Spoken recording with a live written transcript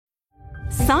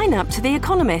Sign up to The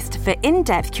Economist for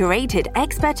in-depth curated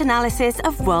expert analysis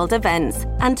of world events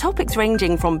and topics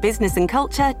ranging from business and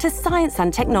culture to science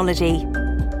and technology.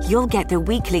 You'll get the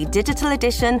weekly digital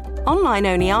edition,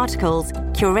 online-only articles,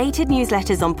 curated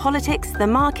newsletters on politics, the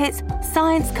markets,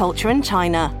 science, culture and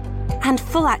China, and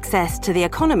full access to The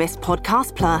Economist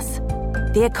Podcast Plus.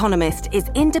 The Economist is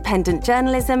independent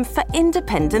journalism for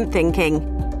independent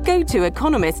thinking. Go to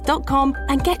economist.com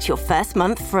and get your first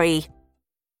month free.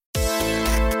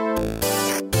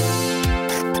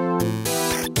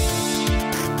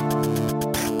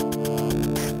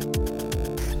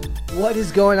 What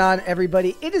is going on,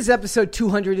 everybody? It is episode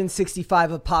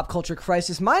 265 of Pop Culture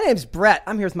Crisis. My name's Brett.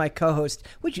 I'm here with my co-host.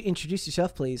 Would you introduce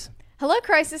yourself, please? Hello,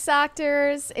 Crisis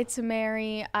Actors. It's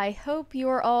Mary. I hope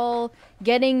you're all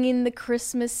getting in the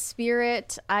Christmas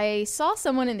spirit. I saw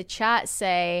someone in the chat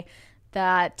say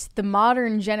that the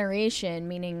modern generation,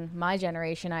 meaning my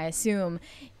generation, I assume,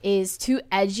 is too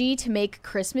edgy to make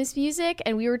Christmas music.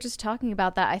 And we were just talking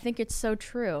about that. I think it's so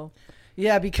true.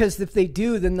 Yeah, because if they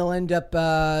do, then they'll end up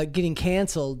getting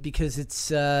canceled because it's,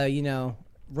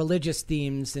 religious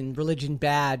themes and religion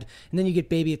bad. And then you get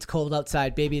Baby It's Cold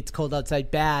Outside, Baby It's Cold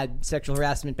Outside bad, sexual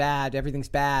harassment bad, everything's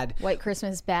bad. White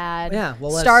Christmas bad. Yeah,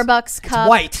 well, Starbucks cup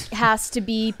white. Has to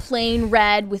be plain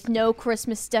red with no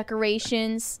Christmas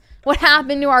decorations. What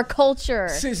happened to our culture?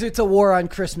 It's a war on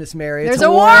Christmas, Mary. There's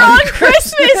a war on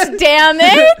Christmas, damn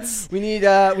it! We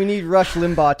need Rush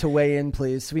Limbaugh to weigh in,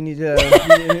 please. We needed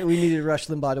Rush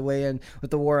Limbaugh to weigh in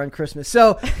with the war on Christmas.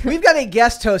 So we've got a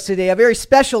guest host today, a very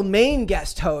special main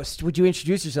guest host. Would you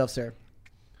introduce yourself, sir?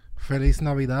 Feliz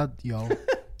Navidad, yo.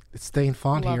 It's Dane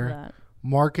Font here. That.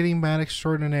 Marketing man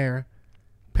extraordinaire,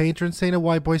 patron saint of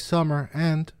White Boy Summer,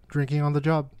 and drinking on the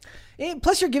job. And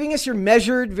plus, you're giving us your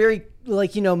measured, very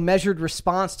measured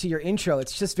response to your intro.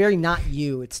 It's just very not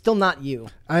you. It's still not you.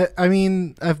 I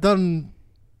mean, I've done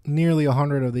nearly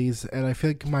 100 of these, and I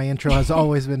feel like my intro has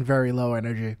always been very low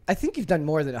energy. I think you've done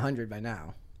more than 100 by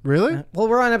now. Really? Well,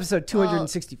 we're on episode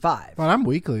 265. Well, I'm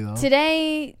weekly, though.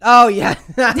 Today... Oh, yeah.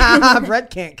 Brett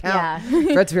can't count.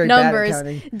 Yeah. Brett's very Numbers. bad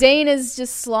at counting. Dane is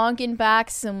just slonking back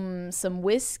some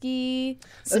whiskey,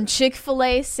 some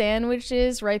Chick-fil-A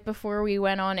sandwiches right before we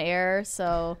went on air.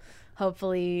 So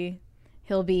hopefully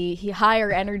he'll be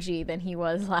higher energy than he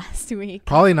was last week.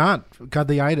 Probably not. Got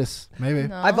the itis, maybe.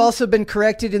 No. I've also been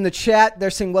corrected in the chat.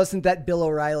 They're saying, wasn't that Bill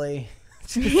O'Reilly?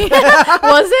 Was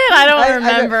it? I don't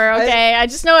remember. I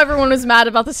just know everyone was mad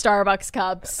about the Starbucks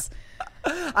cups.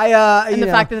 And the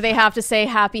fact that they have to say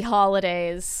Happy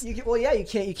Holidays. You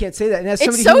can't say that. And as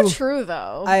it's so true,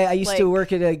 though. I used to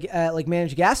work at a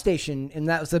manage a gas station, and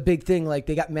that was a big thing. Like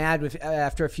they got mad with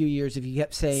after a few years if you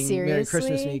kept saying Merry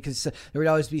Christmas to me, because there would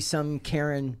always be some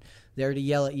Karen there to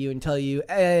yell at you and tell you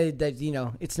that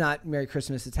it's not Merry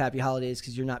Christmas, it's Happy Holidays,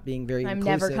 because you're not being very I'm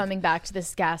inclusive. never coming back to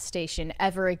this gas station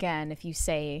ever again if you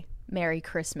say Merry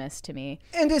Christmas to me.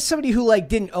 And as somebody who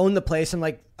didn't own the place, I'm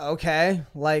like, okay,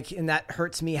 and that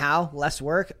hurts me how? Less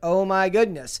work? Oh my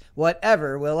goodness.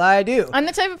 Whatever will I do? I'm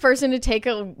the type of person to take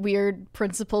a weird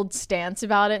principled stance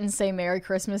about it and say Merry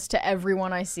Christmas to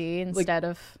everyone I see instead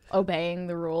of obeying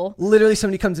the rule. Literally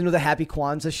somebody comes in with a Happy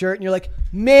Kwanzaa shirt and you're like,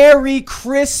 Merry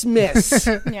Christmas.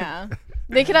 Yeah.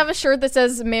 They could have a shirt that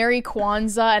says Merry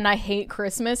Kwanzaa and I hate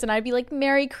Christmas, and I'd be like,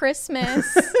 Merry Christmas.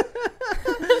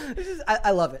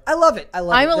 I love it. I love it.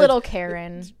 I'm a little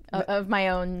Karen of my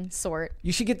own sort.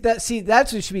 You should get that. See,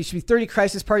 that's what it should be. It should be 30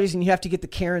 crisis parties, and you have to get the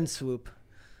Karen swoop.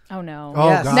 Oh, no. Oh,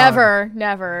 yes. God.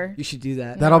 Never. You should do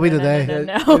that. That'll be today.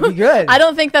 No. That'd be good. I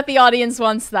don't think that the audience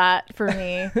wants that for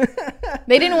me.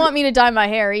 They didn't want me to dye my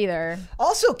hair either.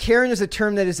 Also, Karen is a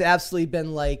term that has absolutely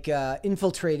been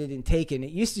infiltrated and taken.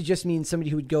 It used to just mean somebody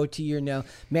who would go to your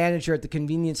manager at the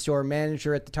convenience store,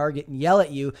 manager at the Target, and yell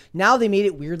at you. Now they made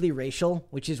it weirdly racial,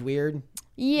 which is weird.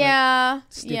 Yeah.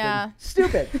 Stupid. Yeah.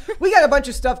 Stupid. We got a bunch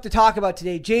of stuff to talk about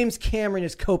today. James Cameron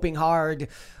is coping hard.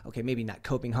 Okay, maybe not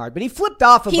coping hard, but he flipped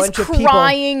off a bunch of people. He's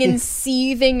crying and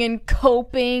seething and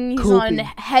coping. He's on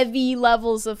heavy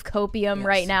levels of copium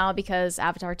right now because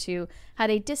Avatar 2 had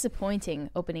a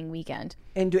disappointing opening weekend.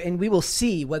 And we will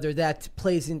see whether that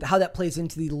plays into how that plays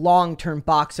into the long-term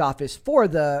box office for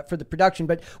the production.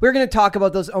 But we're going to talk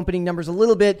about those opening numbers a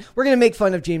little bit. We're going to make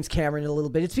fun of James Cameron a little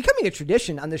bit. It's becoming a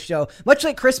tradition on this show, much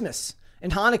like Christmas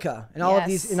and Hanukkah and all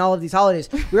of these holidays.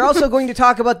 We're also going to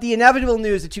talk about the inevitable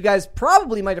news that you guys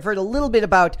probably might have heard a little bit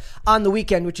about on the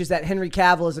weekend, which is that Henry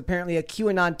Cavill is apparently a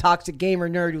QAnon toxic gamer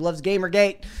nerd who loves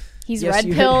Gamergate. He's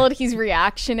red-pilled. He's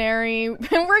reactionary.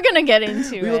 We're going to get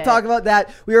into it. We will talk about that.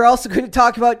 We are also going to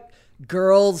talk about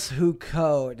Girls Who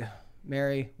Code.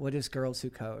 Mary, what is Girls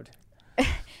Who Code?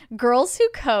 Girls Who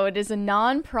Code is a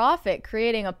nonprofit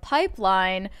creating a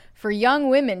pipeline for young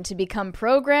women to become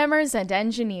programmers and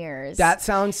engineers. That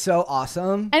sounds so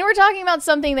awesome. And we're talking about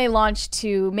something they launched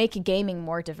to make gaming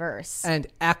more diverse. And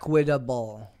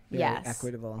equitable. Very yes.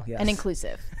 Equitable, yes. And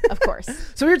inclusive, of course.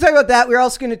 So we were talking about that. We're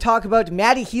also going to talk about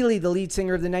Matty Healy, the lead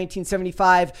singer of the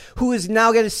 1975, who has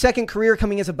now got his second career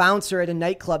coming as a bouncer at a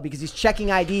nightclub because he's checking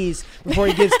IDs before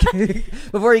he gives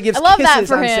I love kisses that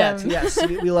for on him. set. Yes,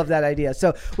 we love that idea.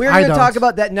 So we're going to talk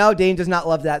about that. No, Dane does not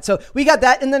love that. So we got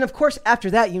that. And then, of course,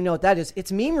 after that, you know what that is.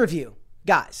 It's meme review.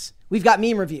 Guys, we've got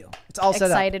meme review. It's all set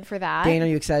up. Excited for that. Dane, are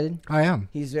you excited? I am.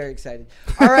 He's very excited.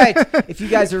 All right. If you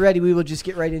guys are ready, we will just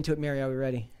get right into it. Mary, are we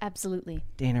ready? Absolutely.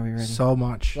 Dane, are we ready? So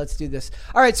much. Let's do this.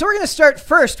 All right, so we're going to start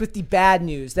first with the bad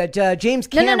news that James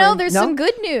Cameron... No, there's some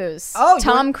good news. Oh,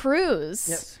 Tom Cruise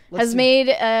Yes, has made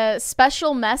a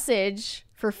special message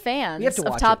for fans have to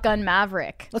of watch Top it. Gun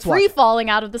Maverick. Let's watch Free it. falling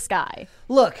out of the sky.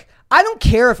 Look, I don't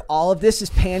care if all of this is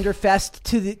panderfest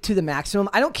to the maximum.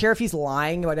 I don't care if he's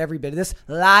lying about every bit of this.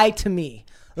 Lie to me.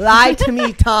 Lie to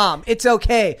me, Tom. It's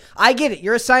okay. I get it.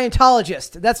 You're a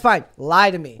Scientologist. That's fine.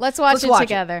 Lie to me. Let's watch it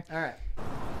together. All right.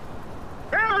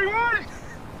 Hey everyone!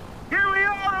 Here we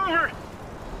are over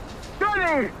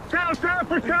stunning South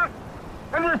Africa,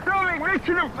 and we're filming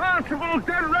Mission Impossible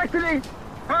Dead Reckoning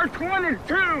Parts 1 and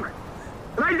 2.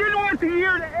 And I didn't want the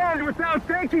year to end without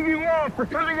thanking you all for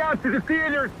coming out to the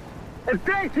theaters, and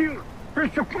thank you for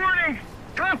supporting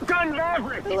Top Gun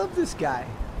Maverick. I love this guy.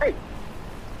 Hey,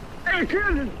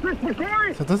 kids, Chris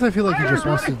McCoy. So doesn't it feel like he just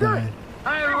wants to die?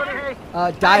 Hi, everybody. Hey.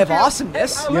 Die of Thank you.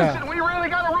 awesomeness. Hey, Yeah. listen, we really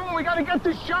got to roll. We got to get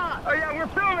this shot. Oh, yeah, we're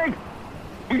filming.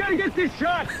 We got to get this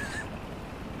shot.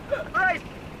 All right.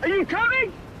 Are you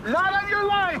coming? Not on your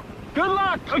line. Good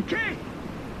luck. Okay.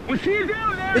 We'll see you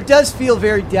down there. It does feel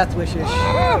very Death Wish-ish.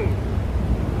 Oh!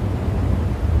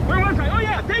 Where was I? Oh,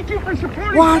 yeah. Thank you for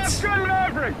supporting What? Top Gun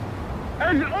Maverick.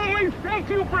 As always, thank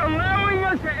you for allowing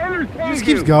us to entertain He just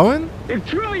you. keeps going? It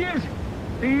truly is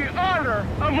the honor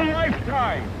of a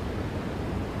lifetime.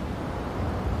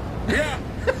 Yeah.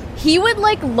 He would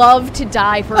love to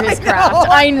die for his craft.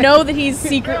 I know that he's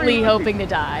secretly hoping to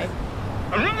die.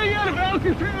 I'm running out of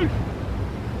altitude,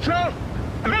 so I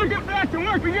better get back to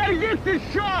work. We gotta get this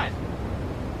shot.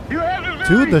 You have a very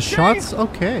Dude, the safe shot's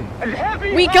okay. and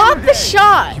happy We got the holiday.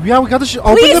 shot. Yeah, we got the shot.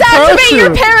 Open Please the activate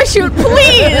your parachute. parachute,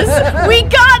 please. We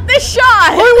got the shot.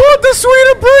 I want the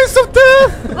sweet embrace of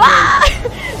death. Ah!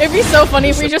 It'd be so funny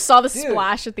if we just saw the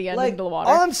splash at the end of the water.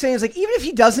 All I'm saying is, even if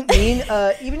he doesn't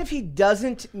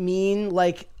mean,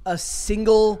 like a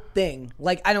single thing,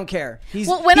 I don't care. He's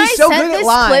when he's I so sent good at this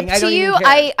lying, clip I don't to you, even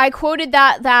care. I quoted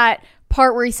that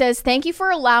part where he says, "Thank you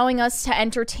for allowing us to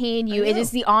entertain you. It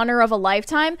is the honor of a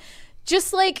lifetime."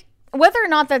 Just whether or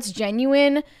not that's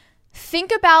genuine,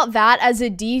 think about that as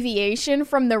a deviation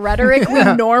from the rhetoric we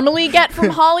normally get from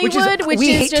Hollywood, which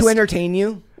we is hate just to entertain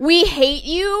you we hate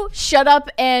you. Shut up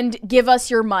and give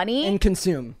us your money and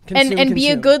consume and be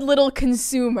a good little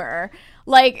consumer.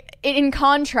 In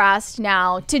contrast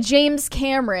now to James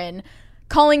Cameron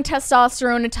calling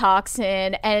testosterone a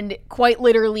toxin and quite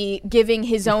literally giving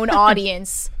his own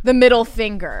audience the middle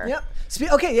finger. Yep.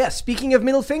 Speaking of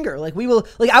middle finger, I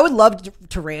would love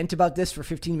to rant about this for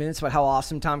 15 minutes about how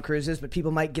awesome Tom Cruise is, but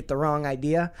people might get the wrong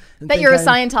idea. That you're a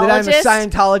Scientologist? That I'm a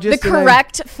Scientologist. The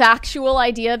correct factual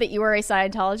idea that you are a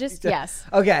Scientologist? Yes.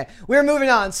 Okay, we're moving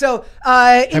on. So,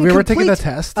 have you ever taken the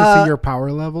test to see your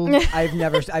power level? I've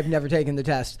never taken the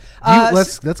test.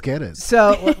 Let's get it.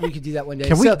 So we could do that one day.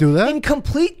 Can we do that? In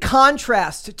complete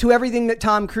contrast to everything that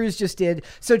Tom Cruise just did.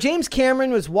 So James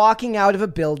Cameron was walking out of a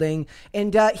building,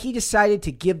 and he decided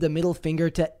to give the middle finger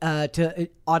to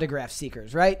autograph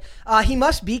seekers, right? He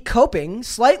must be coping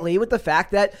slightly with the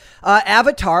fact that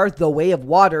Avatar: The Way of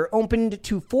Water opened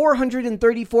to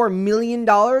 $434 million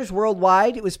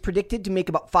worldwide. It was predicted to make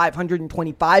about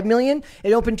 $525 million.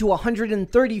 It opened to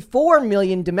 $134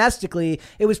 million domestically.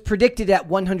 It was predicted at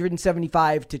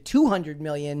 $175 to $200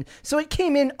 million. So it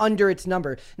came in under its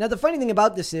number. Now, the funny thing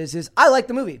about this is I like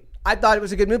the movie. I thought it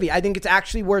was a good movie. I think it's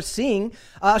actually worth seeing,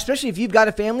 especially if you've got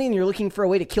a family and you're looking for a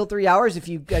way to kill 3 hours. If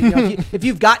if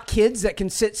you've got kids that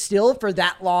can sit still for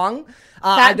that long,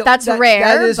 that's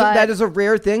rare. That is a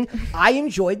rare thing. I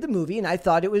enjoyed the movie, and I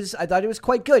thought it was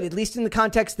quite good, at least in the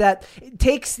context that it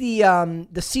takes the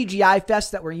CGI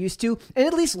fest that we're used to, and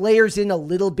at least layers in a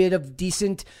little bit of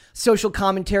decent social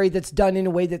commentary that's done in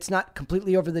a way that's not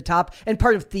completely over the top, and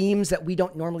part of themes that we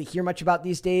don't normally hear much about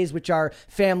these days, which are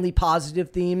family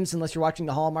positive themes, unless you're watching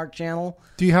the Hallmark Channel.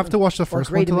 Do you have to watch the first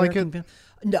one to like it?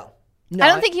 No. No, I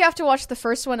don't think you have to watch the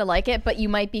first one to like it, but you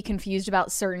might be confused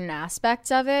about certain aspects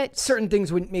of it. certain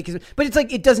things wouldn't make it, but it's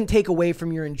like it doesn't take away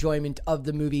from your enjoyment of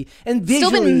the movie. And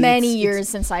visually, Still been many it's- years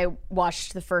since I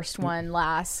watched the first one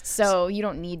last, so you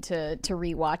don't need to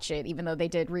rewatch it, even though they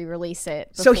did re-release it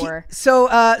before. So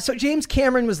James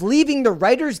Cameron was leaving the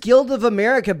Writers Guild of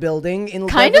America building in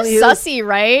Kind of Beverly Hills. sussy,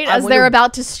 right? I As wonder- they're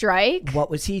about to strike. What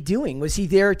was he doing? Was he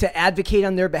there to advocate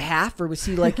on their behalf, or was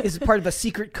he like is it part of a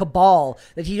secret cabal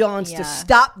that he wants to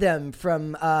stop them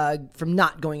from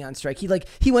not going on strike?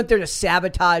 He went there to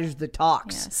sabotage the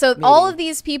talks. So all of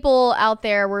these people out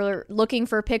there were looking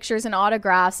for pictures and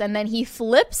autographs, and then he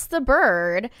flips the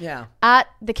bird Yeah. at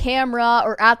the camera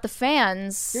or at the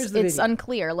fans. Here's the It's video.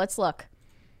 unclear. Let's look.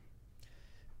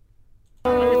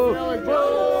 They're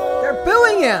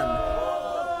booing him.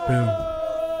 Boom.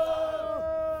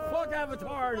 Fuck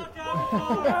Avatar!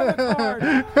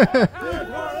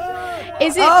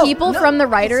 Is it Oh, people no, from the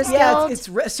Writers Guild?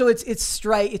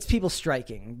 It's people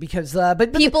striking because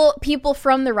but people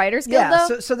from the Writers Guild, yeah,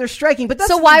 though? so they're striking. But that's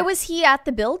So the why thing. was he at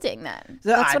the building then? So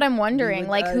That's what I'm wondering.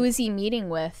 would, Who is he meeting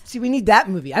with? See, we need that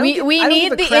movie. I don't We give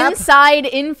need a the crap. inside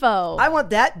info. I want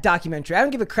that documentary. I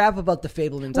don't give a crap about the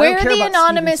Fablemans. I Where don't are care the about Steven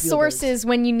anonymous Spielberg. sources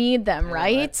when you need them,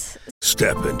 right?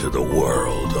 Step into the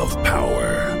world of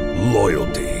power,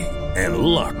 loyalty, and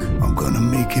luck. I'm gonna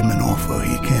make him an offer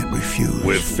he can't refuse.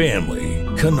 With family,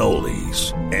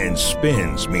 cannolis, and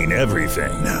spins mean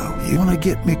everything. Now, you wanna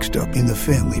get mixed up in the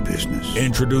family business.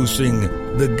 Introducing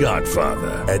The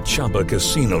Godfather at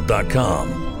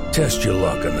ChumbaCasino.com. Test your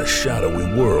luck in the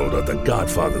shadowy world of The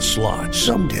Godfather slot.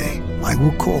 Someday, I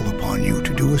will call upon you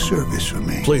to do a service for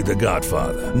me. Play The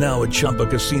Godfather now at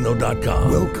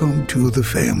ChumbaCasino.com. Welcome to the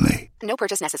family. No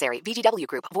purchase necessary. VGW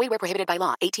Group. Void where prohibited by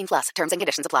law. 18+. Terms and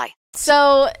conditions apply.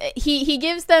 So he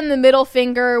gives them the middle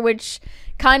finger, which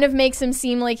kind of makes him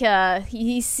seem like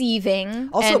he's seething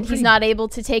Also and pretty- he's not able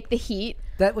to take the heat.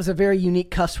 That was a very unique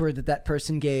cuss word that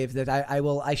person gave that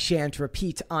I shan't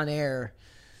repeat on air.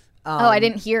 I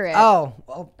didn't hear it. Oh,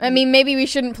 well, I mean, maybe we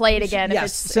shouldn't play it again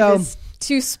yes, if so- it's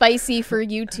too spicy for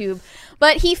YouTube.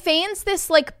 But he feigns this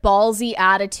ballsy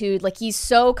attitude, he's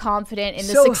so confident in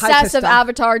the So success of high-testosterone.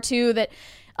 Avatar 2 that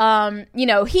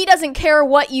he doesn't care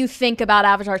what you think about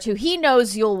Avatar 2. He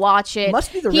knows you'll watch it.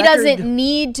 Must be the he record- doesn't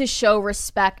need to show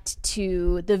respect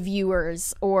to the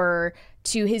viewers or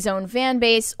to his own fan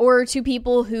base or to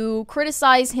people who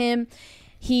criticize him.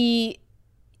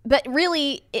 But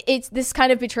really, it's this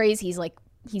kind of betrays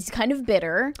he's kind of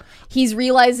bitter. He's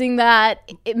realizing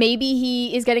that maybe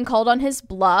he is getting called on his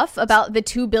bluff about the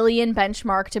 2 billion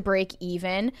benchmark to break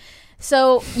even.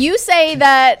 So you say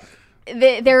that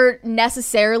they're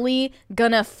necessarily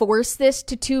gonna force this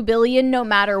to 2 billion no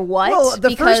matter what, Well, the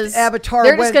because first Avatar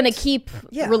they're just went- gonna keep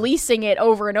Yeah. releasing it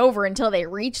over and over until they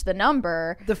reach the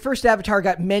number. the first Avatar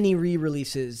got many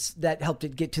re-releases that helped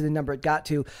it get to the number it got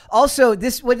to. Also,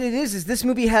 this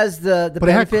movie has the But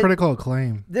it had benefit. critical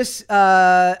acclaim. This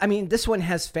one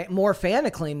has more fan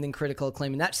acclaim than critical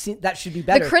acclaim, and that should be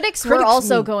better. The critics were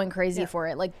also mean- going crazy for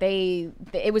it.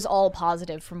 It was all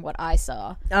positive from what I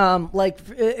saw. And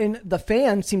the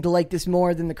fans seem to like this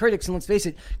more than the critics. And let's face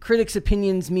it, critics'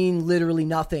 opinions mean literally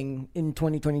nothing in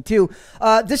 2022.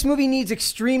 This movie needs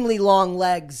extremely long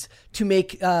legs to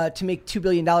make $2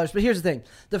 billion. But here's the thing: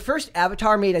 the first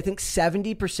Avatar made, I think,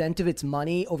 70% of its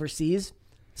money overseas.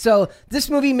 So this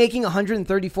movie making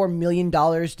 $134 million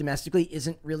domestically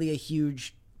isn't really a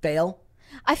huge fail.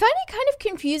 I find it kind of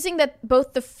confusing that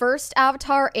both the first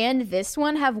Avatar and this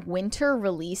one have winter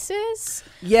releases.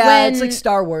 Yeah, it's when- like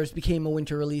Star Wars became a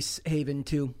winter release haven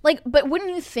too. But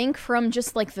wouldn't you think from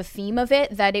just the theme of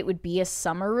it that it would be a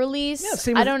summer release? Yeah,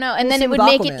 same I with- don't know. well, And then same it would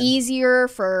with make it Aquaman. easier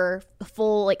for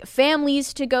full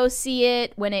families to go see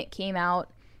it when it came out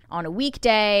on a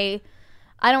weekday.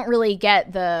 I don't really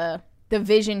get the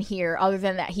vision here, other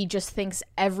than that he just thinks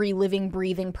every living,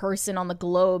 breathing person on the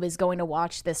globe is going to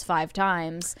watch this 5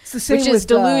 times, the same which is with,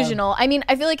 delusional. I mean,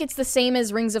 I feel like it's the same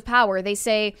as Rings of Power. They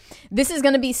say this is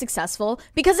going to be successful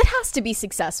because it has to be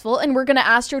successful, and we're going to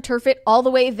AstroTurf it all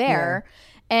the way there.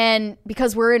 And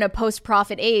because we're in a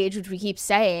post-profit age, which we keep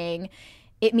saying,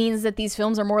 it means that these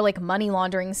films are more like money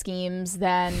laundering schemes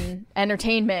than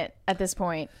entertainment at this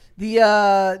point.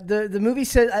 The movie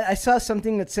said, I saw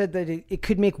something that said that it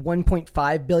could make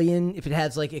 1.5 billion if it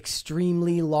has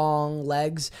extremely long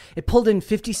legs. It pulled in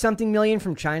 50 something million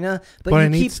from China, but But it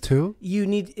needs 2? It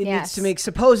needs Yes. to make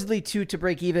supposedly 2 to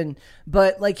break even.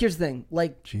 But here's the thing,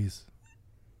 Jeez.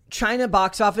 China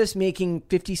box office making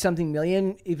 50-something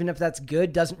million, even if that's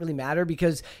good, doesn't really matter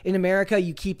because in America,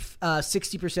 you keep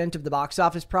 60% of the box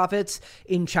office profits.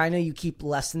 In China, you keep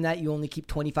less than that. You only keep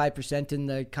 25%, and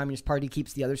the Communist Party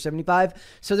keeps the other 75%.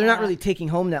 So they're not really taking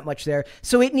home that much there.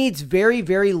 So it needs very,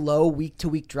 very low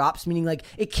week-to-week drops, meaning like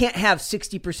it can't have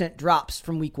 60% drops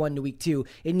from week 1 to week 2.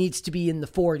 It needs to be in the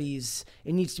 40s.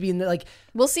 It needs to be in the like.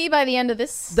 We'll see by the end of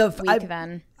this week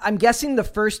then. I'm guessing the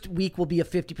first week will be a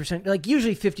 50%. Like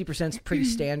usually 50% is pretty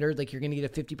standard. Like you're going to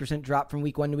get a 50% drop from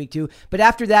week 1 to week 2. But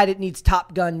after that, it needs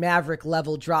Top Gun Maverick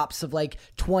level drops of like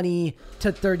 20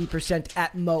 to 30%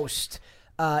 at most.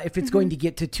 If it's going to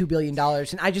get to $2 billion.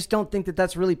 And I just don't think that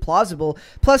that's really plausible.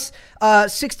 Plus,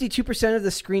 62% of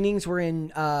the screenings were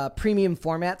in premium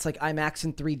formats like IMAX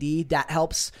and 3D. That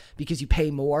helps because you pay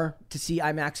more to see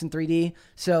IMAX and 3D.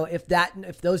 So if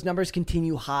those numbers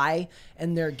continue high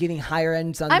and they're getting higher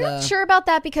ends on I'm not sure about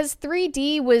that because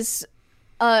 3D was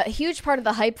a huge part of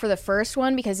the hype for the first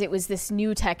one because it was this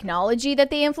new technology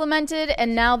that they implemented.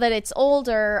 And now that it's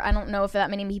older, I don't know if that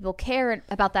many people care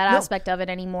about that aspect of it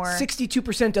anymore.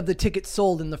 62% of the tickets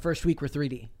sold in the first week were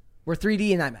 3D. Were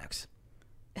 3D and IMAX.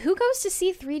 Who goes to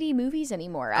see 3D movies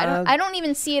anymore? I don't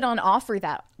even see it on offer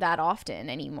that often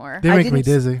anymore. They make me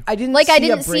dizzy. I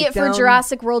didn't see it for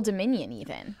Jurassic World Dominion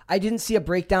even. I didn't see a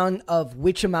breakdown of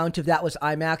which amount of that was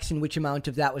IMAX and which amount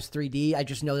of that was 3D. I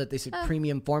just know that they said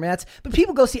premium formats. But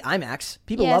people go see IMAX.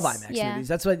 People love IMAX movies.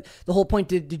 That's what the whole point.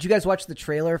 Did you guys watch the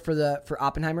trailer for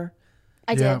Oppenheimer?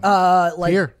 I did.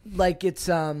 Like it's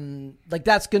like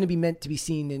that's going to be meant to be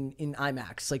seen in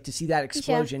IMAX. Like to see that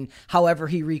explosion, however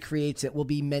he recreates it, will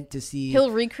be meant to see.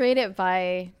 He'll recreate it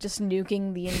by just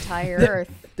nuking the entire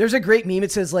Earth. There's a great meme.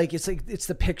 It says it's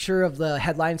the picture of the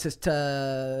headline says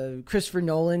to Christopher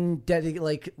Nolan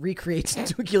recreates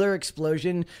nuclear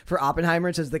explosion for Oppenheimer.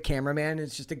 It says the cameraman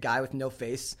is just a guy with no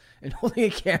face and holding a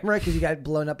camera because he got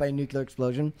blown up by a nuclear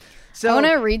explosion. So I want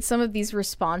to read some of these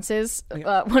responses.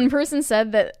 One person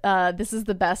said that this is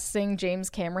the best thing James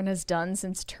Cameron has done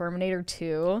since Terminator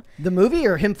 2. The movie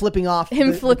or him flipping off?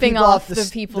 The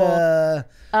people.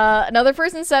 Another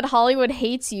person said Hollywood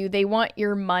hates you. They want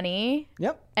your money.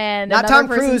 Yep. And not another Tom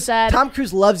person Cruise. said Tom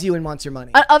Cruise loves you and wants your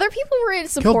money. Other people were in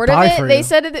support of it. They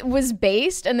said it was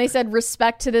based, and they said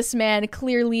respect to this man.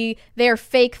 Clearly, they are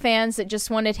fake fans that just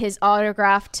wanted his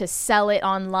autograph to sell it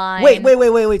online.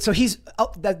 Wait. So he's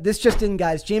this just in,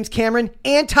 guys. James Cameron,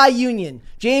 anti-union.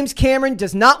 James Cameron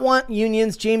does not want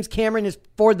unions. James Cameron is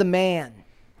for the man.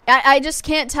 I just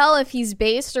can't tell if he's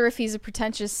based or if he's a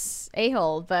pretentious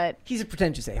a-hole, but he's a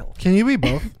pretentious a-hole. Can you be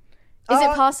both? Is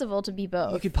it possible to be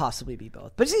both? You could possibly be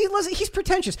both. But see, listen, he's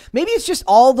pretentious. Maybe it's just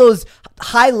all those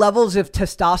high levels of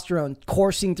testosterone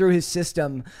coursing through his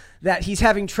system that he's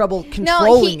having trouble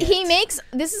controlling. No, he makes,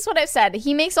 this is what I've said,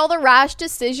 he makes all the rash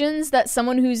decisions that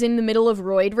someone who's in the middle of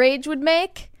roid rage would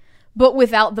make, but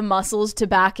without the muscles to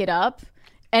back it up.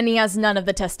 And he has none of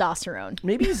the testosterone.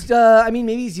 Maybe he's,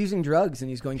 maybe he's using drugs and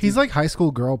he's going to... He's like high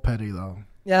school girl petty, though.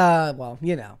 Yeah, well,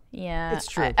 you know. Yeah. It's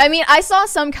true. I mean, I saw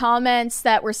some comments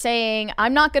that were saying,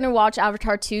 I'm not going to watch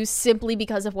Avatar 2 simply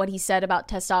because of what he said about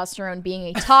testosterone being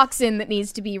a toxin that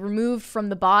needs to be removed from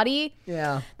the body.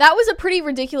 Yeah. That was a pretty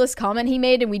ridiculous comment he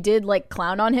made, and we did,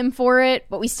 clown on him for it.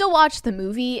 But we still watched the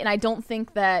movie, and I don't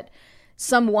think that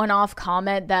some one-off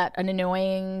comment that an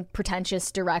annoying,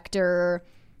 pretentious director...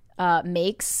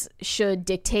 makes should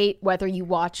dictate whether you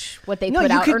watch what they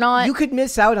put out or not. You could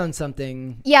miss out on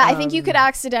something. Yeah, I think you could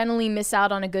accidentally miss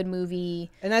out on a good movie.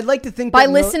 And I'd like to think by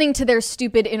listening to their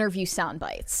stupid interview sound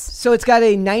bites. So it's got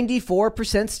a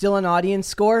 94% still an audience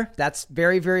score. That's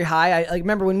very, very high. I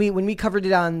remember when we covered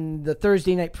it on the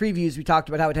Thursday night previews, we talked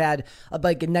about how it had a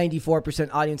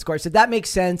 94% audience score. So that makes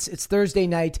sense. It's Thursday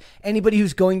night. Anybody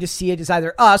who's going to see it is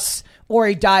either us or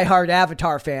a diehard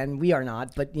Avatar fan. We are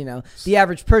not, but the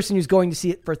average person who's going to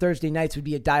see it for Thursday nights would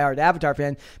be a diehard Avatar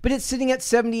fan. But it's sitting at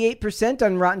 78%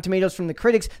 on Rotten Tomatoes from the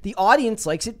critics. The audience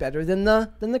likes it better than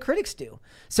the critics do.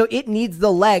 So it needs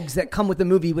the legs that come with the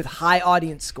movie with high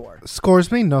audience score. Scores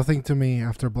mean nothing to me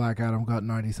after Black Adam got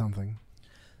 90 something.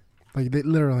 They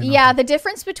literally nothing. Yeah, the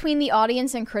difference between the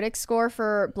audience and critic score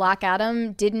for Black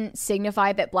Adam didn't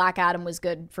signify that Black Adam was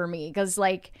good for me because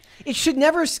it should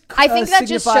never. I think that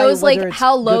just shows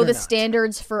how low the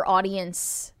standards for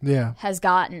audience has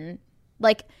gotten.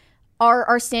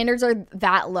 Our standards are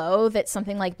that low that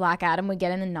something like Black Adam would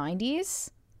get in the 90s.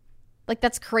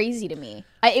 That's crazy to me.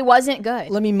 It wasn't good.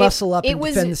 Let me muscle up and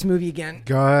defend this movie again.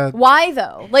 Go ahead. Why,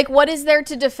 though? What is there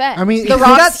to defend? I mean, The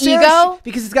Rock's ego?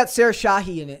 Because it's got Sarah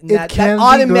Shahi in it. And that can be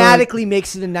automatically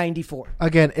makes it a 94.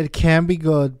 Again, it can be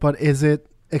good, but is it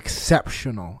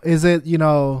exceptional? Is it,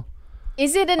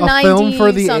 Is it a film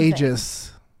for the something?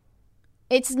 ages?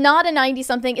 It's not a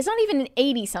 90-something. It's not even an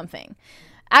 80-something.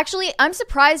 Actually, I'm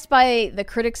surprised by the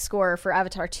critics score for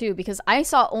Avatar 2 because I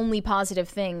saw only positive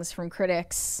things from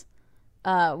critics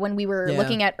when we were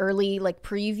looking at early like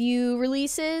preview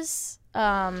releases.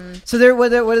 So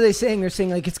what are they saying? They're saying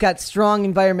like it's got strong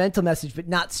environmental message, but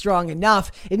not strong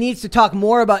enough. It needs to talk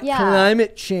more about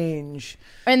climate change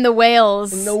and the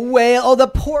whales. And the whale. Oh, the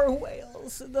poor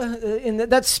whales.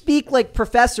 That speak like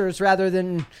professors rather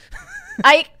than.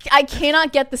 I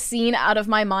cannot get the scene out of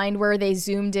my mind where they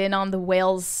zoomed in on the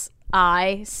whale's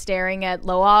eye staring at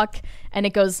Loak, and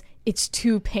it goes, "It's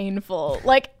too painful."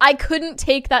 Like, I couldn't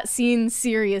take that scene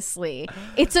seriously.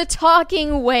 It's a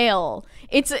talking whale.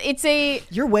 It's a...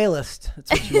 You're whalist.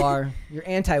 That's what you are. You're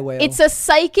anti-whale. It's a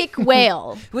psychic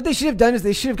whale. What they should have done is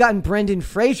they should have gotten Brendan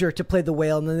Fraser to play the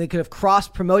whale, and then they could have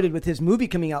cross-promoted with his movie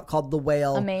coming out called The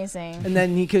Whale. Amazing. And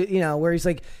then he could, where he's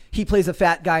like, he plays a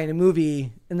fat guy in a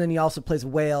movie, and then he also plays a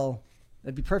whale.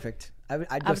 That'd be perfect.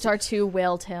 Avatar 2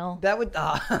 Whale Tail. That would...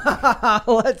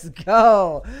 let's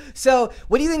go. So,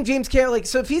 what do you think James Cameron...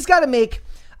 so if he's got to make...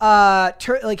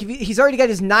 if he's already got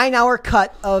his 9-hour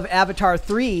cut of Avatar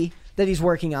 3... that he's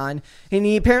working on, and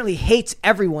he apparently hates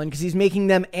everyone because he's making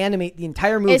them animate the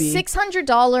entire movie. A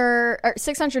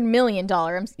 $600 million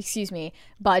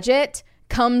budget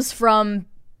comes from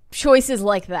choices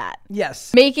like that.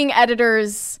 Yes. Making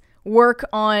editors work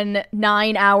on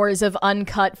 9 hours of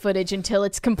uncut footage until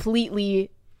it's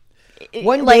completely...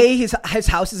 One day his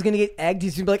house is going to get egged.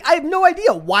 He's going to be like, I have no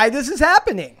idea why this is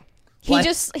happening. He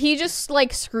just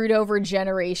like screwed over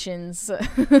generations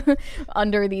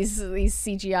under these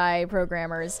CGI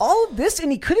programmers. All of this,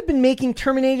 and he could have been making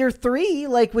Terminator 3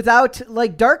 like without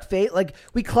like Dark Fate. Like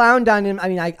we clowned on him. I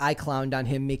mean, I clowned on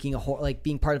him making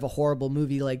being part of a horrible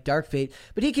movie like Dark Fate.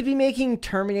 But he could be making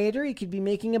Terminator. He could be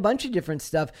making a bunch of different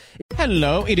stuff.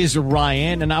 Hello, it is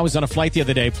Ryan, and I was on a flight the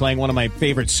other day playing one of my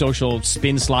favorite social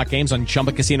spin slot games on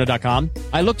ChumbaCasino.com.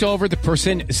 I looked over at the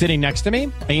person sitting next to me,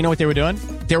 and you know what they were doing?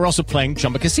 They were also playing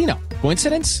Chumba Casino.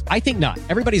 Coincidence? I think not.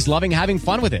 Everybody's loving having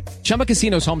fun with it. Chumba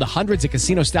Casino is home to hundreds of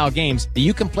casino-style games that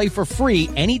you can play for free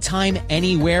anytime,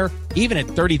 anywhere, even at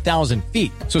 30,000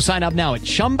 feet. So sign up now at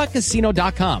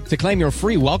ChumbaCasino.com to claim your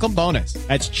free welcome bonus.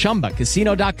 That's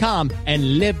ChumbaCasino.com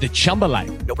and live the Chumba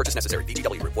life. No purchase necessary.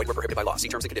 VGW. Void where prohibited by law. See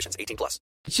terms and conditions. 18+.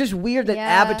 It's just weird that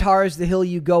Avatar is the hill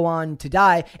you go on to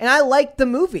die. And I like the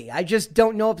movie. I just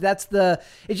don't know if that's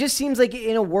it just seems like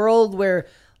in a world where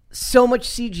so much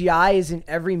CGI is in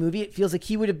every movie, it feels like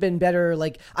he would have been better.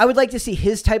 Like, I would like to see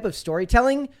his type of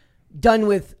storytelling done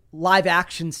with live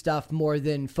action stuff more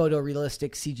than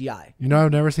photorealistic CGI. You know,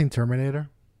 I've never seen Terminator.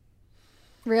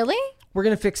 Really? We're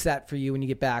going to fix that for you when you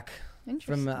get back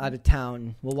from out of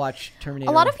town. We'll watch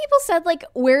Terminator. A lot of people said, like,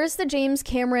 where's the James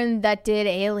Cameron that did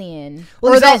Alien?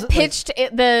 Well, or that pitched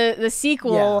the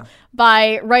sequel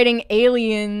by writing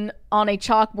Alien on a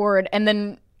chalkboard and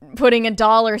then putting a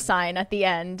dollar sign at the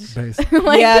end.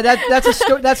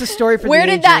 That's a story for where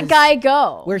the did ages, that guy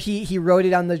go? Where he wrote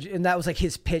it and that was like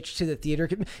his pitch to the theater.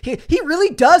 He really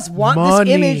does want Money.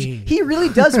 this image. He really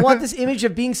does want this image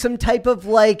of being some type of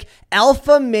like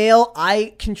alpha male.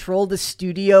 I control the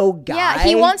studio guy. Yeah,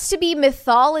 he wants to be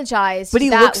mythologized. But he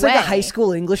that looks way. like a high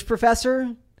school English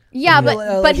professor. Yeah, like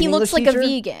but he an looks like English a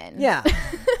teacher. vegan. Yeah.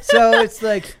 So it's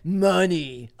like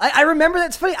money. I remember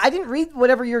that's funny. I didn't read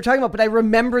whatever you were talking about, but I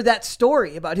remember that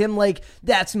story about him like,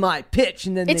 that's my pitch.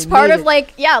 And then it's part of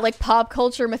like pop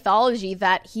culture mythology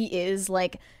that he is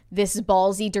like this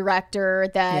ballsy director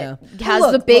that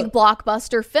has the big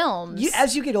blockbuster films.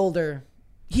 As you get older,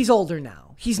 he's older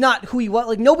now. He's not who he was.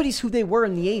 Like nobody's who they were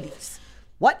in the 80s.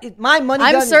 What? My money.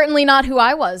 I'm certainly not who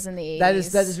I was in the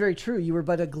 80s. That is very true. You were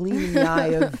but a gleam in the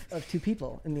eye of two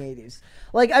people in the 80s.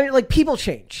 Like I mean, like people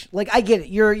change. Like I get it.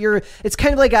 You're. It's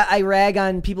kind of like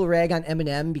people rag on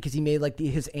Eminem because he made like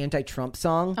his anti-Trump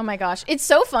song. Oh my gosh, it's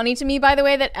so funny to me, by the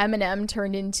way, that Eminem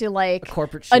turned into like a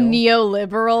corporate show. A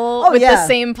neoliberal with the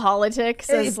same politics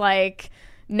as like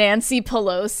Nancy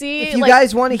Pelosi. If you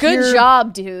guys want to hear... Good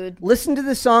job, dude. Listen to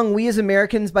the song We As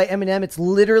Americans by Eminem. It's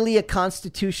literally a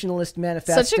constitutionalist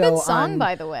manifesto. Such a good song,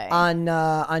 by the way.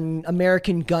 On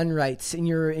American gun rights and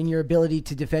your ability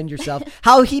to defend yourself.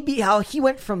 how he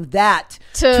went from that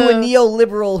to a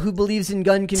neoliberal who believes in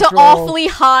gun control. To awfully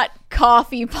hot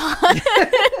coffee pot.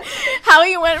 How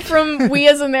he went from We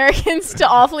As Americans to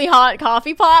awfully hot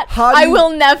coffee pot. I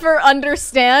will never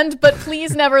understand, but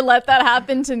please never let that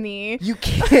happen to me. You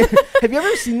can't. Have you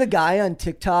ever seen the guy on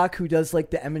TikTok who does like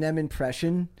the Eminem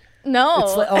impression? No.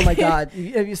 It's like, oh my God.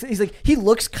 He's like, he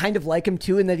looks kind of like him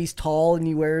too, in that he's tall and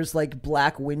he wears like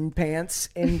black wind pants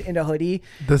and a hoodie.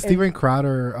 The Steven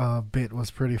Crowder bit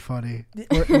was pretty funny.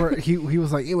 Where he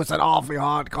was like, it was an awfully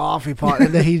hot coffee pot.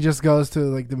 And then he just goes to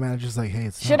like the manager's like,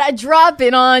 hey, Should I drop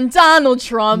it on Donald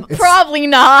Trump? Probably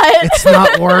not. It's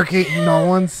not working. No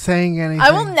one's saying anything.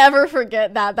 I will never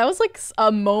forget that. That was like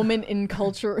a moment in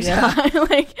culture time.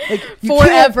 like you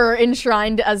forever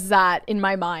enshrined as that in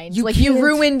my mind. You You can't-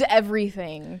 ruined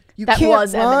everything You that can't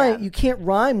was rhyme. Eminem. You can't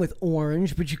rhyme with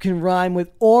orange, but you can rhyme with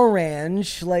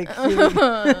orange. Like,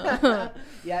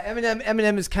 yeah,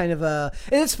 Eminem is kind of a,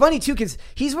 and it's funny too because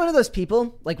he's one of those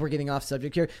people. Like, we're getting off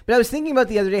subject here, but I was thinking about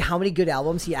the other day how many good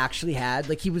albums he actually had.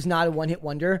 Like, he was not a one-hit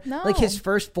wonder. No. Like, his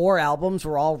first 4 albums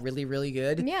were all really, really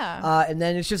good. Yeah. And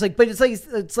then it's just like, but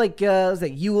it's like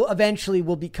you eventually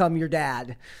will become your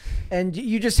dad. And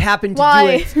you just happen to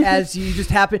Why? do it as you just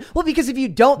happen. Well, because if you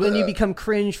don't, then you become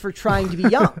cringe for trying to be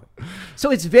young.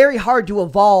 So it's very hard to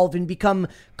evolve and become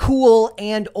cool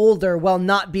and older while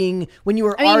not being, when you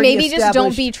were I mean, already maybe just don't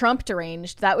established- be Trump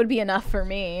deranged. That would be enough for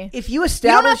me. If you You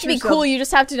establish don't have to be yourself- cool. You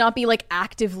just have to not be like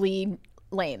actively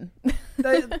lame.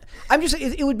 I'm just,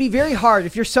 it would be very hard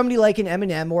if you're somebody like an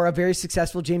Eminem or a very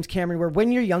successful James Cameron, where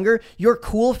when you're younger, you're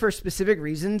cool for specific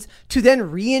reasons, to then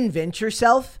reinvent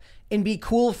yourself and be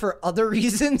cool for other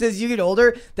reasons as you get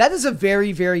older. That is a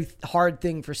very, very hard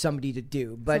thing for somebody to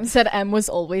do. But Said M was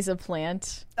always a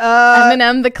plant.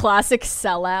 Eminem, the classic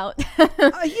sellout.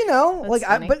 you know, like,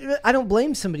 funny. but I don't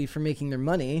blame somebody for making their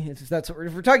money. If that's what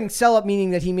if we're talking sellout, meaning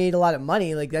that he made a lot of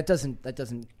money, like that doesn't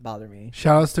bother me.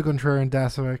 Shout outs to Contrarian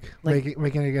Dasovic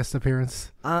making a guest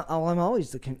appearance. I'm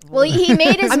always the. Well, he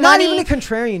made his I'm money. not even a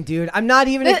contrarian, dude. I'm not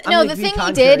even. The thing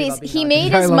he did is he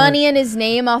made I his love money and his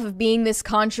name off of being this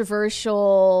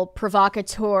controversial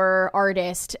provocateur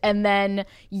artist, and then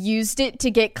used it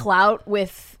to get clout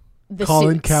with the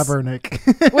Colin suits.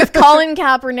 Kaepernick. With Colin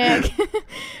Kaepernick,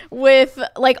 with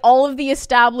like all of the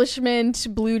establishment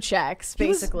blue checks,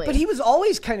 basically. But he was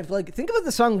always kind of like, think about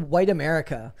the song "White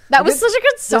America." That Like, was such a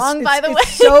good song, by the way. It's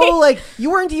so like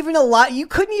you weren't even alive. You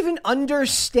couldn't even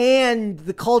understand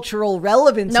the cultural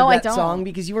relevance No, of I that don't. song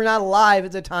because you were not alive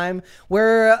at the time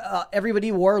where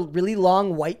everybody wore really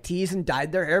long white tees and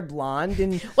dyed their hair blonde.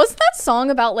 And Wasn't that song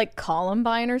about like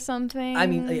Columbine or something? I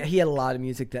mean, he had a lot of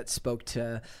music that spoke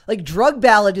to like "Drug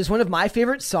Ballad" is one of my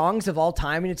favorite songs of all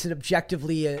time, and it's an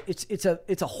objectively it's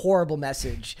a horrible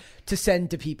message to send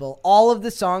to people. All of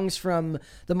the songs from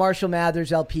the Marshall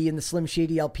Mathers LP and the Slim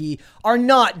Shady LP are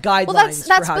not guidelines. well, that's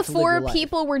for how to live before your life.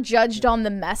 people were judged on the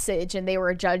message and they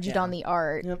were judged on the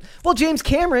art. Yep. Well, James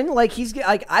Cameron, like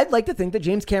I'd like to think that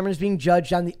James Cameron is being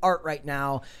judged on the art right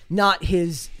now, not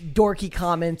his dorky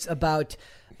comments about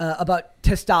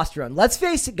testosterone. Let's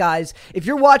face it, guys. If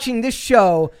you're watching this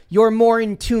show, you're more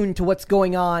in tune to what's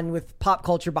going on with pop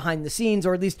culture behind the scenes,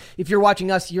 or at least if you're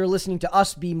watching us, you're listening to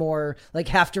us be more like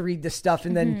have to read this stuff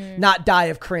and then not die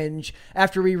of cringe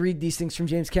after we read these things from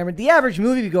James Cameron. The average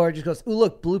moviegoer just goes, "Ooh,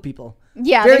 look, blue people."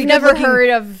 Yeah, Very they've never good-looking-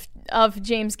 heard of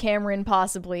James Cameron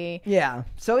possibly. Yeah,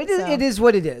 so it is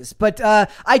what it is. But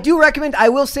I do recommend, I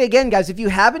will say again, guys, if you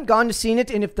haven't gone to see it,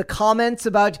 and if the comments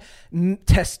about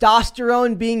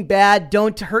testosterone being bad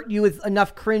don't hurt you with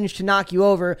enough cringe to knock you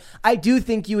over, I do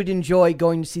think you would enjoy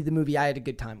going to see the movie. I had a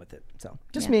good time with it. So,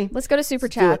 just me. Let's go to Super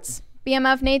Let's do it. Chats.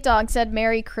 BMF Nate Dogg said,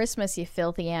 "Merry Christmas, you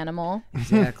filthy animal."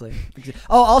 Exactly.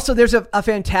 Oh, also, there's a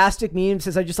fantastic meme that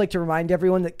says, "I'd just like to remind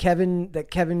everyone that Kevin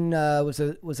was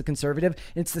a conservative."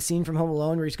 And it's the scene from Home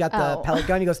Alone where he's got the pellet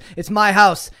gun. He goes, "It's my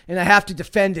house, and I have to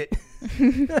defend it."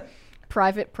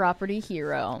 Private property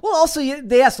hero. Well, also,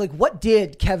 they asked, like, what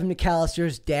did Kevin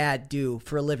McAllister's dad do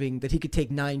for a living that he could take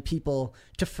 9 people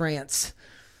to France,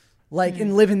 like,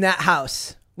 and live in that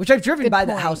house? Which I've driven by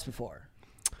that house before.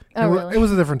 Oh, really? It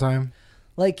was a different time.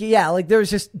 Like, yeah, like there was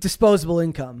just disposable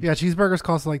income. Yeah, cheeseburgers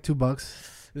cost like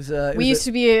 $2. We used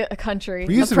to be a country,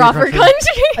 We used a to be a proper country.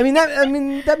 country. I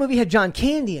mean, that movie had John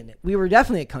Candy in it. We were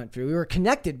definitely a country. We were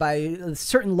connected by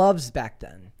certain loves back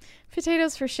then.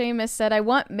 Potatoes for Seamus said, "I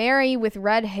want Mary with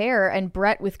red hair and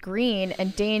Brett with green,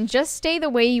 and Dane, just stay the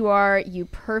way you are. You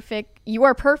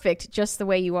are perfect just the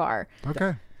way you are." Well,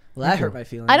 Okay. that hurt my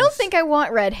feelings. I don't think I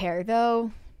want red hair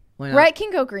though. Why not? Brett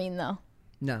can go green though.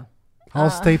 No. I'll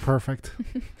stay perfect.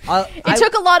 It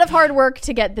took a lot of hard work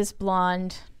to get this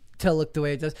blonde. To look the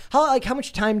way it does. How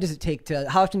much time does it take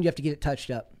how often do you have to get it touched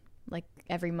up? Like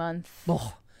every month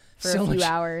Oh, for a few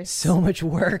hours. So much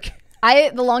work.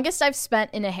 The longest I've spent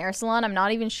in a hair salon, I'm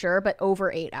not even sure, but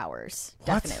over 8 hours. What?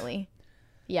 Definitely.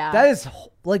 Yeah. That is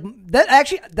like that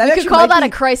actually. That you actually could call might that be,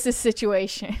 a crisis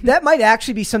situation. That might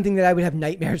actually be something that I would have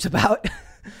nightmares about.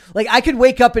 Like I could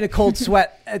wake up in a cold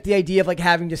sweat at the idea of like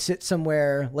having to sit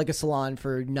somewhere like a salon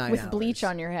for 9 hours. With bleach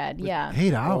on your head. Yeah.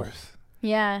 8 hours.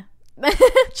 Yeah.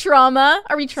 Trauma.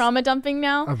 Are we trauma dumping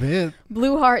now? A bit.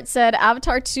 Blue Heart said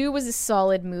Avatar 2 was a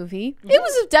solid movie. It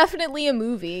was definitely a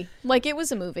movie. Like, it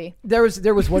was a movie. There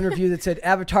was one review that said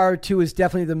Avatar 2 is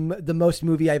definitely the most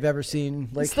movie I've ever seen.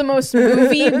 Like it's the most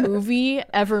movie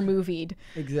ever movied.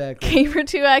 Exactly.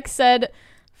 Caper2X said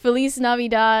Feliz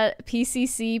Navidad,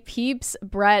 PCC, Peeps,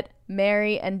 Brett,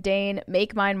 Mary, and Dane,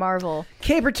 make mine Marvel.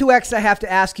 Caper2X, I have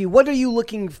to ask you, what are you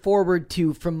looking forward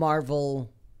to from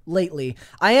Marvel lately?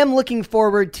 I am looking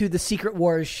forward to the Secret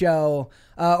Wars show,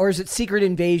 or is it Secret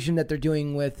Invasion that they're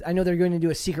doing with, I know they're going to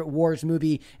do a Secret Wars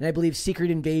movie, and I believe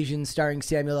Secret Invasion starring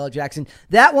Samuel L. Jackson.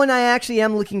 That one I actually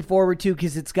am looking forward to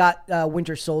because it's got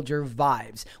Winter Soldier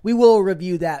vibes. We will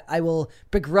review that. I will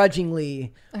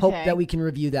begrudgingly hope that we can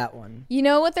review that one. You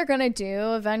know what they're going to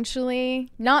do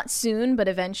eventually? Not soon, but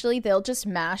eventually they'll just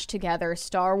mash together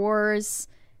Star Wars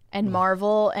and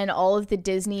Marvel and all of the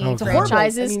Disney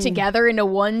franchises together into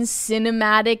one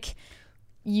cinematic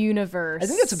universe. I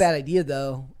think that's a bad idea,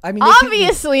 though. I mean,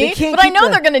 obviously, but I know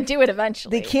they're going to do it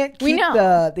eventually. They can't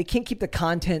keep the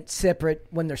content separate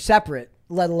when they're separate,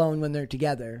 let alone when they're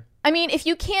together. I mean, if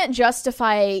you can't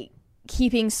justify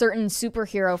keeping certain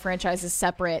superhero franchises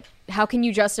separate, how can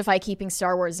you justify keeping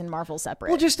Star Wars and Marvel separate?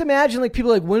 Well, just imagine, like,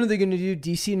 people are like, when are they going to do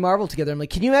DC and Marvel together? I'm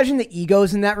like, can you imagine the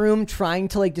egos in that room trying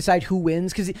to like decide who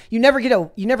wins? Because you never get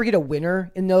a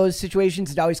winner in those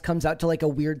situations. It always comes out to like a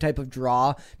weird type of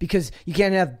draw because you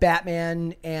can't have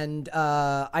Batman and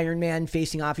Iron Man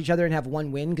facing off each other and have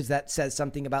one win because that says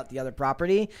something about the other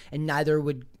property, and neither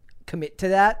would commit to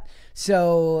that.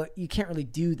 So you can't really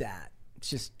do that. It's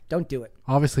just, don't do it.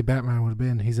 Obviously, Batman would have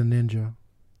been. He's a ninja.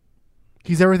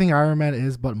 He's everything Iron Man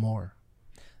is, but more.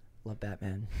 Love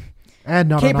Batman. And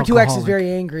not Caper2X is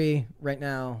very angry right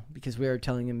now because we are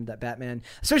telling him that Batman,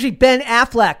 especially Ben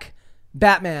Affleck,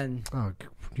 Batman. Oh,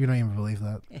 you don't even believe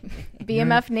that.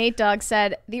 BMF Nate Dogg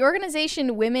said, the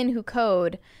organization Women Who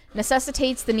Code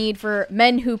necessitates the need for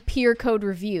men who peer code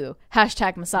review. #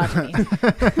 misogyny.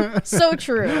 So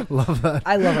true. Love that.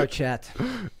 I love our chat.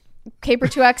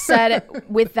 Caper2X said,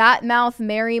 with that mouth,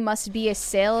 Mary must be a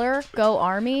sailor. Go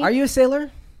Army. Are you a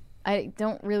sailor? I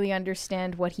don't really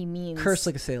understand what he means. Curse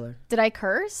like a sailor. Did I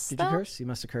curse? Did you curse? You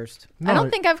must have cursed. No, I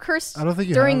don't think I've cursed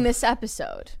during this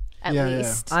episode, at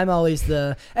least. Yeah. I'm always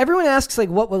everyone asks like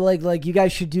what would like you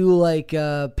guys should do like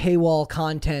paywall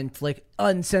content, like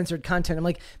uncensored content. I'm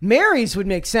like, Mary's would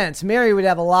make sense. Mary would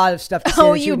have a lot of stuff to say.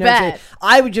 Oh, you bet.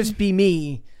 I would just be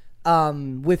me.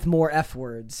 With more F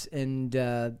words and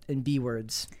B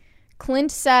words.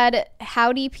 Clint said,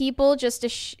 howdy people, just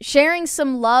sharing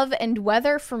some love and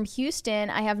weather from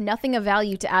Houston. I have nothing of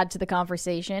value to add to the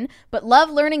conversation, but love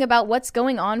learning about what's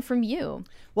going on from you.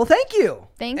 Well, thank you.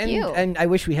 Thank you. And I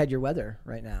wish we had your weather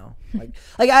right now.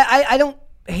 Like I don't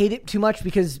hate it too much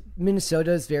because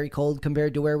Minnesota is very cold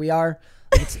compared to where we are.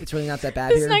 It's really not that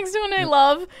bad this here. Next one I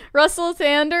love. Russell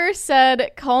Thander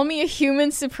said, call me a human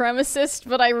supremacist,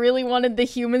 but I really wanted the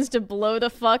humans to blow the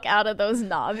fuck out of those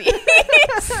Navis.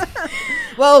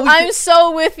 Well, I'm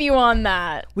so with you on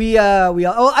that. We I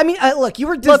mean, look, you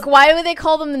were look. Why would they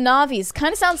call them the Navis?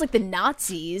 Kind of sounds like the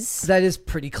Nazis. That is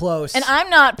pretty close. And I'm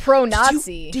not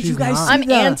pro-Nazi. Did you guys? See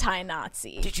I'm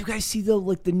anti-Nazi. Did you guys see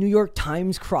the New York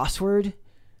Times crossword?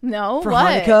 No. For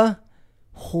what? Hanukkah.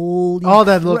 Holy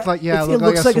that looks like it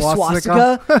looks like a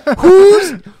swastika.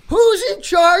 Who's in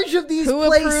charge of these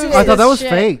places? I thought that was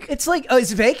fake. It's like, oh,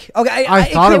 is it fake? Okay, I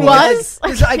thought it was.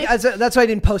 That's why I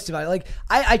didn't post about it. Like,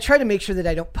 I try to make sure that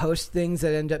I don't post things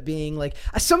that end up being like.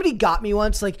 Somebody got me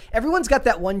once. Like, everyone's got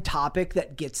that one topic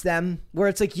that gets them, where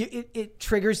it's like it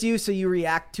triggers you, so you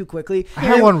react too quickly. I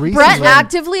had one recently. Brett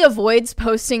actively avoids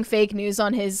posting fake news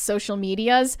on his social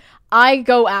medias. I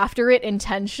go after it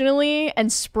intentionally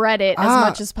and spread it as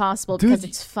much as possible because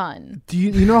it's fun. Do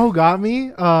you know who got me?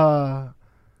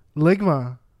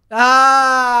 Ligma.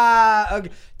 Okay.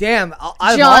 Damn. Out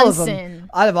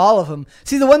of all of them.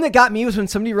 See, the one that got me was when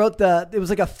somebody wrote it was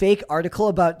like a fake article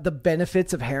about the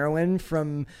benefits of heroin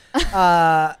from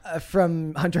Hunter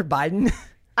Biden.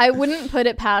 I wouldn't put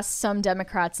it past some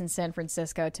Democrats in San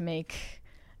Francisco to make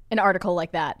an article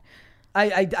like that.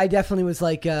 I definitely was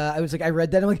like, I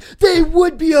read that. I'm like, they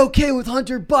would be okay with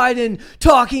Hunter Biden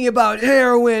talking about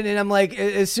heroin. And I'm like,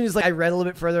 as soon as I read a little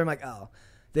bit further, I'm like, oh,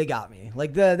 they got me.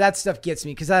 Like that stuff gets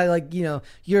me. Cause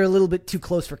you're a little bit too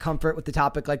close for comfort with the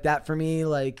topic like that for me.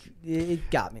 Like it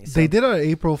got me. So. They did an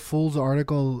April Fool's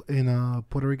article in a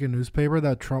Puerto Rican newspaper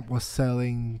that Trump was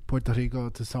selling Puerto Rico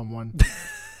to someone.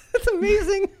 That's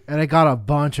amazing. And it got a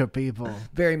bunch of people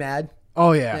very mad.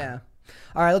 Oh yeah.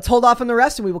 All right, let's hold off on the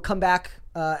rest, and we will come back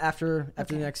after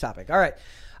the next topic.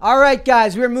 All right,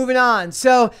 guys, we're moving on.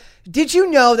 So, did you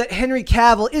know that Henry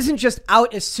Cavill isn't just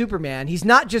out as Superman? He's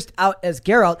not just out as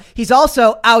Geralt. He's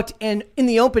also out and in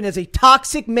the open as a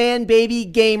toxic man baby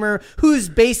gamer who's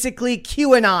basically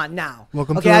QAnon now.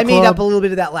 Welcome to okay, the I made club. up a little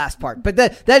bit of that last part, but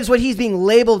that is what he's being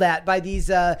labeled at by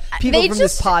these people from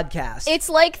this podcast. It's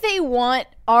like they want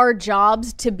our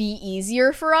jobs to be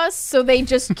easier for us, so they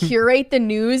just curate the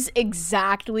news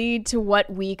exactly to what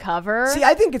we cover. See,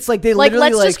 I think it's like they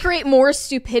literally let's just create more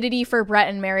stupidity for Brett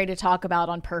and Mary to talk about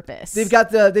on purpose. They've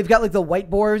got like the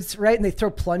whiteboards, right? And they throw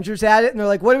plungers at it, and they're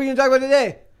like, "What are we going to talk about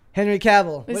today?" Henry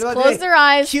Cavill. Just what about close today? their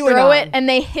eyes, QAnon. throw it, and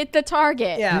they hit the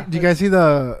target. Yeah. Do you guys see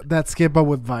that skit but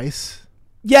with Vice?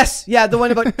 Yes, yeah, the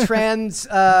one about trans.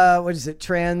 What is it?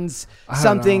 Trans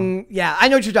something. Yeah, I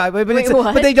know what you're talking about, but Wait, it's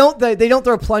what? but they don't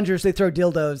throw plungers. They throw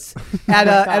dildos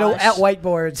at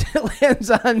whiteboards. It lands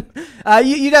on.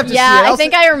 You'd have to see it. I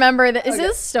think I remember that. Is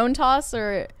this Stone Toss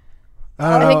or?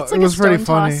 I don't know. think it's like it was a Stone pretty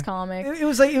funny. Toss comic. It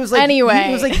was like Anyway.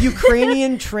 it was like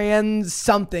Ukrainian trans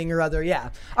something or other. Yeah.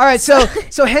 All right. So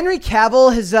Henry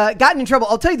Cavill has gotten in trouble.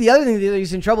 I'll tell you the other thing that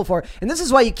he's in trouble for, and this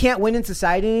is why you can't win in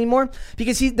society anymore,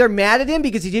 because they're mad at him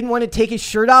because he didn't want to take his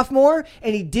shirt off more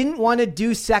and he didn't want to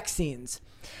do sex scenes.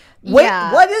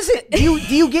 What is it? Do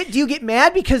you get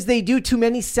mad because they do too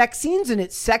many sex scenes and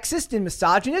it's sexist and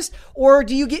misogynist, or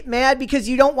do you get mad because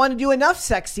you don't want to do enough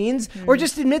sex scenes, or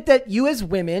just admit that you as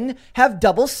women have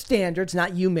double standards?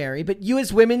 Not you, Mary, but you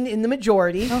as women in the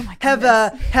majority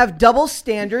have double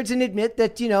standards and admit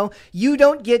that you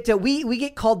don't get to. We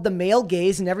get called the male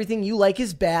gaze and everything you like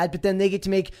is bad, but then they get to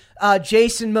make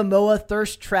Jason Momoa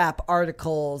thirst trap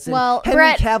articles. And Henry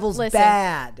Brett, Cavill's listen.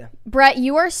 bad. Brett,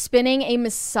 you are spinning a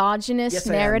misogynist Yes,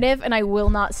 I am. narrative, and I will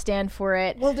not stand for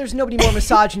it. Well, there's nobody more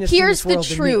misogynist in Here's this world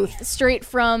the than me. truth, straight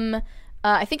from,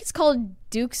 I think it's called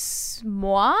Duke's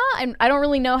Moi. I don't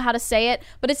really know how to say it,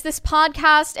 but it's this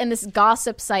podcast and this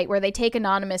gossip site where they take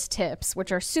anonymous tips,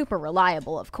 which are super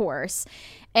reliable, of course.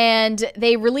 And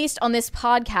they released on this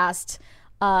podcast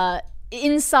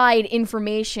inside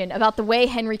information about the way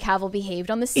Henry Cavill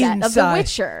behaved on the set of The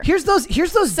Witcher. Here's those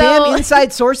damn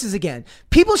inside sources again.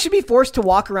 People should be forced to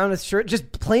walk around with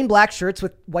just plain black shirts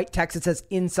with white text that says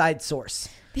inside source.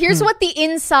 Here's what the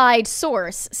inside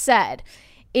source said.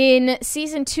 In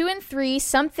season 2 and 3,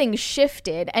 something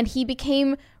shifted and he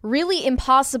became really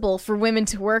impossible for women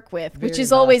to work with, which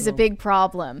is always a big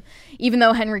problem, even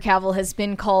though Henry Cavill has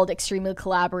been called extremely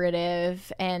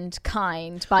collaborative and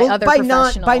kind by other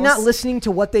professionals. By not listening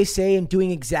to what they say and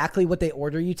doing exactly what they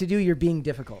order you to do, you're being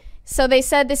difficult. So they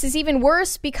said this is even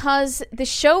worse because the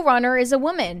showrunner is a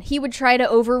woman. He would try to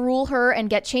overrule her and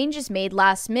get changes made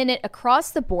last minute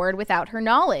across the board without her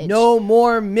knowledge. No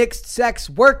more mixed sex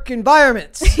work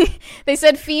environments. They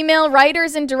said female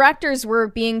writers and directors were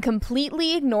being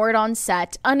completely ignored on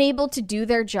set, unable to do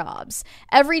their jobs.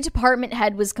 Every department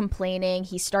head was complaining.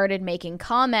 He started making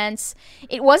comments.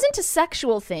 It wasn't a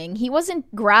sexual thing. He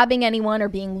wasn't grabbing anyone or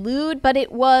being lewd, but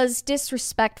it was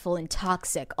disrespectful and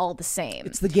toxic all the same.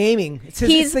 It's the gaming. It's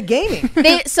the gaming.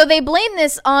 So they blame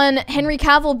this on Henry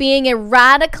Cavill being a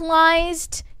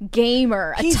radicalized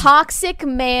gamer, a toxic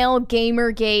male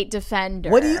Gamergate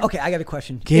defender. Okay, I got a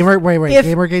question.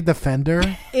 Gamergate defender?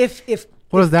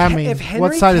 What does that mean?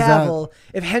 What side is that?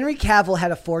 If Henry Cavill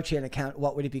had a 4chan account,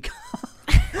 what would it be called?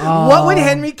 What would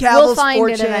Henry Cavill's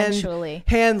 4chan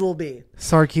handle be?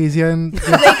 Sarkeesian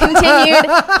They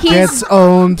continued. gets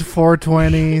owned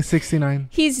 42069.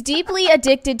 He's deeply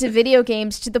addicted to video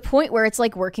games to the point where it's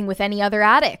like working with any other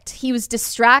addict. He was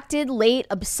distracted, late,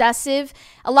 obsessive.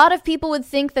 A lot of people would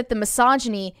think that the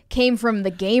misogyny came from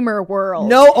the gamer world.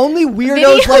 No, only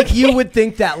weirdos like you would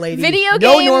think that, lady. Video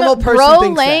no game normal person bro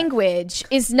thinks language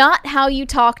is not how you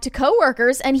talk to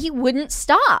coworkers, and he wouldn't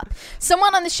stop.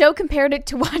 Someone on the show compared it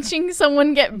to watching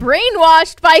someone get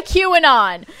brainwashed by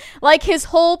QAnon. Like his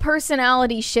whole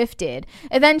personality shifted.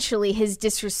 Eventually, his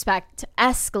disrespect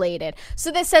escalated.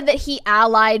 So they said that he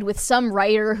allied with some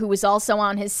writer who was also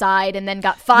on his side and then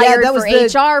got fired for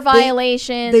HR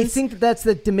violations. They think that's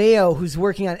the DeMaio who's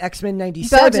working on X-Men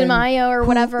 97. Bo DeMaio or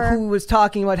whatever. Who was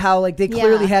talking about how they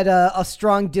clearly had a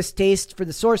strong distaste for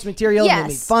the source material and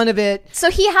they made fun of it. So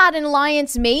he had an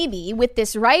alliance maybe with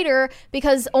this writer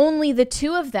because only the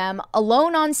two of them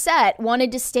alone on set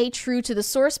wanted to stay true to the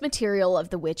source material of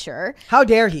The Witcher. How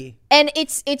dare he? And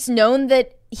it's known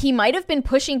that he might have been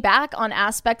pushing back on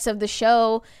aspects of the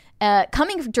show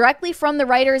coming directly from the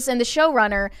writers and the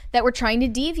showrunner that were trying to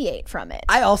deviate from it.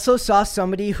 I also saw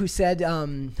somebody who said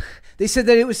they said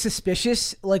that it was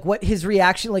suspicious, like what his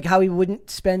reaction, like how he wouldn't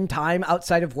spend time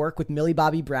outside of work with Millie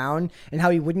Bobby Brown and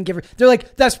how he wouldn't give her. They're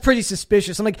like, that's pretty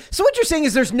suspicious. I'm like, so what you're saying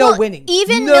is there's no winning.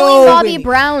 Even no Millie Bobby winning.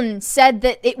 Brown said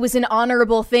that it was an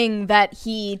honorable thing that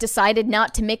he decided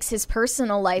not to mix his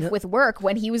personal life with work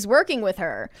when he was working with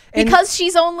her because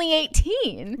she's only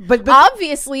 18. But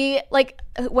obviously, like,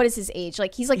 what is his age?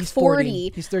 Like, he's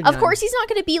 40. He's 39. Of course, he's not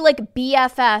going to be like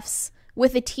BFFs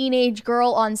with a teenage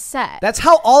girl on set. That's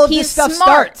how all of He's this stuff smart.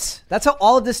 starts. That's how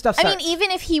all of this stuff starts. I mean,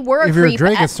 even if he were a If you're a creep,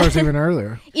 Drake, it starts even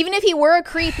earlier. even if he were a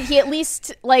creep, he at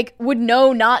least like would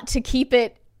know not to keep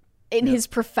it in his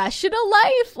professional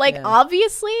life, like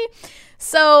obviously.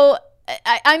 So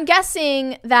I'm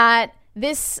guessing that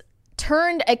this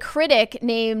turned a critic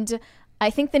named, I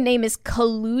think the name is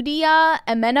Kaludia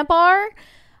Amenabar,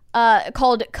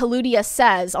 called Kaludia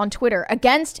Says on Twitter,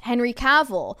 against Henry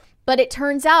Cavill. But it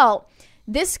turns out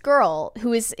this girl,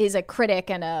 who is a critic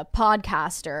and a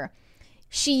podcaster,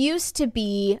 she used to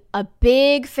be a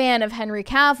big fan of Henry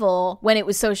Cavill when it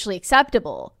was socially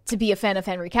acceptable to be a fan of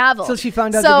Henry Cavill. So she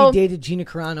found out that he dated Gina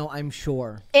Carano, I'm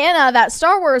sure. Anna, that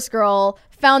Star Wars girl,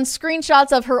 found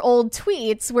screenshots of her old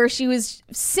tweets where she was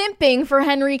simping for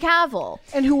Henry Cavill.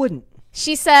 And who wouldn't?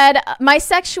 She said, my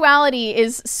sexuality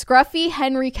is scruffy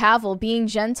Henry Cavill being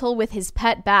gentle with his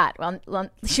pet bat. Well,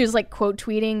 she was like quote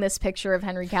tweeting this picture of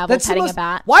Henry Cavill petting a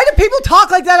bat. Why do people talk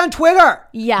like that on Twitter?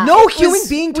 Yeah. No it human was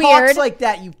being weird. talks like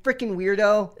that, you freaking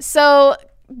weirdo. So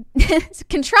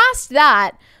contrast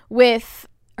that with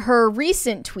her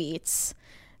recent tweets.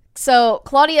 So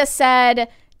Claudia said,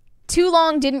 too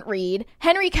long didn't read.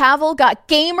 Henry Cavill got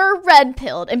gamer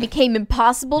red-pilled and became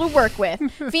impossible to work with.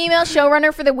 Female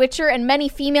showrunner for The Witcher and many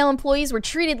female employees were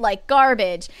treated like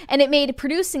garbage, and it made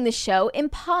producing the show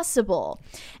impossible.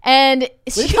 And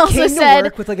she also came said, to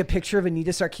work with like a picture of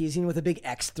Anita Sarkeesian with a big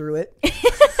X through it.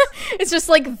 it's just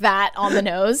like that on the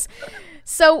nose.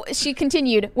 So she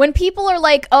continued, when people are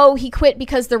like, oh, he quit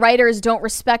because the writers don't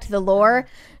respect the lore,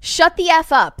 shut the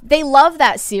F up. They love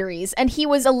that series, and he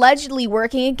was allegedly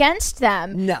working against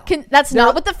them. No. That's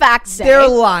not what the facts say. They're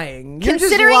lying. You're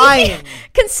just lying.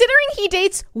 Considering he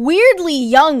dates weirdly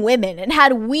young women and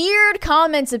had weird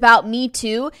comments about Me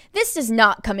Too, this does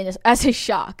not come in as a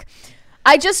shock.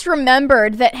 I just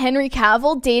remembered that Henry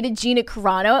Cavill dated Gina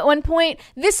Carano at one point.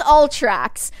 This all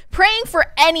tracks. Praying for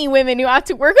any women who have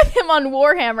to work with him on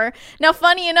Warhammer. Now,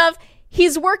 funny enough,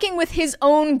 he's working with his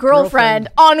own girlfriend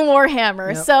on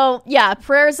Warhammer. Yep. So, yeah,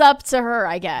 prayers up to her,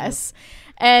 I guess. Yep.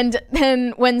 And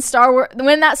then when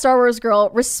that Star Wars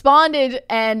girl responded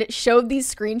and showed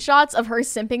these screenshots of her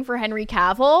simping for Henry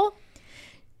Cavill,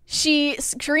 she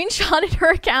screenshotted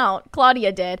her account,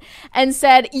 Claudia did, and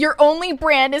said, your only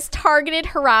brand is targeted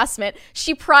harassment.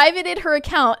 She privated her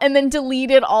account and then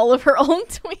deleted all of her own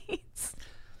tweets.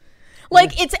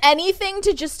 Like, it's anything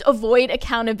to just avoid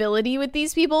accountability with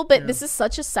these people, but this is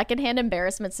such a secondhand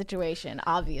embarrassment situation,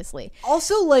 obviously.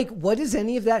 Also, like, what does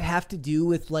any of that have to do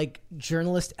with, like,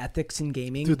 journalist ethics in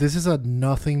gaming? Dude, this is a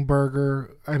nothing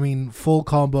burger. I mean, full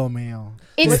combo meal.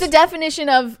 It's the definition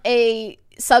of a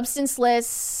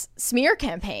substanceless smear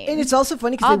campaign. And it's also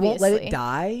funny because they won't let it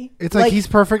die. It's like he's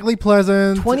perfectly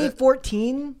pleasant.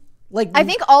 2014... Like, I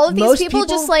think all of these people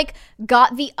just like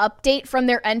got the update from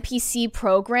their NPC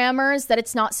programmers that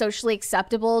it's not socially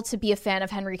acceptable to be a fan of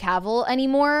Henry Cavill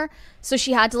anymore. So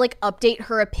she had to like update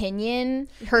her opinion,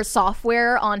 her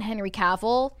software on Henry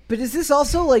Cavill. But is this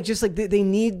also like just like they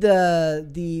need the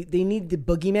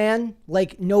boogeyman?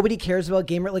 Like nobody cares about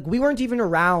gamer. Like we weren't even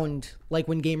around like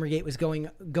when Gamergate was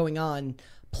going on.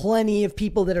 Plenty of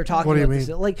people that are talking about this.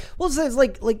 Like, well, it's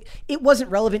like it wasn't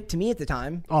relevant to me at the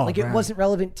time. It wasn't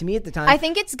relevant to me at the time. I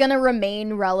think it's gonna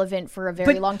remain relevant for a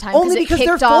very long time only because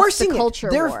they're forcing the culture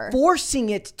it. They're war.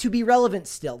 forcing it to be relevant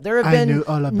still. There have been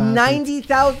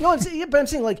 90,000. No, but I'm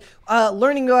saying like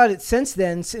learning about it since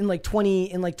then in like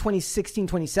 2016,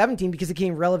 2017 because it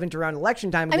became relevant around election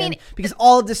time again. I mean, because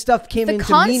all of this stuff came into meme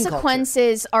culture. The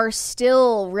consequences are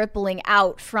still rippling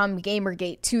out from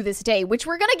Gamergate to this day, which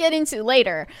we're gonna get into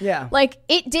later. Yeah. Like,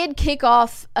 it did kick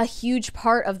off a huge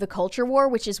part of the culture war,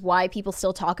 which is why people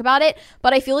still talk about it.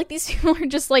 But I feel like these people are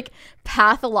just, like,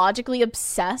 pathologically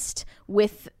obsessed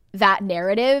with that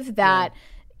narrative that,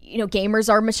 you know, gamers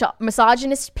are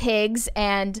misogynist pigs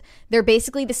and they're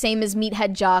basically the same as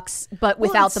meathead jocks, but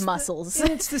without the muscles.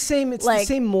 It's the same. It's the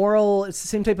same moral. It's the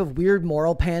same type of weird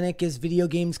moral panic as video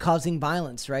games causing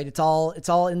violence, right? It's all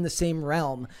in the same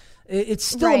realm. It's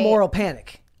still a moral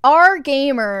panic. Are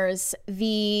gamers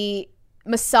the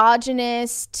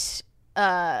misogynist,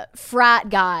 frat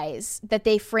guys that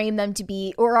they frame them to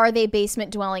be, or are they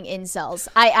basement dwelling incels?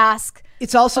 I ask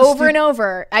it's also over and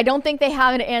over. I don't think they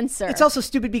have an answer. It's also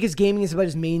stupid because gaming is about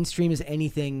as mainstream as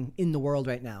anything in the world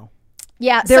right now.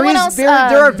 Yeah, there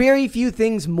are very few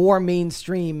things more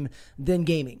mainstream than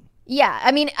gaming. Yeah,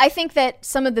 I mean, I think that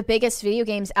some of the biggest video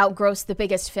games outgross the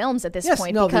biggest films at this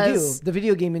point. No, because they do. The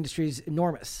video game industry is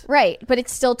enormous. Right, but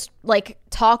it's still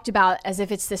talked about as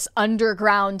if it's this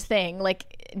underground thing,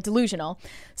 like delusional.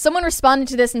 Someone responded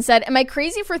to this and said, "Am I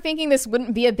crazy for thinking this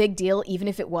wouldn't be a big deal even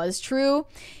if it was true?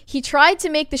 He tried to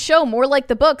make the show more like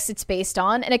the books it's based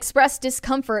on and expressed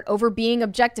discomfort over being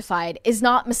objectified. Is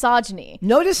not misogyny."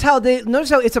 Notice how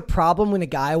it's a problem when a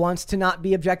guy wants to not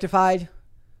be objectified.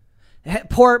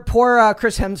 Poor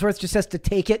Chris Hemsworth just has to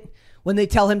take it when they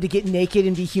tell him to get naked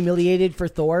and be humiliated for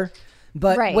Thor.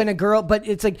 But when a girl, but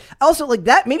it's like also like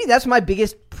that. Maybe that's my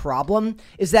biggest problem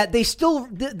is that they still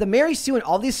the Mary Sue and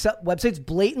all these websites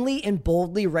blatantly and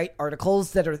boldly write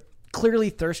articles that are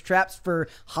clearly thirst traps for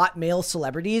hot male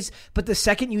celebrities. But the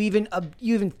second you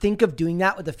even think of doing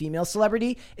that with a female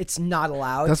celebrity, it's not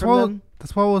allowed. That's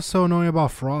what was so annoying about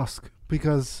Frosk,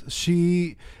 because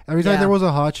every time there was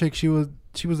a hot chick, she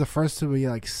was the first to be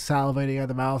like salivating at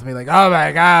the mouth and be like, "Oh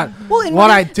my God,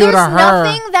 what I do to her."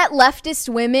 There's nothing that leftist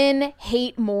women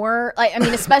hate more, I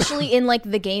mean, especially in like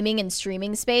the gaming and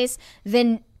streaming space,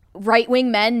 than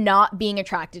right-wing men not being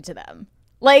attracted to them.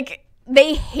 Like,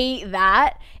 they hate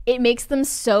that. It makes them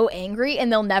so angry,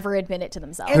 and they'll never admit it to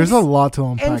themselves. There's a lot to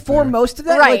unpack. And for most of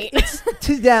that, right. It's,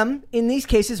 to them, in these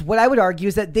cases, what I would argue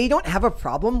is that they don't have a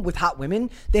problem with hot women.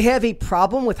 They have a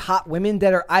problem with hot women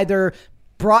that are either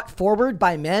brought forward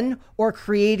by men or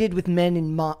created with men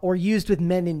in mind or used with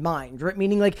men in mind, right?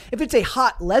 Meaning, like, if it's a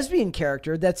hot lesbian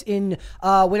character that's in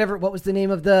what was the name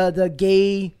of the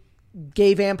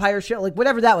gay vampire show, like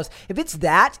whatever that was, if it's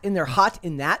that and they're hot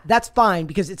in that, that's fine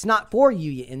because it's not for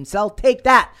you incel. Take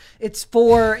that. It's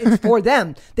for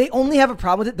them. They only have a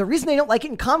problem with it. The reason they don't like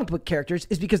it in comic book characters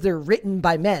is because they're written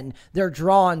by men. They're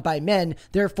drawn by men.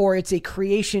 Therefore, it's a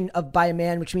creation by a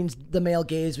man, which means the male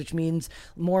gaze, which means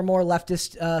more and more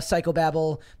leftist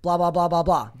psychobabble, blah, blah, blah, blah,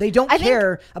 blah. They don't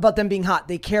care about them being hot.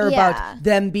 They care about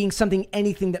them being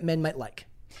anything that men might like.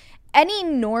 Any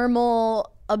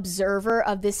normal observer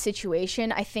of this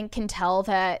situation, I think, can tell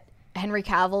that Henry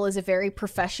Cavill is a very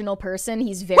professional person.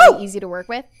 He's very easy to work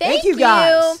with. Thank you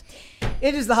guys.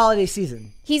 It is the holiday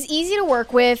season. He's easy to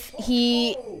work with.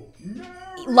 He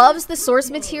loves the source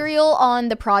material on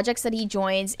the projects that he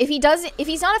joins. If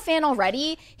he's not a fan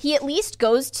already, he at least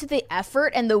goes to the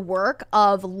effort and the work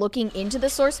of looking into the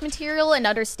source material and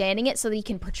understanding it so that he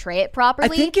can portray it properly.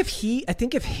 I think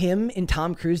if him and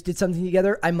Tom Cruise did something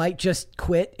together, I might just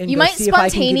quit and you go might see if I can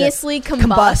spontaneously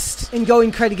combust and go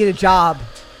and try to get a job.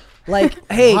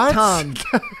 Like, hey, What? Tom.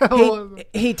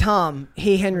 Hey, Tom.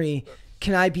 Hey, Henry.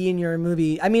 Can I be in your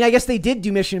movie? I mean, I guess they did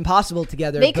do Mission Impossible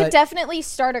together. They could definitely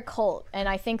start a cult, and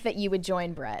I think that you would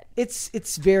join Brett.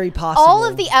 It's very possible. All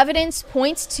of the evidence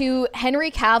points to Henry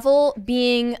Cavill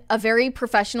being a very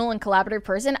professional and collaborative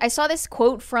person. I saw this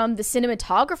quote from the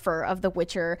cinematographer of The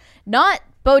Witcher, not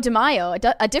Beau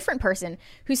DeMaio, a different person,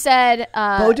 who said...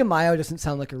 Beau DeMaio doesn't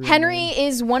sound like a real Henry name.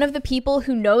 is one of the people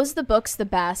who knows the books the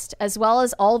best, as well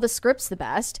as all the scripts the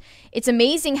best. It's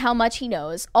amazing how much he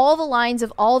knows. All the lines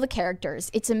of all the characters.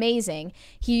 It's amazing.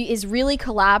 He is really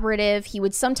collaborative. He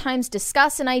would sometimes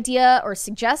discuss an idea or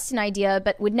suggest an idea,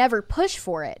 but would never push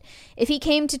for it. If he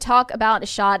came to talk about a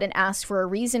shot and asked for a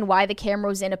reason why the camera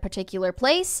was in a particular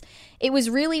place, it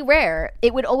was really rare.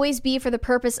 It would always be for the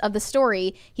purpose of the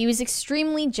story. He was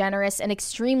extremely generous and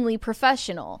extremely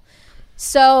professional.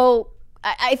 So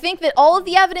I think that all of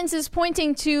the evidence is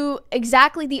pointing to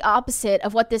exactly the opposite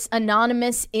of what this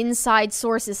anonymous inside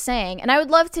source is saying. And I would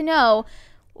love to know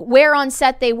where on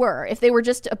set they were. If they were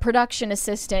just a production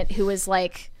assistant who was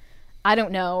like, I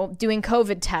don't know, doing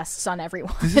COVID tests on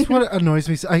everyone. This is what annoys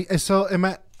me.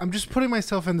 I'm just putting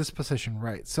myself in this position,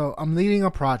 right? So I'm leading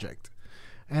a project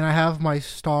and I have my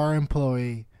star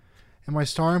employee, and my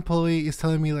star employee is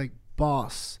telling me, like,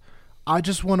 boss, I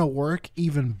just want to work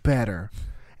even better,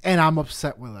 and I'm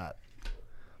upset with that.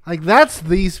 Like, that's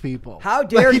these people. How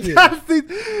dare you?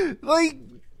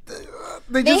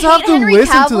 They just have to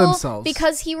listen to themselves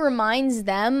because he reminds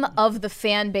them of the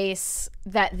fan base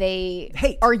that they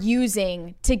Hate. are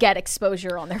using to get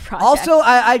exposure on their project. Also,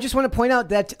 I just want to point out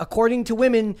that according to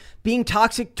women, being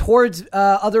toxic towards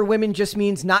other women just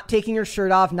means not taking your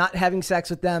shirt off, not having sex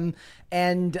with them,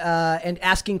 and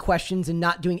asking questions and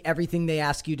not doing everything they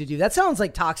ask you to do. That sounds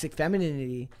like toxic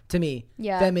femininity to me.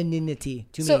 Yeah. Femininity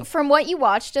to me. So from what you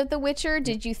watched of The Witcher,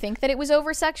 did you think that it was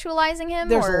over-sexualizing him?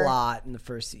 There's a lot in the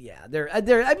first,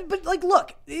 but like,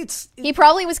 look, he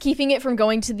probably was keeping it from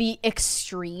going to the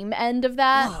extreme end of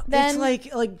that. Then,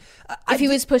 it's like if he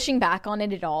was pushing back on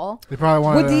it at all, They probably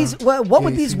wanted what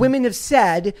would these women have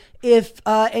said if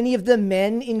any of the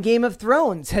men in Game of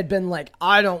Thrones had been like,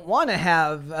 I don't want to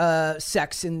have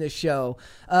sex in this show.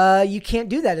 You can't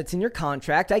do that. It's in your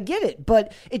contract. I get it,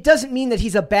 but it doesn't mean that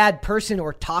he's a bad person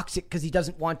or toxic because he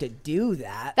doesn't want to do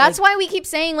that. That's why we keep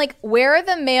saying, like, where are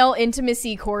the male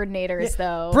intimacy coordinators,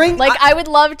 though? I would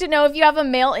love to know if you have a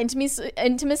male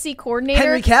intimacy coordinator,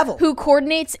 Henry Cavill, who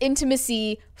coordinates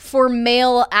intimacy for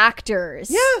male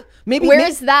actors. Yeah, maybe.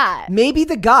 Where's that? Maybe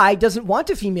the guy doesn't want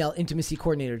a female intimacy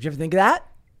coordinator. Did you ever think of that?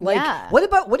 Like, yeah.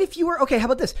 What if you were, okay, how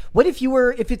about this?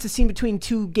 If it's a scene between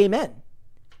two gay men?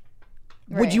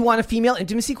 Right. Would you want a female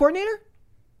intimacy coordinator?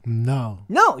 No,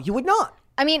 you would not.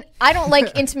 I mean, I don't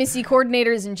like intimacy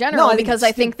coordinators in general because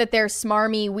I think that they're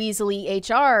smarmy, weaselly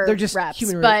HR they're just reps.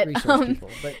 human but, resource people.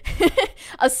 But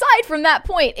aside from that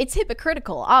point, it's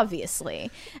hypocritical, obviously.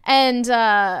 And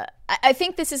I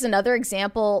think this is another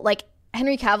example, like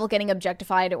Henry Cavill getting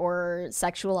objectified or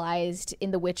sexualized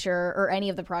in The Witcher or any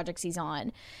of the projects he's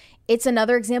on. It's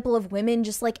another example of women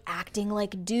just like acting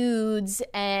like dudes,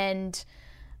 and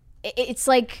it's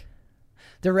like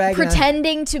they're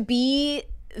pretending to be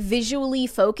visually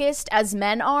focused as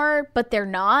men are, but they're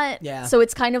not. Yeah. So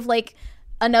it's kind of like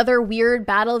another weird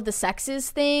battle of the sexes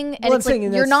thing, and it's like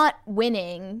you're not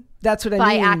winning. That's what I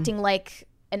by mean. acting like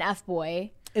an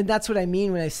F-boy. And that's what I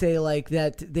mean when I say like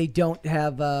that they don't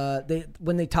have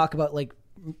when they talk about like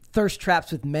thirst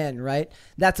traps with men, right?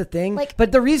 That's a thing. Like,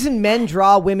 but the reason men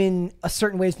draw women a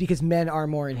certain way is because men are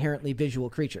more inherently visual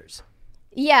creatures.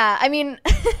 Yeah, I mean,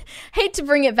 hate to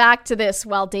bring it back to this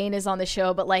while Dane is on the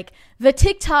show, but like the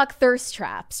TikTok thirst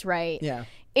traps, right? Yeah.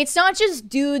 It's not just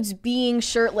dudes being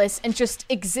shirtless and just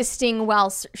existing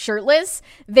while shirtless.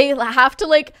 They have to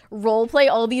like role play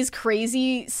all these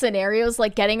crazy scenarios,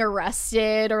 like getting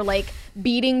arrested or like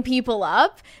beating people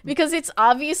up, because it's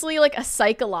obviously like a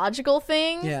psychological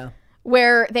thing. Yeah.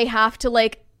 Where they have to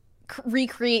like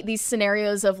recreate these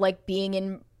scenarios of like being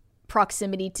in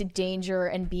proximity to danger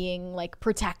and being like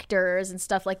protectors and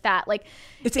stuff like that. Like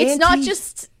it's not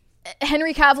just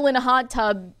Henry Cavill in a hot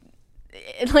tub.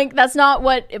 Like that's not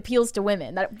what appeals to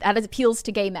women. That appeals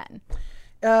to gay men.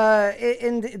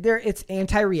 It's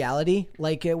anti-reality.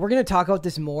 Like we're gonna talk about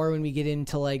this more when we get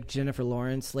into like Jennifer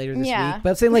Lawrence later this week. But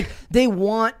I'm saying like they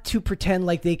want to pretend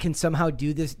like they can somehow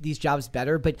do these jobs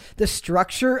better, but the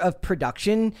structure of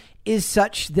production is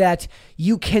such that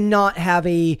you cannot have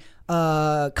a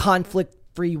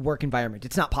conflict-free work environment.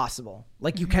 It's not possible.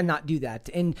 Like you cannot do that.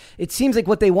 And it seems like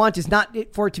what they want is not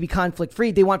for it to be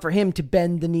conflict-free. They want for him to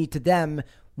bend the knee to them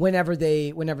whenever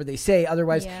they say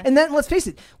otherwise. Yeah. And then let's face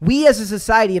it, we as a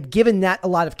society have given that a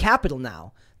lot of capital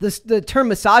now. The term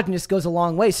misogynist goes a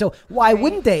long way. So why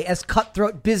wouldn't they, as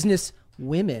cutthroat business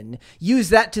women, use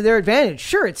that to their advantage?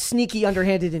 Sure, it's sneaky,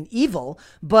 underhanded, and evil,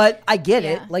 but I get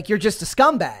it. Like you're just a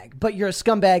scumbag, but you're a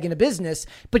scumbag in a business,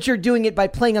 but you're doing it by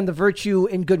playing on the virtue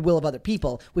and goodwill of other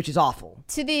people, which is awful.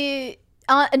 To the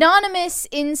anonymous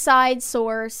inside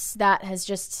source that has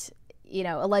just,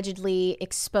 allegedly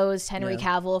exposed Henry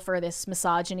Cavill for this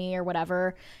misogyny or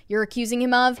whatever you're accusing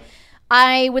him of,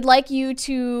 I would like you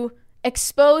to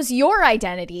expose your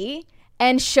identity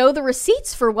and show the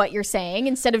receipts for what you're saying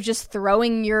instead of just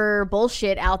throwing your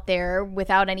bullshit out there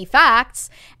without any facts.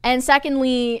 And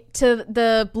secondly, to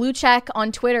the blue check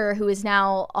on Twitter who is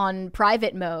now on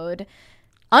private mode,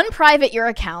 unprivate your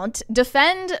account,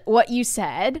 defend what you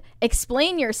said,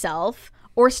 explain yourself,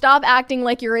 or stop acting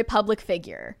like you're a public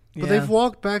figure. But they've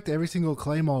walked back to every single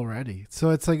claim already.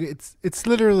 So it's like it's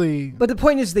literally. But the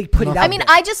point is they put it out. I mean,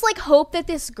 I just like hope that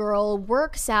this girl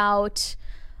works out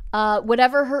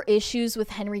whatever her issues with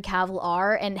Henry Cavill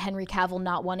are, and Henry Cavill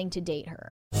not wanting to date her.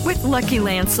 With Lucky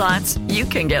Land Slots, you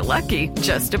can get lucky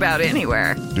just about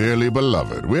anywhere. Dearly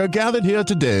beloved, we are gathered here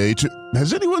today to...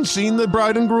 Has anyone seen the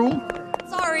bride and groom?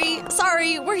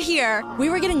 Sorry, we're here. We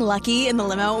were getting lucky in the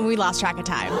limo and we lost track of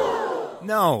time.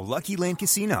 No, Lucky Land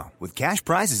Casino, with cash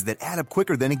prizes that add up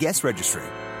quicker than a guest registry.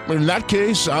 In that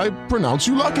case, I pronounce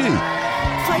you lucky.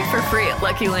 Play for free at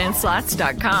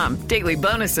LuckyLandSlots.com. Daily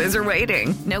bonuses are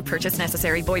waiting. No purchase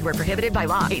necessary. Void where prohibited by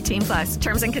law. 18+.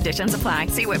 Terms and conditions apply.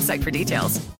 See website for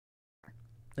details.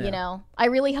 You know, I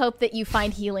really hope that you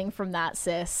find healing from that,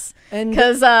 sis. And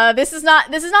because this is not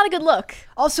a good look.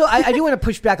 Also, I do want to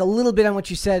push back a little bit on what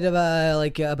you said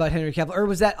about about Henry Cavill, or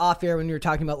was that off air when you were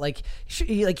talking about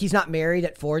he's not married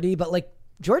at 40, but like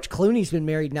George Clooney's been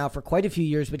married now for quite a few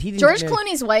years, but he didn't. George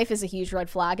Clooney's wife is a huge red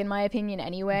flag in my opinion,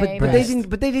 anyway. But they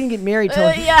didn't get married till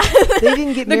they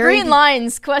didn't get the married. green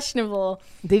line's questionable.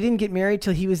 They didn't get married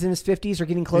till he was in his 50s or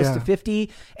getting close to 50.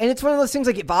 And it's one of those things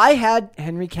like if I had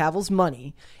Henry Cavill's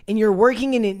money and you're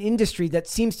working in an industry that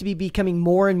seems to be becoming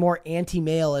more and more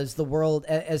anti-male as the world,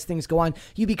 as things go on,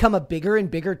 you become a bigger and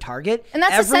bigger target. And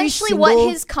that's essentially what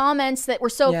his comments that were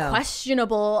so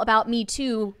questionable about Me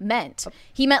Too meant.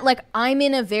 He meant like, I'm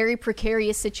in a very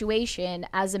precarious situation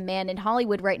as a man in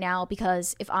Hollywood right now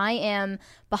because if I am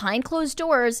behind closed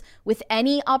doors with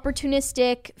any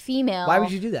opportunistic female... Why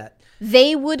would you do that?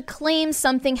 They would claim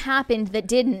something happened that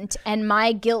didn't, and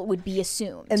my guilt would be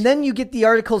assumed. And then you get the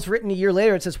articles written a year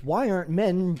later. It says, why aren't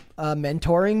men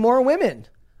mentoring more women?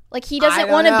 Like he doesn't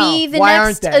want to be the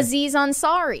next Aziz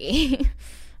Ansari.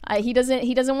 He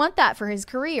doesn't want that for his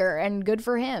career, and good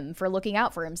for him for looking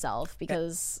out for himself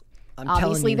because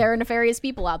obviously there are nefarious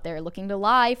people out there looking to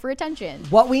lie for attention.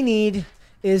 What we need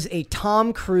is a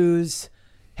Tom Cruise,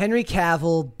 Henry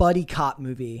Cavill buddy cop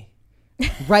movie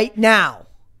right now.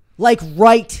 Like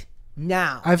right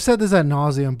now. I've said this ad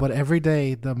nauseum, but every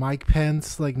day the Mike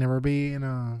Pence never be in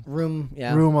a room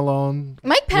alone.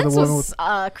 Mike Pence was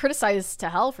criticized to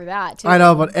hell for that too. I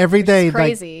know, but every day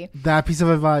crazy. That piece of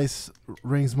advice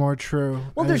rings more true.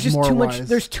 Well, there's just too much.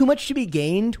 There's too much to be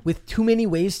gained with too many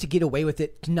ways to get away with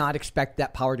it. To not expect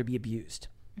that power to be abused.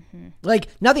 Mm-hmm. Like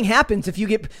nothing happens if you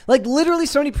get literally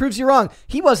somebody proves you wrong.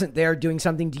 He wasn't there doing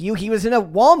something to you. He was in a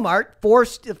Walmart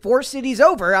four cities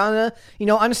over on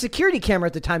a security camera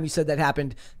at the time you said that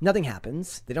happened. Nothing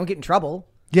happens. They don't get in trouble.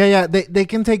 Yeah. They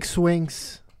can take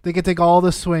swings. They can take all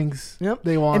the swings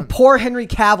they want. And poor Henry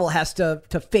Cavill has to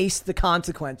face the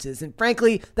consequences. And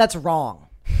frankly, that's wrong.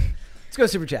 Let's go to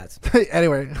Super Chats.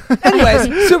 Anyways,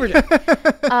 Super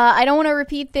Chat. I don't want to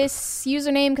repeat this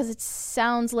username because it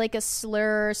sounds like a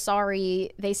slur.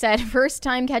 Sorry. They said, first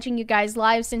time catching you guys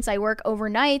live since I work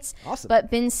overnights. Awesome. But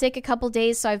been sick a couple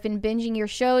days, so I've been binging your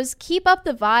shows. Keep up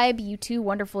the vibe, you two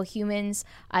wonderful humans.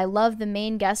 I love the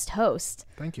main guest host.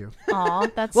 Thank you. Aw,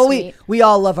 that's well, sweet. we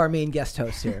all love our main guest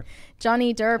host here.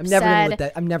 Johnny Derp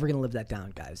I'm never going to live that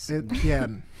down, guys.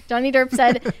 Johnny Derp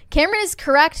said, Cameron is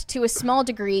correct to a small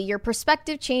degree. Your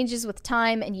perspective changes with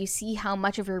time and you see how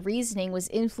much of your reasoning was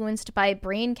influenced by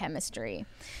brain chemistry.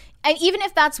 And even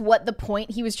if that's what the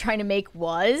point he was trying to make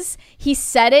was, he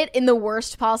said it in the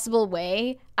worst possible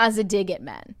way as a dig at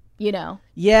men.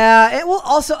 Yeah, it will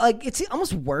also it's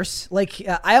almost worse.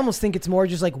 I almost think it's more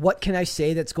just what can I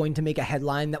say that's going to make a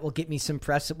headline that will get me some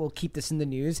press that will keep this in the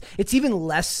news. It's even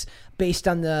less based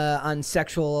on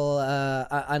sexual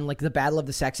on the battle of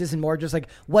the sexes and more just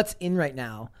what's in right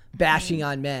now, bashing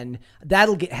on men.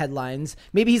 That'll get headlines.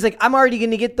 Maybe he's I'm already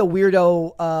going to get the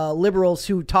weirdo liberals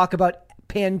who talk about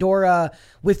Pandora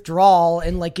withdrawal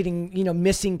and getting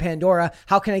missing Pandora.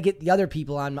 How can I get the other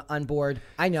people on board?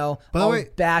 I know. I'll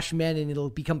bash men and it'll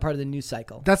become part of the news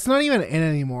cycle. That's not even in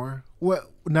anymore.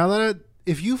 Now that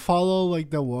if you follow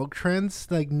the woke trends,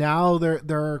 now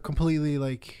they're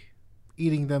completely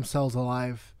eating themselves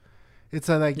alive. It's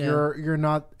you're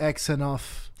not X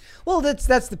enough. Well,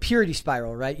 that's the purity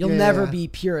spiral, right? You'll never be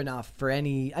pure enough for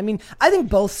any. I mean, I think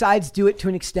both sides do it to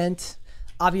an extent.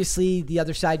 Obviously, the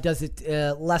other side does it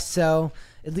less so,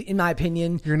 in my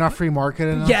opinion. You're not free market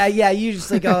enough? Yeah. You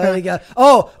just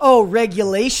oh,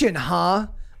 regulation, huh?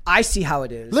 I see how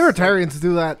it is. Libertarians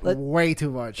do that way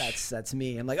too much. That's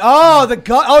me. I'm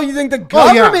you think the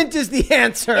government is the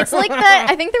answer? It's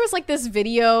I think there was this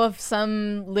video of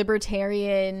some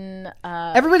libertarian.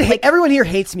 Everyone here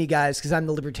hates me, guys, because I'm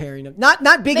the libertarian.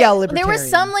 Not Big L libertarian. There was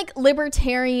some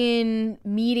libertarian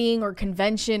meeting or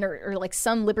convention or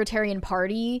some libertarian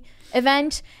party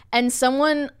event, and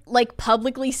someone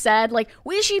publicly said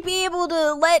we should be able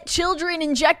to let children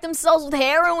inject themselves with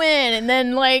heroin, and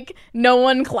then no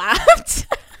one clapped.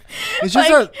 It's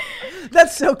just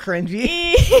that's so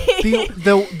cringy.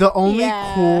 the only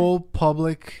cool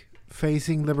public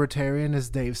facing libertarian is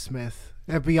Dave Smith,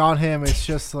 and beyond him it's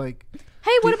just hey,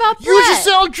 what about Brett? You should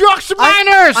sell drugs to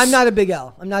minors. I'm not a Big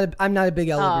L. I'm not a Big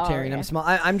L libertarian. Okay. I'm small.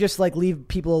 I'm just leave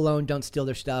people alone. Don't steal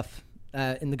their stuff.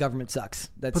 And the government sucks.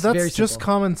 That's very simple. Just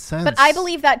common sense. But I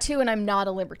believe that too, and I'm not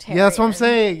a libertarian. Yeah, that's what I'm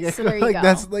saying. So there you go.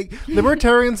 That's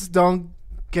libertarians don't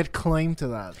get claim to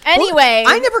that. Anyway,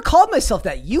 I never called myself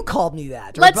that. You called me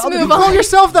that. Let's move on. Call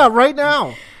yourself that right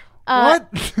now.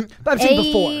 What? But I'm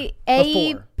saying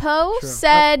before. Poe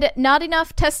said not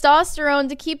enough testosterone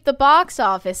to keep the box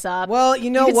office up. Well,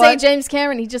 you know you could what? say James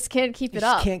Cameron, he just can't keep it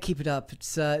up. Can't keep it up.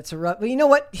 It's a rough. But you know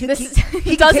what? He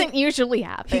doesn't usually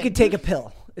happen. He could take a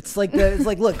pill. It's like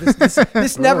look,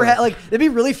 this never like it'd be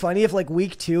really funny if like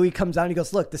week 2 he comes out and he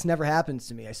goes, look, this never happens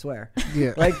to me, I swear.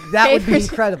 Yeah. Like that would be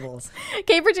incredible.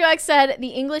 K42X said the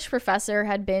English professor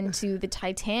had been to the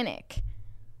Titanic.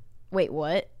 Wait,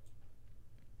 what?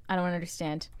 I don't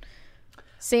understand.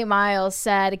 St. Miles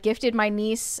said, gifted my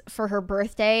niece for her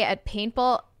birthday at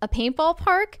a paintball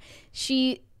park.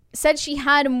 She said she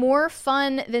had more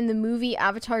fun than the movie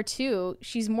Avatar 2.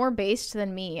 She's more based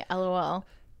than me, LOL.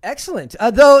 Excellent.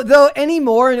 Though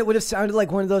anymore, and it would have sounded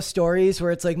like one of those stories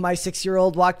where it's like my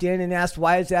 6-year-old walked in and asked,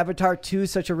 why is Avatar 2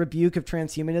 such a rebuke of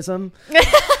transhumanism?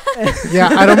 Yeah,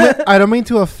 I don't mean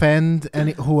to offend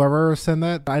whoever sent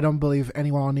that. I don't believe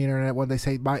anyone on the internet when they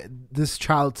say this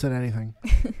child said anything.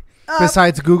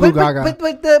 Besides Google Gaga. My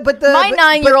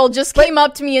 9-year-old just came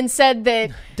up to me and said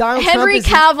that Henry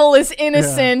Cavill is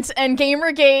innocent and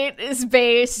Gamergate is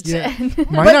based. Yeah.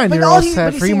 My 9-year-old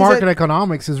said free market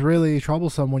economics is really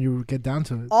troublesome when you get down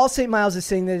to it. All St. Miles is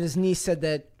saying that his niece said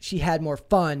that she had more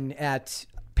fun at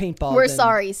paintball. We're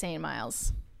sorry, St.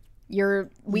 Miles.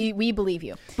 We believe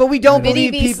you. But we don't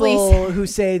believe people who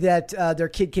say that their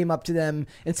kid came up to them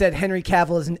and said Henry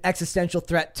Cavill is an existential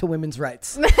threat to women's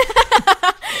rights.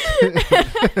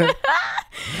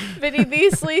 Biddy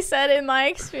Beasley said, in my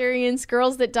experience,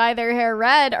 girls that dye their hair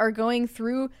red are going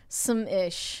through some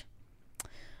ish.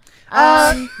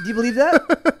 Do you believe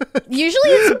that? Usually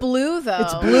it's blue, though.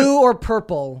 It's blue or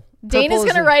purple. Dana's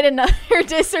going to write another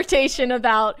dissertation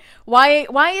about why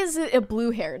is it a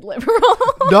blue-haired liberal?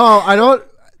 No, I don't.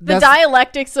 The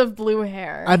dialectics of blue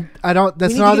hair. I don't.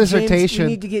 That's not a dissertation.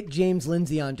 We need to get James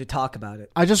Lindsay on to talk about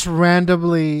it. I just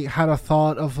randomly had a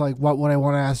thought of like what would I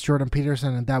want to ask Jordan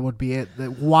Peterson, and that would be it.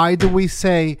 Why do we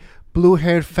say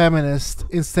blue-haired feminist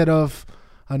instead of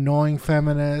annoying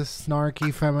feminist,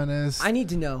 snarky feminist? I need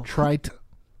to know. Trite.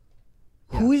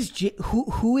 Yeah.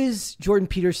 Who is Jordan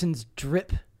Peterson's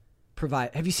drip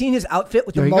provider? Have you seen his outfit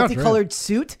with the multicolored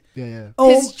suit? Yeah.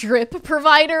 His drip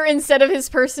provider instead of his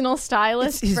personal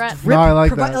stylist. His Brett. drip I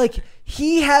like that. Like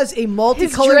he has a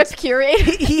multicolored his drip curator.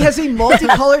 He has a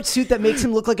multicolored suit that makes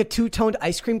him look like a two-toned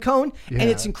ice cream cone, and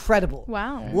it's incredible.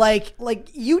 Wow. Like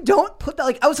you don't put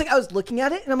that. I was looking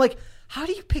at it, and I'm like, how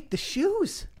do you pick the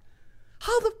shoes?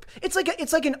 It's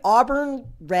like an auburn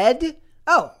red.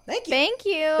 Oh, thank you. Thank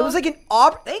you. It was like an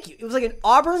auburn. Thank you. It was like an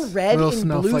auburn red and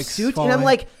blue suit, and I'm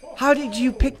like, how did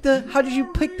you pick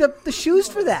the shoes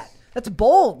for that? That's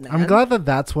bold, man. I'm glad that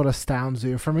that's what astounds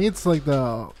you. For me, it's like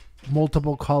the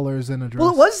multiple colors in a dress.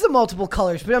 Well, it was the multiple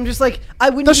colors, but I'm just like, I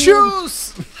wouldn't. The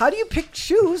shoes. How do you pick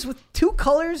shoes with two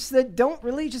colors that don't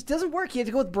really just doesn't work? You had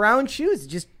to go with brown shoes. It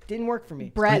just didn't work for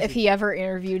me. Brett, if he ever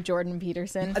interviewed Jordan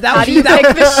Peterson, how do you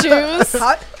pick the shoes?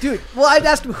 Dude, well, I'd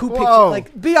asked him who picked it.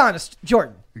 Like, be honest,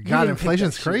 Jordan. God,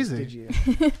 inflation's crazy. Shoes,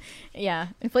 did you? Yeah,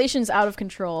 inflation's out of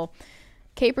control.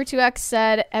 Caper2X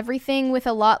said, everything with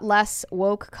a lot less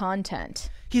woke content.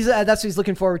 That's what he's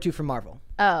looking forward to from Marvel.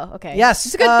 Oh, okay. Yes.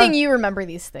 It's a good thing you remember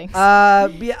these things. I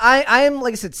am,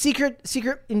 like I said, Secret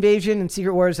Invasion and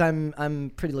Secret Wars,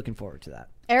 I'm pretty looking forward to that.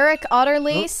 Eric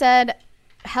Otterly said,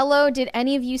 hello, did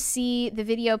any of you see the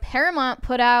video Paramount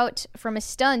put out from a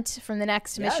stunt from the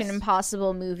next Mission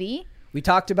Impossible movie? We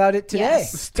talked about it today.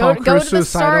 Yes. Go to the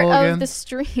start of the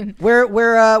stream. Where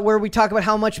we talk about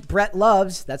how much Brett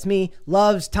loves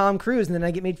Tom Cruise, and then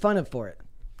I get made fun of for it.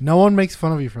 No one makes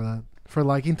fun of you for that. For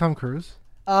liking Tom Cruise?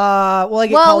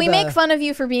 We make fun of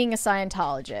you for being a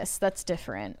Scientologist. That's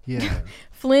different. Yeah.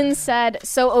 Flynn said,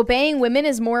 so obeying women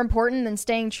is more important than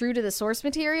staying true to the source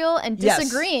material, and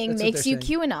disagreeing makes you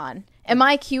QAnon. Am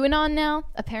I QAnon now?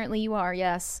 Apparently you are,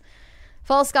 yes.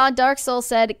 False God Dark Soul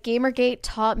said, Gamergate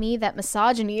taught me that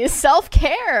misogyny is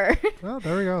self-care. Well,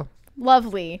 there we go.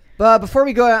 Lovely. But before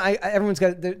we go, everyone's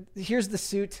got here's the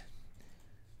suit.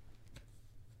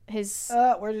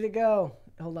 Where did it go?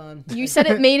 Hold on. You said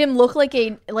it made him look like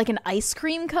an ice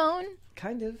cream cone?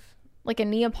 Kind of. Like a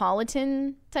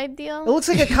Neapolitan type deal? It looks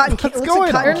like a cotton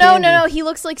candy. No. He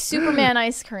looks like Superman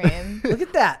ice cream. Look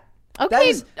at that.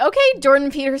 Okay, Jordan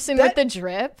Peterson with the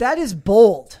drip. That is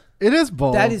bold. It is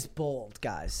bold. That is bold,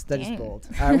 guys. That is bold.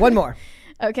 All right, one more.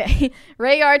 Okay.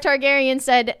 Rhaegar Targaryen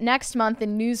said, next month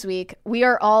in Newsweek, we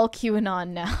are all QAnon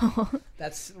now.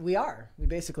 We are. We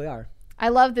basically are. I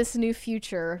love this new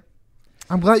future.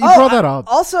 I'm glad you brought that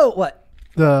up. Also, what?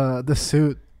 The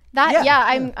suit.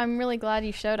 I'm really glad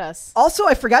you showed us. Also,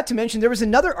 I forgot to mention there was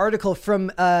another article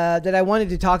from that I wanted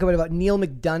to talk about Neil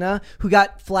McDonough, who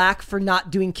got flack for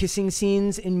not doing kissing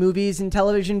scenes in movies and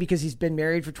television because he's been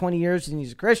married for 20 years and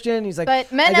he's a Christian. He's like,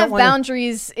 but men have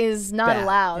boundaries is not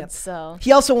allowed. Yep. So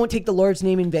he also won't take the Lord's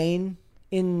name in vain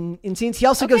in scenes. He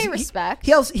also goes respect.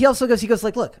 He also goes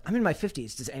like, look, I'm in my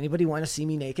 50s. Does anybody want to see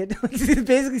me naked? He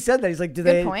basically said that. He's like,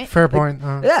 Good point. Fair point.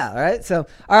 Yeah. All right. So,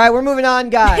 all right, we're moving on,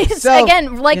 guys. So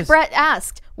again, like Brett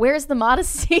asked, where's the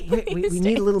modesty? We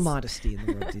need a little modesty in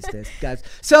the world these days, guys.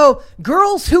 So,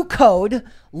 Girls Who Code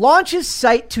launches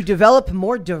site to develop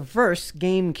more diverse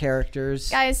game characters.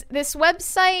 Guys, this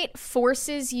website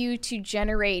forces you to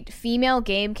generate female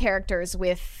game characters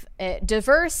with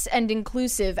diverse and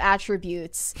inclusive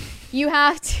attributes. You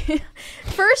have to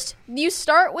first, you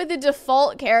start with a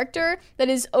default character that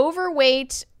is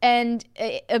overweight and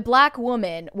a black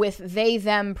woman with they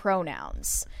them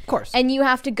pronouns. Of course. And you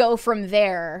have to go from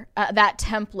there, that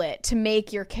template, to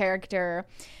make your character.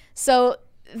 So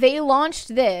they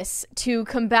launched this to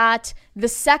combat the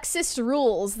sexist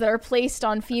rules that are placed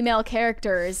on female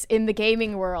characters in the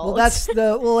gaming world. Well, that's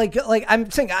like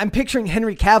I'm saying, I'm picturing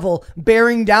Henry Cavill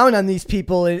bearing down on these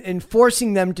people and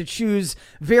forcing them to choose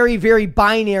very, very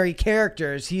binary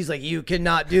characters. He's like, you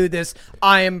cannot do this.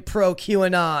 I am pro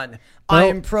QAnon. I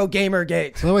am pro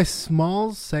Gamergate. By the way,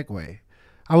 small segue.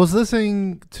 I was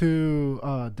listening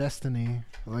to Destiny,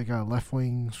 like a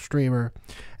left-wing streamer,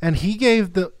 and he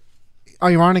gave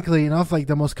ironically enough, like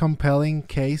the most compelling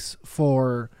case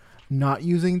for not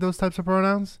using those types of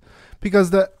pronouns,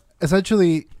 because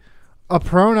essentially a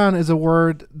pronoun is a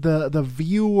word the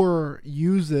viewer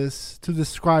uses to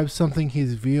describe something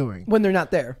he's viewing when they're not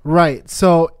there. Right.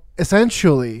 So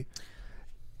essentially,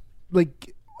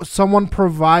 like someone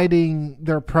providing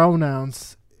their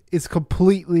pronouns is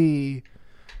completely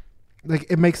like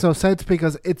it makes no sense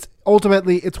because it's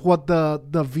ultimately what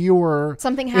the viewer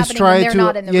something is happening trying when they're to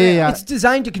not in the room. Yeah. It's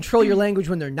designed to control your language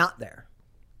when they're not there.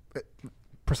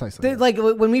 Precisely. Like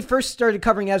when we first started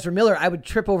covering Ezra Miller, I would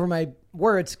trip over my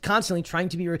words constantly trying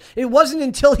to be. It wasn't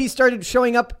until he started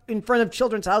showing up in front of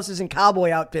children's houses in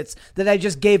cowboy outfits that I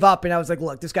just gave up and I was like,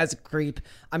 look, this guy's a creep.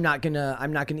 I'm not gonna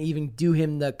even do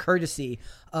him the courtesy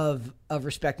of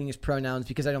respecting his pronouns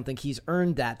because I don't think he's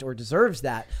earned that or deserves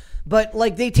that. But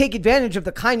like they take advantage of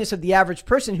the kindness of the average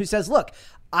person who says, look,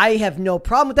 I have no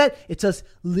problem with that. It's us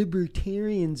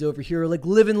libertarians over here, like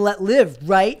live and let live,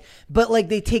 right? But like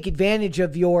they take advantage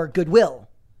of your goodwill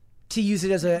to use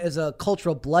it as a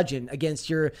cultural bludgeon against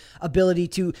your ability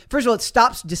to, first of all, it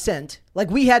stops dissent.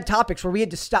 Like we had topics where we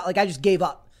had to stop, like I just gave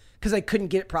up because I couldn't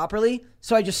get it properly.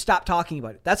 So I just stopped talking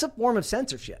about it. That's a form of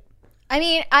censorship. I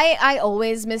mean, I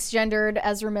always misgendered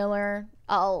Ezra Miller.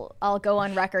 I'll go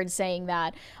on record saying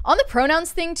that. On the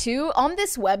pronouns thing too, on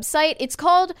this website, it's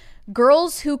called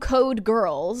Girls Who Code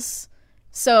Girls.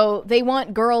 So they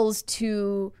want girls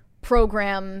to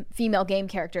program female game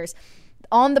characters.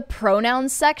 On the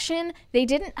pronouns section, they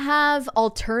didn't have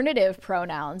alternative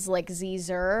pronouns like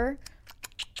Zer.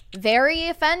 Very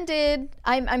offended.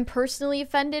 I'm personally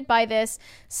offended by this.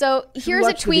 So here's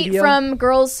a tweet from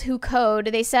Girls Who Code.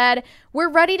 They said, "We're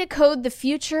ready to code the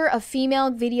future of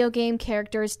female video game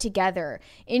characters together.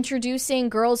 Introducing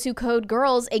Girls Who Code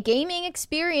Girls, a gaming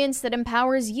experience that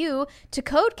empowers you to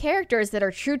code characters that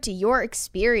are true to your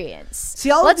experience."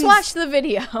 See, let's watch the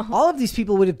video. All of these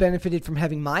people would have benefited from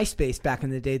having MySpace back in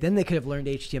the day. Then they could have learned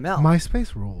HTML.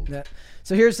 MySpace ruled. Yeah.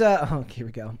 So here's here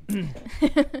we go.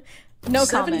 No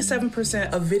comment.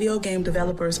 77% of video game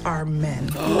developers are men.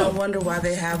 No wonder why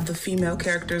they have the female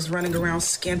characters running around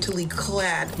scantily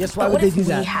clad. Yes, why would they do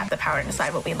that? We have the power to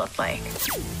decide what we look like.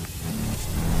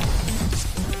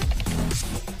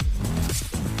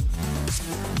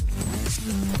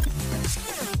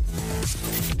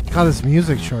 God, this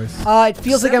music choice. It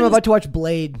feels like I'm about to watch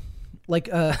Blade.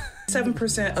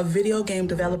 7% of video game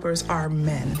developers are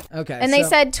men. Okay. And they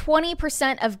said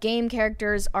 20% of game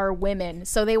characters are women,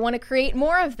 so they want to create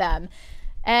more of them.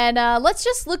 And let's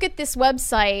just look at this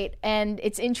website and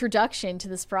its introduction to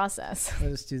this process.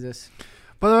 Let's do this.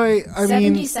 By the way,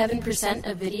 77%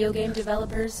 of video game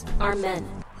developers are men,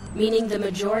 meaning the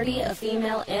majority of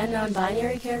female and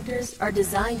non-binary characters are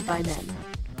designed by men.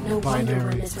 No wonder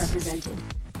we're misrepresented.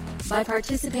 By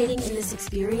participating in this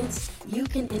experience, you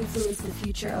can influence the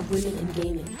future of women in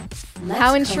gaming.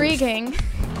 How intriguing.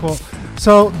 Cool.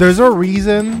 So there's a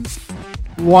reason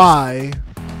why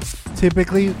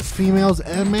typically females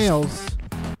and males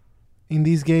in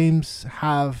these games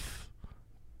have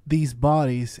these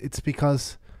bodies. It's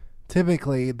because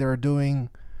typically they're doing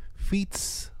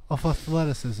feats of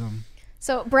athleticism.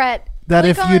 So Brett, that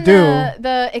if you do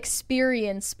the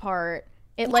experience part,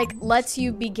 It like lets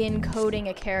you begin coding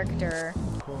a character.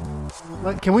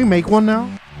 Like, can we make one now?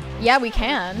 Yeah, we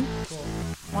can.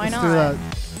 Why Let's not? do that.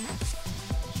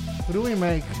 What do we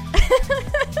make?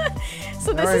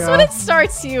 So this is what it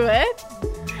starts you with.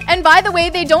 And by the way,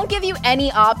 they don't give you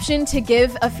any option to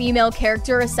give a female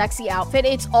character a sexy outfit.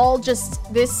 It's all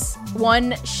just this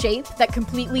one shape that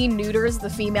completely neuters the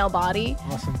female body.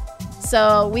 Awesome.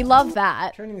 So we love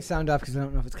that. Turning the sound off because I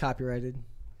don't know if it's copyrighted.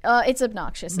 It's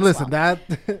obnoxious. Listen, well.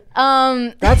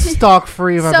 that's stock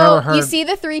free if I've ever heard. So you see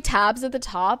the 3 tabs at the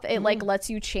top. It like lets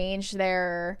you change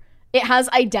their. It has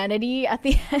identity at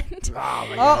the end.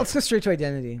 Oh, let's go straight to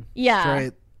identity.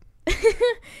 Yeah.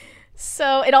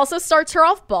 So it also starts her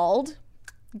off bald.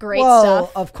 Great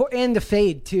stuff. Of course, and a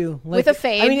fade too. With a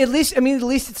fade. I mean, at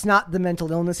least it's not the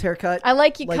mental illness haircut. I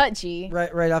like you cut, G.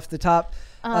 Right off the top.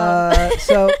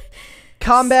 So,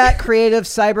 combat, creative,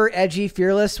 cyber, edgy,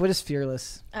 fearless. What is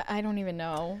fearless? I don't even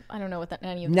know. I don't know what that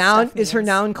any of this Noun stuff is her means.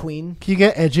 noun queen. Can you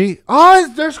get edgy?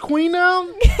 Oh, there's queen now?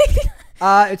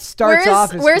 It starts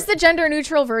off as where's the gender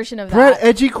neutral version of that? Brett,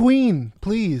 edgy queen,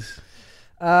 please.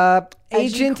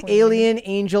 Agent, queen. alien,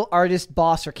 angel, artist,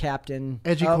 boss, or captain.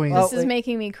 Edgy queen. This is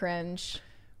making me cringe.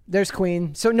 There's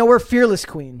queen. So no, we're fearless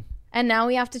queen. And now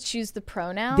we have to choose the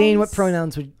pronouns. Dane, what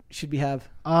pronouns should we have?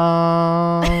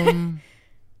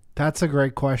 That's a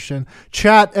great question.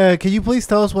 Chat, can you please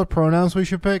tell us what pronouns we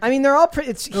should pick? I mean, they're all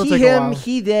it's It'll he, take a him, while.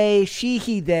 he, they, she,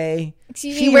 he, they.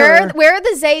 Excuse she, me, where her. are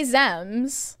the Zay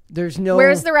Zems? There's no.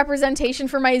 Where's the representation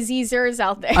for my Zers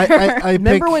out there? I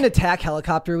remember when Attack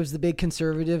Helicopter was the big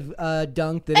conservative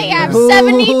dunk that they have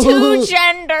 72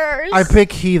 genders. I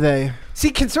pick he, they.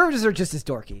 See, conservatives are just as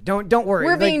dorky. Don't worry.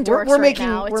 We're being dorks we're right making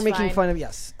now. we're It's making fine. fun of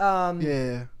yes.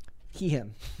 Yeah. He,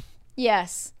 him.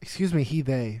 Yes. Excuse me, he,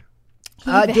 they.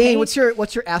 Dane, what's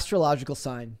your astrological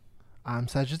sign? I'm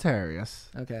Sagittarius.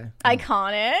 Okay.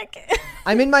 Iconic.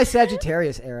 I'm in my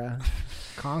Sagittarius era.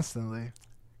 Constantly.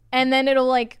 And then it'll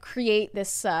like create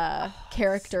this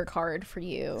character card for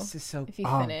you. This is so if you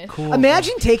finish. Cool.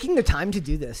 Imagine taking the time to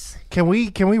do this. Can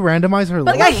we randomize her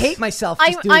But list? I hate myself.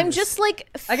 I'm this. just like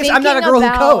I guess I'm not a girl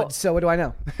who codes, so what do I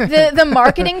know? the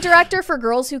marketing director for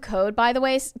Girls Who Code, by the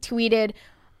way, tweeted,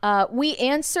 we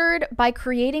answered by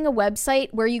creating a website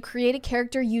where you create a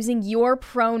character using your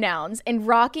pronouns and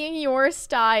rocking your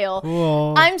style.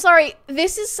 Cool. I'm sorry.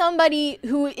 This is somebody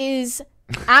who is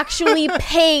actually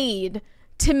paid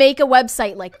to make a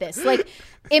website like this. Like,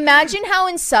 imagine how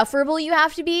insufferable you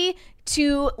have to be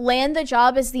to land the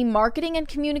job as the marketing and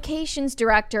communications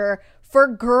director for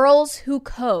Girls Who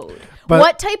Code. But-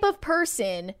 what type of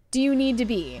person do you need to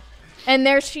be? And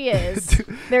there she is.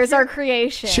 There's our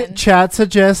creation. Chat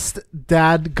suggests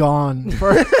dad gone.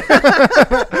 That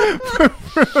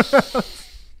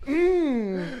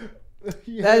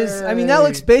is, I mean, that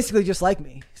looks basically just like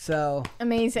me. So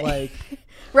amazing. Like,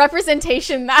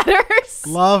 representation matters.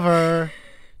 Love her.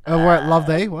 What? Love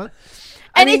they? What?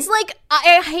 And it's like,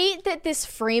 I hate that this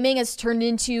framing has turned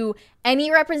into any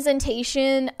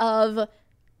representation of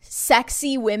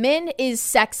sexy women is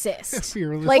sexist.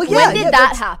 Like, when did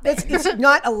that happen? It's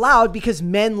not allowed because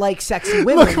men like sexy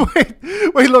women.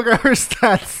 Wait, look at her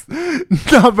stats.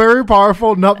 Not very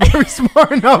powerful, not very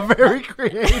smart, not very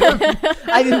creative.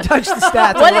 I didn't touch the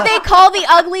stats. What did they call the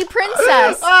ugly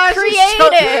princess?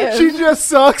 Creative. She just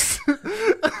sucks.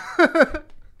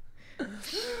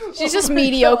 She's just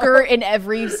mediocre in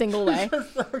every single way.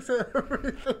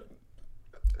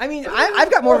 I mean,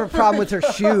 I've got more of a problem with her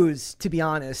shoes, to be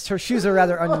honest. Her shoes are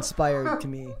rather uninspired to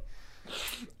me.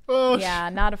 Yeah,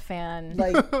 not a fan.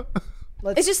 Like,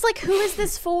 it's just like, who is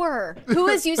this for? Who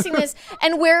is using this?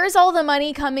 And where is all the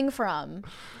money coming from?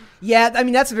 Yeah, I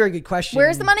mean, that's a very good question.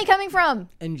 Where's the money coming from?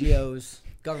 NGOs,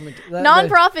 government.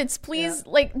 Nonprofits, please.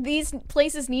 Yeah. Like, these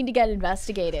places need to get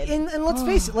investigated. And let's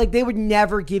face it, like, they would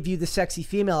never give you the sexy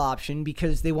female option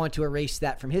because they want to erase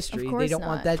that from history. Of course they don't not.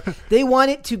 want that. They want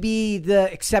it to be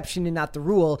the exception and not the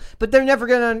rule. But they're never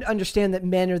going to understand that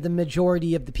men are the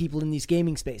majority of the people in these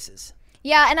gaming spaces.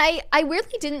 Yeah, and I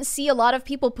really didn't see a lot of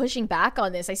people pushing back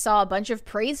on this. I saw a bunch of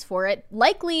praise for it,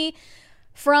 likely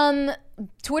from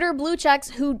Twitter blue checks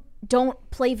who don't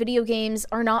play video games,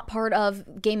 are not part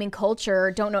of gaming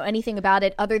culture, don't know anything about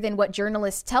it other than what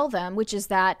journalists tell them, which is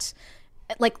that,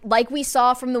 like we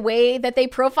saw from the way that they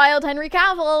profiled Henry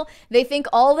Cavill, they think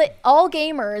all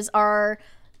gamers are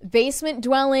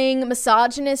basement-dwelling,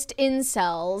 misogynist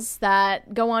incels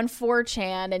that go on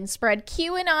 4chan and spread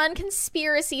QAnon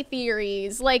conspiracy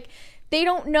theories. Like, they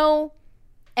don't know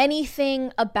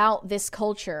anything about this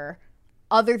culture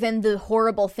other than the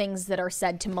horrible things that are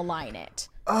said to malign it.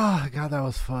 Oh, God, that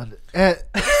was fun.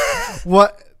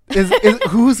 What?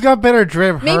 Who's got better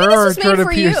drip? Maybe her this or was made Jordan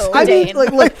for you, Peterson? I mean, Dane.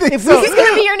 like if This is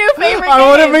gonna be your new favorite I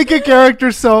want to game. make a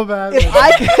character so bad.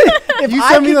 if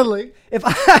Send me the link.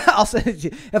 I'll send it to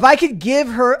you. If I could give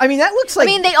her, I mean, that looks like.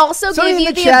 I mean, they also somebody give in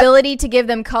you the chat- ability to give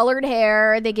them colored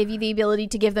hair. They give you the ability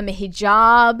to give them a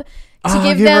hijab. To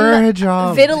give give her them a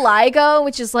hijab. vitiligo,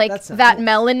 which is like That's not that it.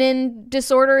 melanin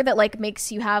disorder that like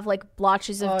makes you have like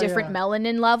blotches of different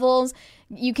melanin levels.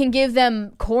 You can give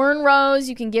them cornrows.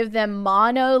 You can give them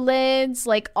monolids,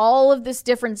 like all of this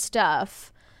different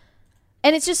stuff.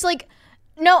 And it's just like,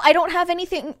 no, I don't have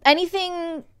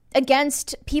anything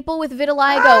against people with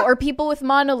vitiligo or people with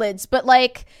monolids, but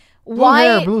like,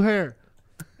 why? Blue hair.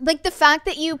 Like the fact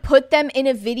that you put them in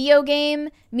a video game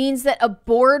means that a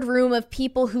boardroom of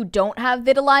people who don't have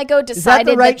vitiligo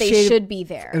decided that they should be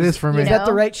there. It is for me. Is that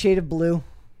the right shade of blue?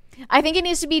 I think it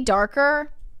needs to be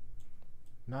darker.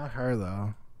 Not her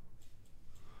though.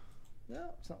 No,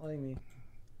 it's not letting me.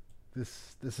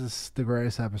 This is the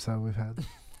greatest episode we've had.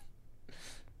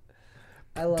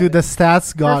 I love Dude, it. the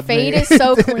stats got Her fade me. is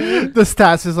so clean. The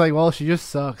stats is like, well, she just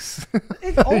sucks.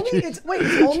 It's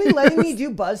only letting me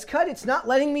do buzz cut. It's not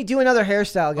letting me do another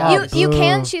hairstyle, guys. You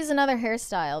can choose another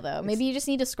hairstyle though. Maybe you just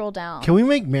need to scroll down. Can we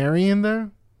make Mary in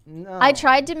there? No. I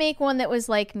tried to make one that was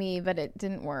like me, but it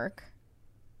didn't work.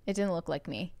 It didn't look like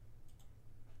me.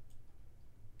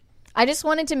 I just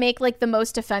wanted to make like the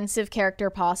most offensive character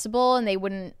possible, and they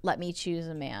wouldn't let me choose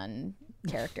a man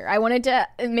character. I wanted to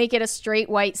make it a straight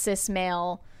white cis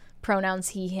male, pronouns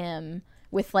he him,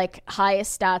 with like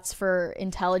highest stats for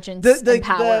intelligence and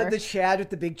power. The Chad with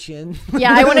the big chin.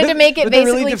 Yeah, I wanted to make it With the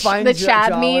really basically defined the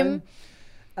Chad jawline. meme.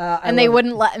 I And they love it.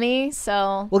 wouldn't let me,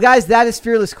 so Well, guys, that is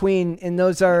Fearless Queen, and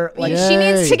those are like. she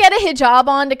needs to get a hijab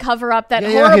on to cover up that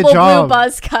Yeah, horrible blue hijab.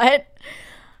 buzz cut.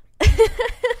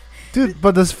 Dude,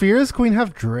 but does Fearless Queen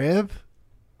have drip?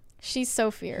 She's so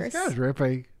fierce. She's got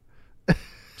dripping.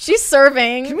 She's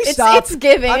serving. Can we stop? It's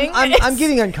giving. I'm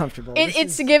getting uncomfortable.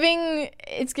 It's giving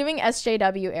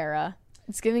SJW era.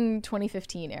 It's giving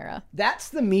 2015 era. That's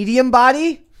the medium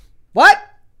body. What?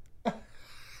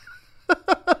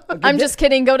 I'm just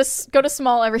kidding. Go to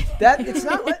small everything. That it's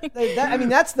not. I mean,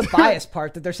 that's the bias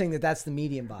part that they're saying that's the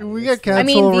medium body. If we get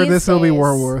canceled over this, it'll be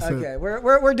worth it. Okay,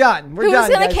 we're done. We're Who's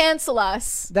done. gonna guys. cancel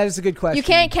us? That is a good question. You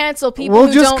can't cancel people. We'll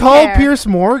who just don't call care. Pierce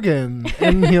Morgan,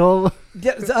 and he'll.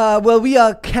 Well, we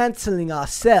are canceling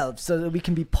ourselves so that we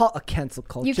can be part of cancel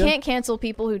culture. You can't cancel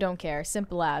people who don't care.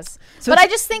 Simple as. So but it's- I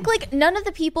just think like none of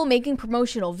the people making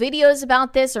promotional videos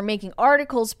about this or making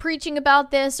articles preaching about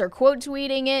this or quote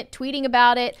tweeting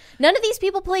about it. None of these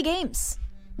people play games.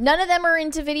 None of them are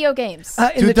into video games.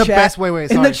 In Dude, the the chat, best-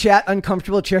 wait, in the sorry. chat,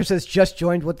 Uncomfortable Chair says, just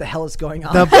joined. What the hell is going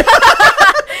on?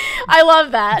 I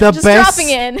love that. The Just best,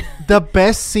 dropping in. The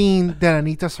best scene that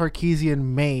Anita Sarkeesian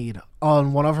made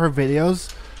on one of her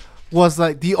videos was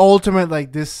like the ultimate,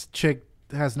 like, this chick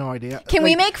has no idea. Can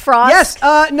we Like, make Frost?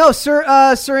 Yes. No,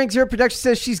 Sir Zero Production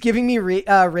says she's giving me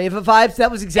Rava vibes.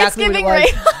 That was exactly what it giving was.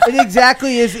 It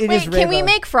exactly is. It is Wait, can we Rava.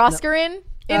 make Froskarin?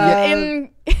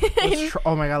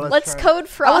 Oh my god, Let's try it. code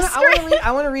Froskarin.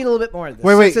 I want to read a little bit more of this.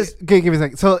 Wait, So it says, okay, give me a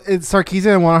second. So it's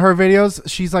Sarkeesian in one of her videos.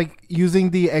 She's like using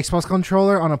the Xbox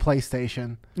controller on a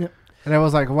PlayStation. Yep. And I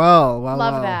was like, well.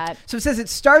 Love that. So it says it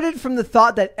started from the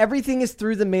thought that everything is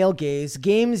through the male gaze,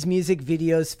 games, music,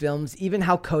 videos, films, even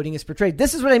how coding is portrayed.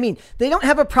 This is what I mean. They don't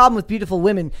have a problem with beautiful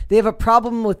women. They have a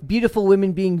problem with beautiful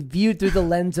women being viewed through the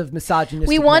lens of misogynistic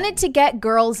We men. wanted to get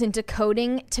girls into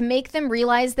coding to make them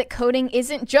realize that coding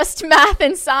isn't just math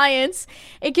and science.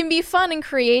 It can be fun and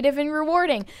creative and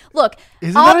rewarding. Look,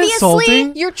 Isn't that obviously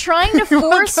insulting? you're trying to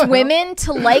force women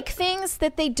to like things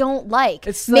that they don't like.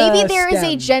 It's Maybe the there is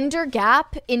a STEM. gender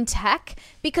gap in tech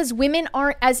because women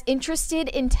aren't as interested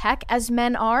in tech as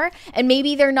men are, and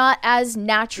maybe they're not as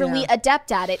naturally adept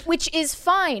at it, which is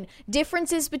fine.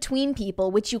 Differences between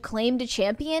people, which you claim to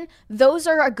champion, those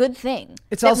are a good thing.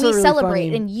 It's that also we really celebrate,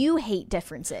 funny. and you hate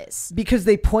differences. Because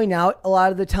they point out a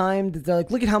lot of the time that they're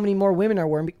like, look at how many more women are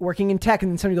working in tech.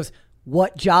 And then somebody goes,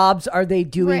 what jobs are they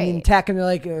doing in Right. tech? And they're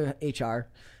like, HR.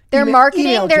 Their marketing,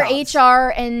 email their jobs.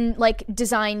 HR, and like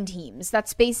design teams.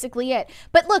 That's basically it.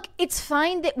 But look, it's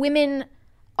fine that women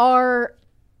are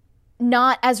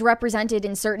not as represented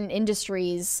in certain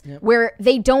industries where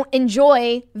they don't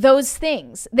enjoy those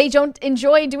things. They don't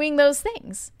enjoy doing those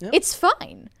things. It's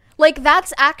fine. Like,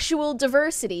 that's actual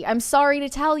diversity. I'm sorry to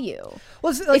tell you.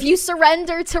 Well, it's like- if you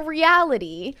surrender to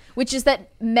reality, which is that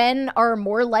men are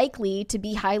more likely to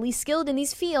be highly skilled in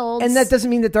these fields. And that doesn't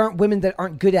mean that there aren't women that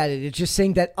aren't good at it. It's just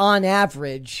saying that on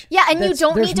average. Yeah, and you that's-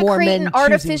 don't there's need to more create men an choosing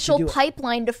to artificial do it.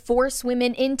 pipeline to force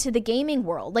women into the gaming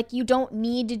world. Like, you don't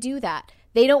need to do that.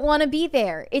 They don't want to be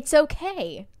there. It's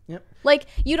okay. Yep. Like,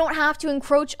 you don't have to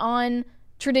encroach on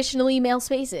traditionally male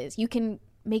spaces. You can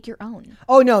make your own.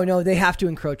 Oh, no, they have to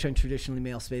encroach on traditionally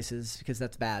male spaces because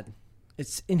that's bad.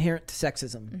 It's inherent to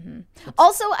sexism. Mm-hmm.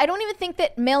 Also, I don't even think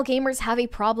that male gamers have a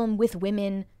problem with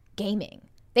women gaming.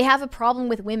 They have a problem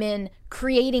with women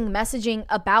creating messaging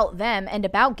about them and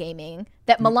about gaming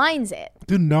that maligns it.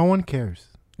 Dude, no one cares.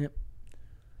 Yep.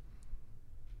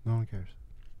 No one cares.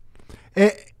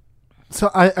 So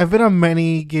I've been on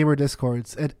many gamer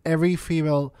discords, and every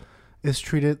female is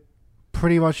treated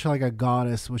pretty much like a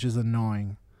goddess, which is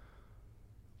annoying.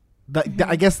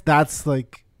 I guess that's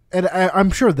like, and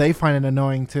I'm sure they find it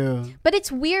annoying too. But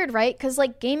it's weird, right? Because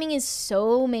like gaming is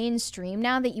so mainstream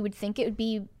now that you would think it would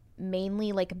be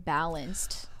mainly like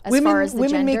balanced as far as the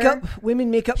gender.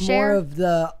 Women make up share. more of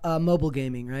the mobile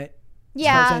gaming, right?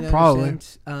 Yeah, as far as I probably.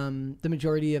 The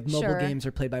majority of mobile Sure. games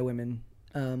are played by women,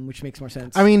 which makes more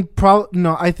sense. I mean,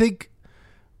 no, I think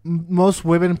most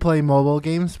women play mobile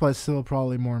games, but still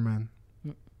probably more men.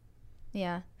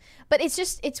 Yeah. But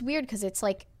it's weird because it's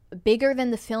like bigger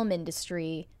than the film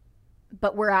industry,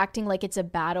 but we're acting like it's a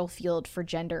battlefield for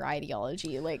gender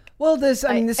ideology. Like, well, this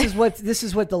is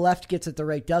what the left gets that the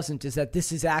right doesn't, is that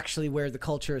this is actually where the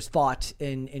culture is fought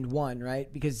and won,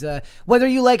 right? Because whether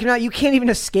you like it or not, you can't even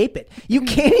escape it. You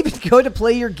can't even go to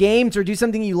play your games or do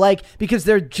something you like because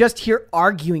they're just here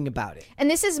arguing about it. And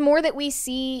this is more that we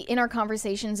see in our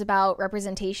conversations about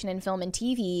representation in film and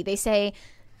TV. They say,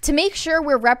 to make sure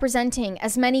we're representing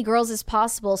as many girls as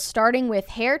possible, starting with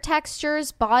hair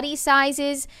textures, body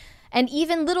sizes, and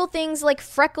even little things like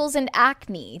freckles and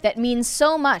acne that means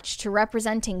so much to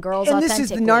representing girls and authentically.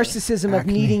 This is the narcissism of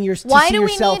needing to Why see do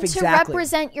we yourself need exactly. to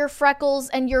represent your freckles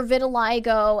and your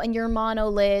vitiligo and your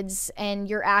monolids and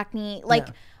your acne? Like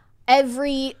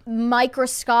every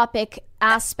microscopic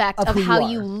aspect of how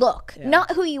you look. Yeah.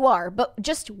 Not who you are, but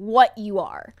just what you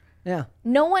are. Yeah.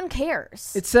 No one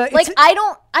cares.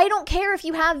 I don't care if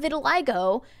you have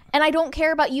vitiligo, and I don't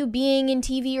care about you being in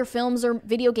TV or films or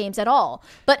video games at all.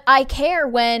 But I care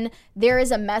when there is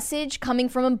a message coming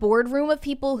from a boardroom of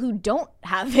people who don't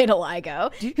have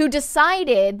vitiligo, who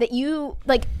decided that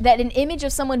that an image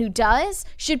of someone who does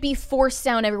should be forced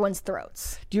down everyone's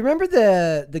throats. Do you remember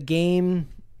the game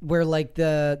where like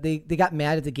they got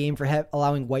mad at the game for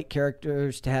allowing white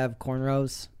characters to have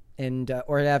cornrows? And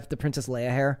or have the Princess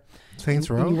Leia hair. Saints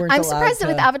Row. I'm surprised that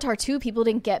with Avatar 2, people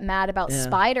didn't get mad about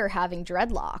Spider having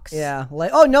dreadlocks. Yeah,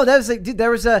 like that was like, dude, there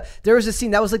was a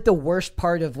scene that was like the worst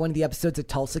part of one of the episodes of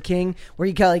Tulsa King, where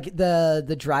you got like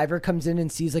the driver comes in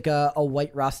and sees like a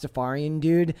white Rastafarian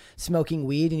dude smoking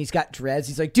weed, and he's got dreads.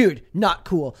 He's like, dude, not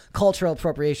cool, cultural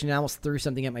appropriation. And I almost threw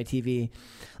something at my TV.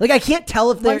 Like, I can't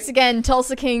tell if they're... Once again,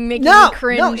 Tulsa King making me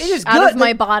cringe it is out good. of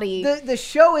my body. The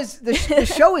show is the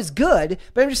show is good,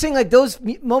 but I'm just saying, like, those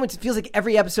moments, it feels like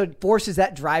every episode forces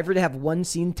that driver to have one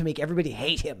scene to make everybody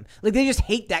hate him. Like, they just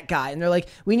hate that guy, and they're like,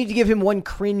 we need to give him one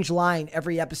cringe line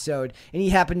every episode, and he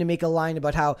happened to make a line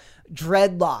about how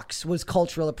dreadlocks was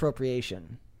cultural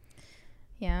appropriation.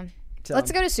 Yeah. So,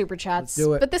 let's go to Super Chats. Let's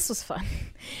do it. But this was fun.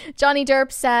 Johnny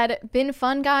Derp said, been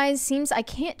fun, guys. Seems I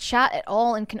can't chat at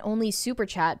all and can only Super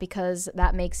Chat because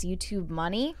that makes YouTube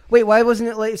money. Wait, why wasn't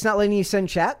it it's not letting you send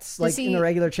chats like in the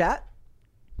regular chat?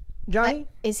 Johnny?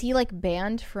 Is he like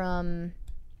banned from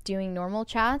doing normal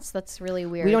chats? That's really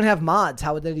weird. We don't have mods.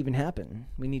 How would that even happen?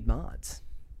 We need mods.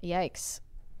 Yikes.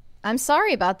 I'm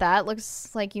sorry about that.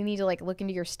 Looks like you need to like look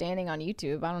into your standing on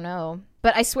YouTube. I don't know.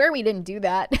 But I swear we didn't do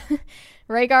that.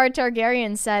 Rhaegar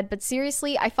Targaryen said, but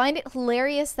seriously, I find it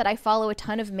hilarious that I follow a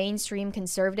ton of mainstream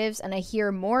conservatives and I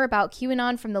hear more about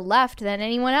QAnon from the left than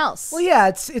anyone else. Well, yeah,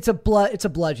 it's a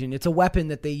bludgeon. It's a weapon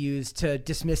that they use to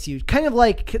dismiss you. Kind of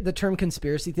like the term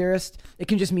conspiracy theorist. It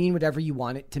can just mean whatever you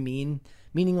want it to mean.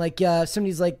 Meaning like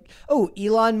somebody's like, oh,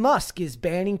 Elon Musk is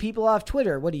banning people off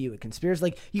Twitter. What are you, a conspiracy?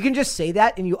 Like, you can just say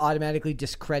that and you automatically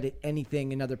discredit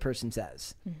anything another person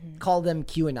says. Mm-hmm. Call them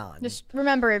QAnon. Just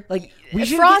remember, like,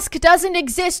 Frosk doesn't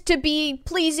exist to be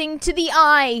pleasing to the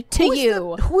eye to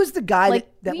you. Who was the guy like,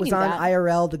 that was on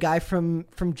IRL? The guy from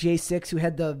J6 who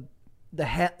had the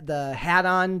hat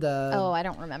on. I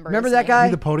don't remember. Remember that guy?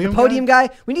 The podium guy?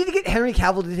 We need to get Henry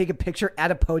Cavill to take a picture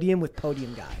at a podium with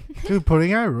podium guy. Dude,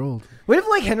 podium guy ruled. What if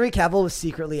like Henry Cavill was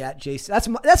secretly at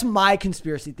J6? That's my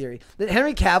conspiracy theory. That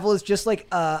Henry Cavill is just like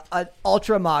an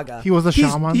ultra MAGA. He was a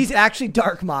shaman. He's actually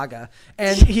dark MAGA,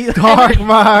 and he dark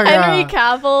MAGA. Henry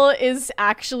Cavill is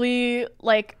actually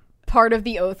like part of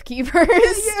the Oath Keepers.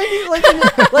 He's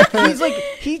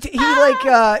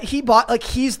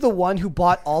the one who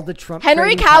bought all the Trump.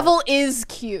 Henry Cavill is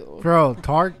Q. Bro,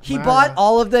 he bought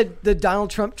all of the Donald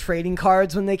Trump trading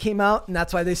cards when they came out, and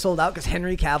that's why they sold out, because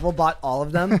Henry Cavill bought all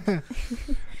of them.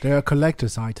 They're a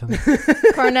collector's item.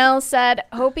 Cornell said,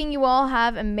 hoping you all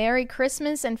have a Merry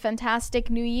Christmas and fantastic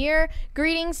New Year.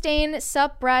 Greetings, Dane,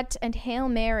 sup, Brett, and Hail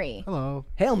Mary. Hello.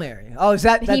 Hail Mary. Oh, is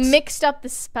that... He mixed up the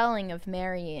spelling of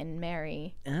Mary and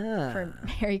Mary for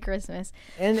Merry Christmas.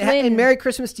 And Merry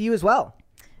Christmas to you as well.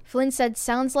 Flynn said,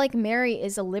 sounds like Mary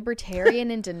is a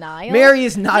libertarian in denial. Mary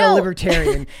is not a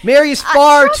libertarian. Mary is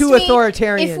far too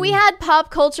authoritarian. If we had Pop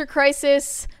Culture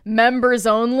Crisis members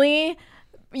only,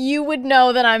 you would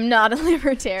know that I'm not a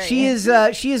libertarian. She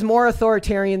is more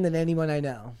authoritarian than anyone I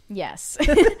know. Yes.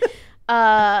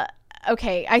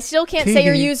 Okay, I still can't say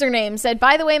your username. Said,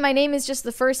 by the way, my name is just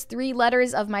the first 3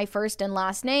 letters of my first and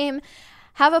last name.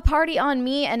 Have a party on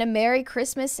me and a Merry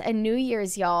Christmas and New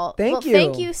Year's, y'all. Thank you.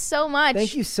 Thank you so much.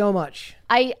 Thank you so much.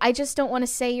 I just don't want to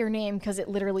say your name because it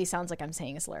literally sounds like I'm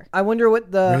saying a slur. I wonder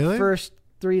what the first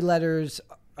 3 letters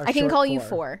are I can short call for. you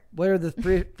 4. What are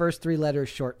the first 3 letters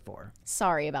short for?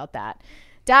 Sorry about that.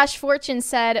 Dash Fortune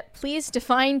said, please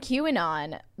define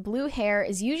QAnon. Blue hair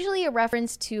is usually a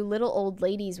reference to little old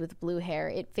ladies with blue hair.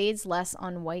 It fades less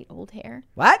on white old hair.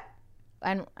 What?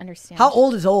 I don't understand. How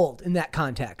old is old in that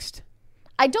context?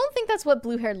 I don't think that's what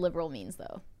blue-haired liberal means,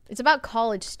 though. It's about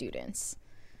college students.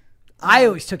 I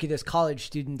always took it as college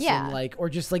students and or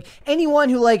just like anyone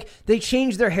who they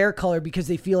change their hair color because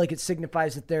they feel like it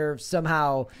signifies that they're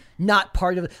somehow not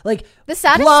part of the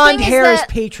saddest blonde thing hair is that,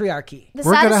 patriarchy. The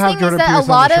saddest thing is that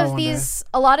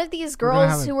a lot of these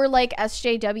girls who were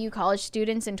SJW college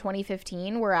students in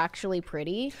 2015 were actually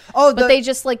pretty. But they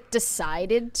just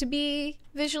decided to be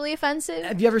visually offensive.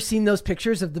 Have you ever seen those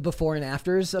pictures of the before and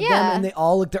afters of them? And they're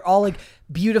all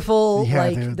beautiful,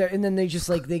 and then they just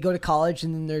they go to college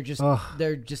and then they're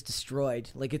just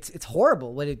destroyed. It's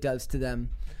horrible what it does to them.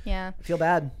 Yeah. I feel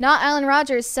bad. Not Alan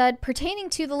Rogers said,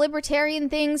 pertaining to the libertarian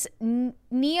things,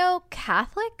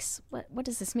 neo-Catholics, what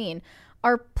does this mean,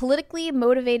 are politically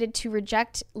motivated to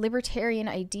reject libertarian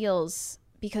ideals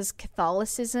because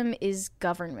Catholicism is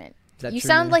government. You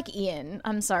sound like Ian.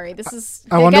 I'm sorry. This is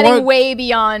getting way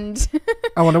beyond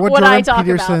I wonder what Jordan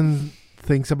Peterson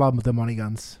thinks about the money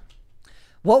guns.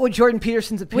 What would Jordan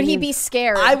Peterson's opinion? Would he be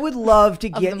scared? I would love to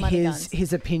get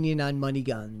his opinion on money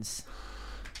guns.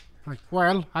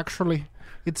 Well, actually,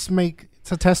 it's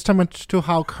a testament to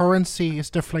how currency is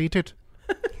deflated.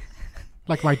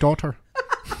 Like my daughter.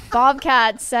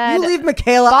 Bobcat said, you leave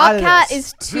Michaela out of this. Bobcat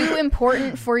is too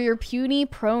important for your puny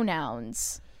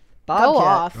pronouns. Bobcat. Go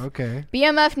off. Okay.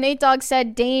 BMF Nate Dogg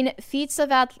said, Dane, feats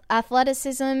of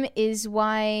athleticism is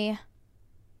why...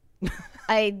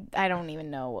 I don't even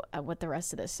know what the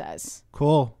rest of this says.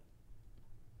 Cool.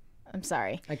 I'm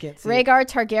sorry. I can't see Rhaegar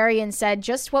Targaryen said,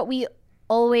 just what we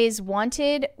always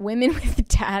wanted, women with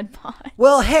dad bods.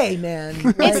 Well, hey, man.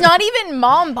 It's not even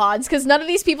mom bods because none of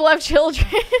these people have children.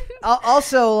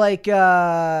 Also,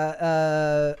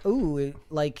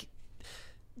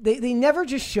 they never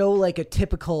just show a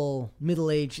typical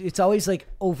middle-aged. It's always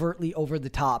overtly over the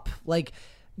top.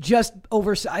 Just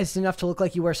oversized enough to look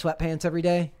like you wear sweatpants every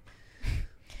day.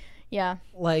 Yeah.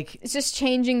 It's just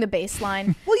changing the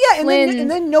baseline. Well, yeah, and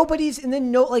then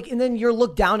you're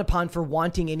looked down upon for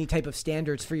wanting any type of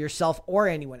standards for yourself or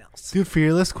anyone else. Dude,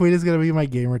 Fearless Queen is going to be my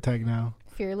gamer tag now.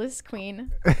 Fearless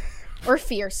Queen. Or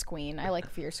Fierce Queen. I like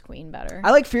Fierce Queen better.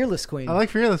 I like Fearless Queen. I like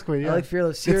Fearless Queen, yeah. I like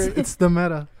Fearless. It's the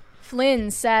meta. Flynn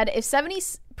said, if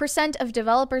 70% of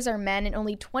developers are men and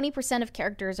only 20% of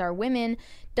characters are women,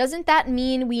 doesn't that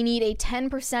mean we need a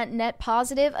 10% net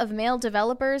positive of male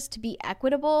developers to be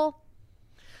equitable?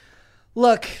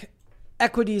 Look,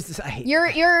 equity is I hate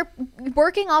You're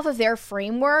working off of their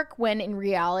framework when in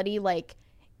reality,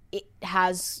 it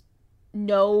has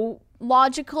no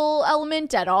logical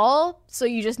element at all, so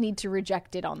you just need to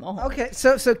reject it on the whole. Okay,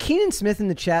 so Keenan Smith in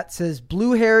the chat says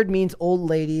blue-haired means old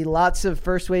lady. Lots of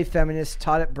first-wave feminists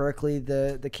taught at Berkeley.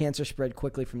 The cancer spread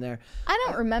quickly from there. I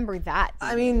don't remember that.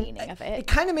 The meaning of it. It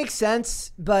kind of makes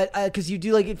sense, but because you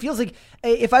do it feels like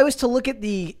if I was to look at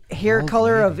the hair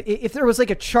color of if there was a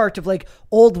chart of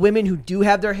old women who do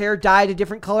have their hair dyed a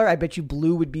different color, I bet you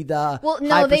blue would be the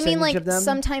high they mean percentage of them.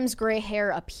 Sometimes gray hair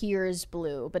appears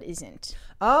blue but isn't.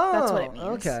 Oh, that's what it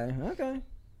means. Okay.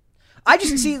 I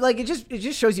just see it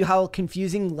just shows you how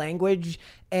confusing language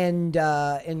and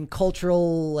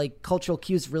cultural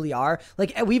cues really are.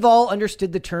 We've all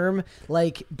understood the term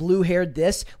blue-haired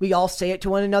this. We all say it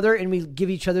to one another and we give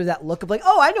each other that look of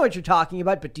oh, I know what you're talking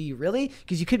about, but do you really?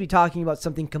 Because you could be talking about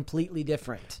something completely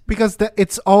different. Because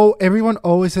everyone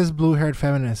always says blue-haired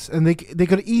feminists, and they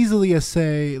could easily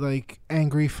say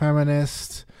angry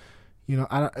feminist,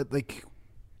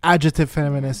 adjective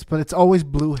feminist, but it's always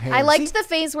blue hair. I liked the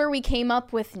phase where we came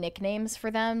up with nicknames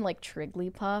for them, like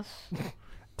Trigglypuff.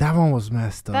 That one was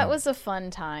messed up. That was a fun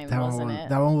time, wasn't it?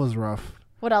 That one was rough.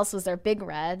 What else was there? Big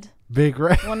Red. Big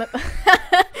Red.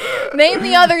 Name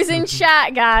the others in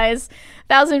chat, guys.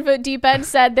 1,000 Foot Deep End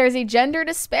said there's a gender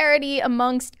disparity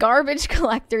amongst garbage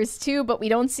collectors too, but we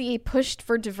don't see a push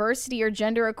for diversity or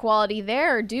gender equality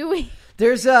there, do we?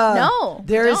 There's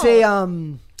there's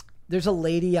a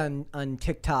lady on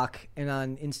TikTok and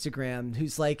on Instagram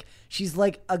who's like, she's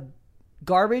like a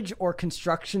garbage or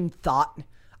construction thought.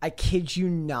 I kid you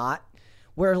not.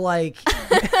 Where like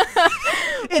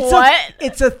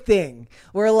it's a thing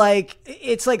where like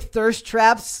it's like thirst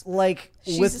traps like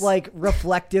with like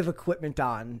reflective equipment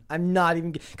on. I'm not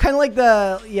even kind of like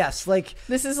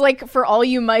this is like for all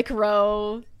you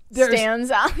micro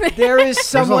stands out there. There is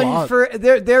someone for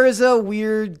there is a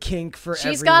weird kink for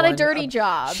She's everyone. got a dirty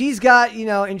job. She's got,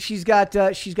 and she's got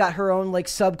her own like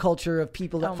subculture of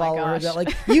people that follow her that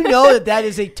like, that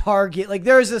is a target. Like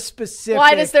there is a specific.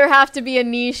 Why does there have to be a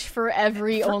niche for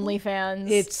every OnlyFans?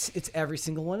 It's every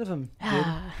single one of them.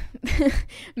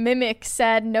 Mimic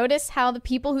said, notice how the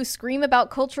people who scream about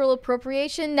cultural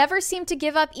appropriation never seem to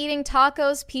give up eating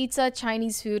tacos, pizza,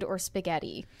 Chinese food, or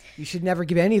spaghetti. You should never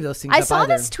give any of those things I up saw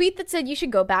either. this tweet that said you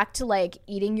should go back to like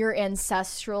eating your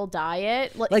ancestral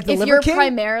diet. Like the if Liver you're King?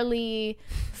 primarily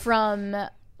from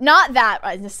not that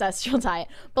ancestral diet,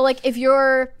 but like if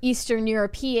you're Eastern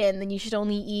European, then you should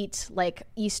only eat like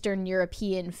Eastern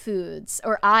European foods.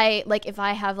 Or if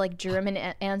I have like German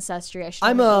ancestry, I should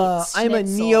only eat schnitzel. I'm a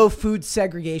neo-food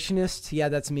segregationist. Yeah,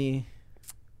 that's me.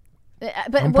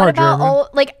 But what about all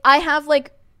I have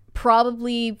like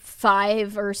probably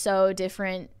 5 or so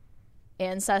different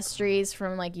ancestries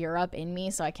from like Europe in me,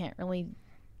 so I can't really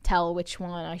tell which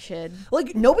one I should.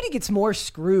 Like nobody gets more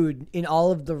screwed in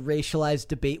all of the racialized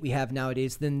debate we have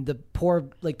nowadays than the poor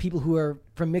like people who are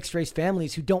from mixed race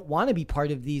families who don't want to be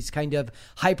part of these kind of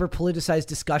hyper politicized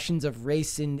discussions of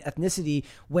race and ethnicity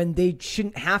when they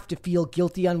shouldn't have to feel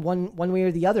guilty on one way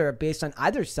or the other based on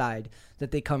either side that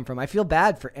they come from. I feel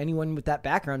bad for anyone with that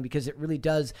background because it really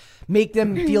does make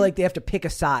them feel like they have to pick a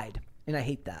side. And I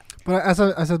hate that. But as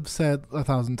I've said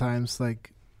 1,000 times,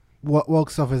 like,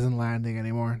 woke stuff isn't landing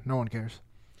anymore. No one cares.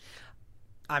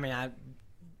 I mean,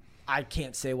 I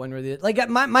can't say one or the other. Like,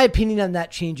 my opinion on that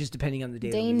changes depending on the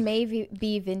day. Dane may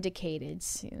be vindicated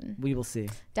soon. We will see.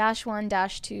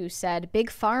 -1-2 said, Big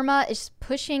Pharma is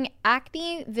pushing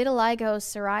acne, vitiligo,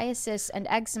 psoriasis, and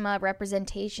eczema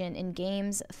representation in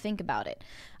games. Think about it.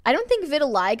 I don't think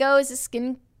vitiligo is a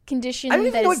skin condition. I don't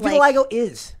even know what vitiligo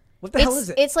is. What the hell is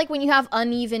it? It's like when you have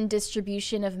uneven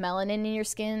distribution of melanin in your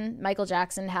skin. Michael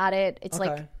Jackson had it. It's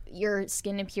like your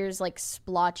skin appears like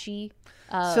splotchy.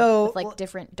 With like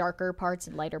different darker parts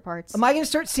and lighter parts. Am I going to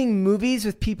start seeing movies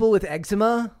with people with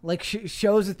eczema? Like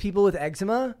shows with people with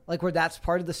eczema? Like where that's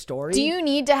part of the story? Do you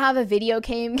need to have a video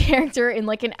game character in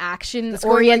like an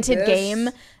action-oriented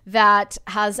game that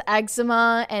has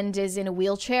eczema and is in a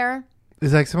wheelchair?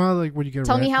 Is eczema like when you get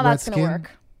Tell me how that's going to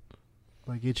work.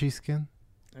 Like itchy skin?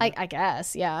 I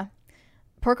guess, yeah.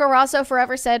 Porco Rosso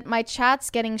Forever said, my chat's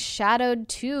getting shadowed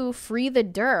too. Free the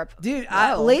derp. Dude,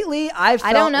 lately I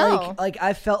don't know.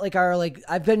 I felt like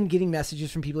I've been getting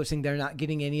messages from people who are saying they're not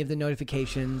getting any of the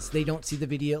notifications. They don't see the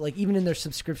video, like even in their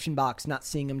subscription box, not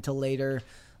seeing them till later.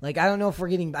 Like, I don't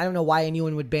know why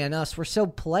anyone would ban us. We're so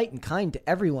polite and kind to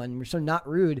everyone. We're so not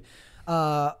rude.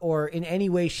 Or in any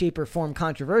way, shape, or form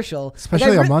controversial.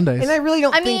 Especially on Mondays. And I really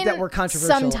don't think that we're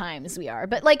controversial. Sometimes we are.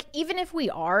 But, like, even if we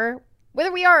are, whether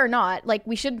we are or not, like,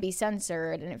 we shouldn't be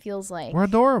censored. And it feels like... We're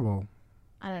adorable.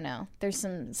 I don't know. There's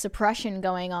some suppression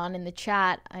going on in the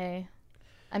chat.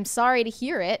 I'm sorry to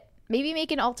hear it. Maybe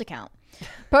make an alt account.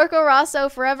 Porco Rosso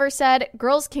Forever said,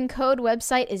 Girls Can Code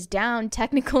website is down.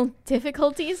 Technical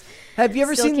difficulties. Have you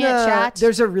ever Still seen chat.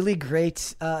 There's a really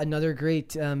great, another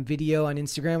great video on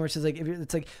Instagram where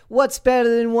it's like, what's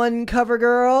better than one cover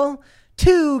girl?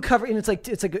 2 cover, and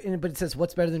but it says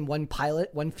what's better than one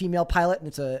female pilot, and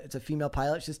it's a female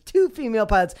pilot. It's just 2 female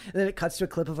pilots, and then it cuts to a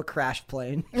clip of a crashed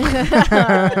plane.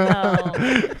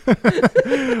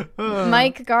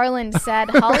 Mike Garland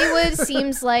said, Hollywood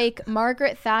seems like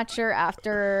Margaret Thatcher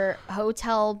after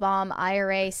hotel bomb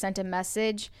IRA sent a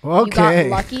message. Okay. You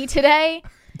got lucky today.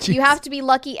 Jeez. You have to be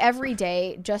lucky every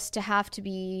day just to have to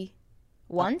be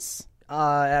once.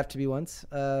 I have to be once.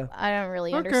 I don't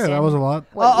really Okay, understand. that was a lot.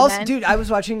 Also, dude, I was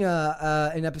watching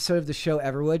an episode of the show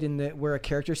Everwood, where a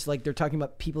character's like they're talking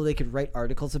about people they could write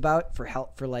articles about for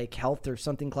health or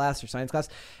something class or science class,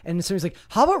 and somebody's like,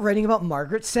 "How about writing about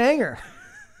Margaret Sanger?"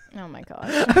 Oh my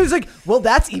gosh! I was like, "Well,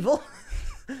 that's evil."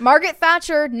 Margaret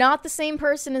Thatcher, not the same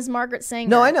person as Margaret Sanger.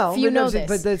 No, I know. If you know this.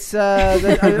 this. But that's,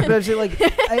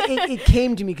 it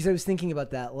came to me because I was thinking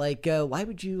about that. Like, why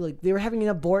would you, like, they were having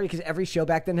enough board because every show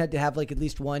back then had to have, like, at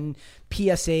least one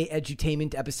PSA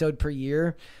edutainment episode per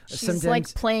year. She's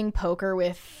like playing poker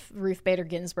with Ruth Bader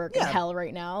Ginsburg in hell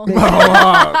right now. The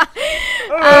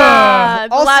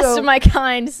last of my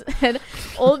kind said,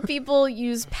 old people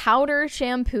use powder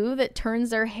shampoo that turns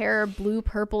their hair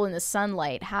blue-purple in the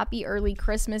sunlight. Happy early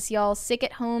Christmas, y'all. Sick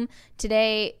at home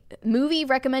today. Movie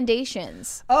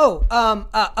recommendations. What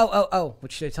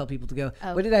should I tell people to go?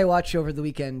 What did I watch over the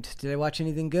weekend? Did I watch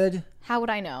anything good? How would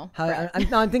I know?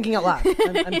 I'm thinking out loud.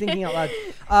 I'm thinking out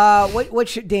loud. What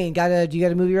should Dane do? You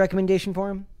got a movie recommendation for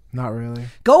him? Not really.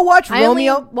 Go watch I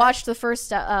Romeo. only watched the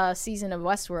first season of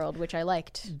Westworld, which I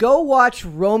liked. Go watch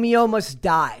Romeo Must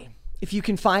Die. If you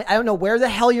can find, I don't know where the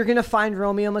hell you're going to find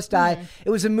Romeo Must Die. It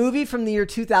was a movie from the year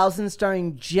 2000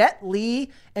 starring Jet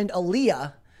Li and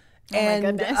Aaliyah. My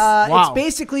goodness. It's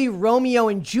basically Romeo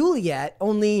and Juliet,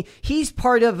 only he's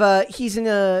part of he's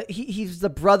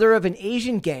the brother of an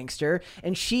Asian gangster,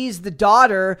 and she's the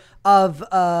daughter of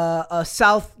a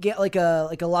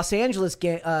Los Angeles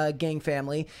gang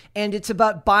family, and it's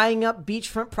about buying up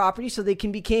beachfront property so they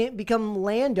can become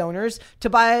landowners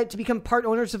to become part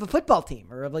owners of a football team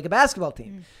or of like a basketball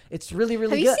team. It's really,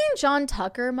 really good. Have you seen John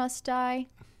Tucker Must Die?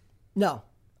 No.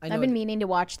 I've been meaning to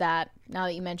watch that now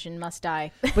that you mentioned Must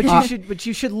Die. But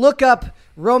you should look up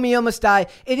Romeo Must Die.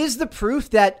 It is the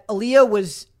proof that Aaliyah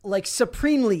was like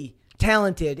supremely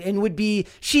talented and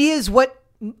she is what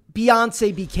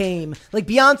Beyonce became. Like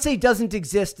Beyonce doesn't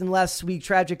exist unless we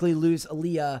tragically lose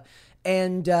Aaliyah.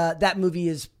 And that movie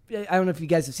is, I don't know if you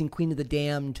guys have seen Queen of the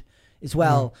Damned as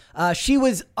well. She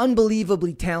was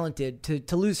unbelievably talented.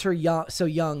 To lose her so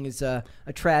young is a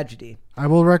tragedy. I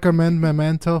will recommend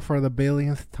Memento for the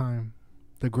billionth time.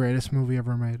 The greatest movie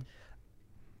ever made.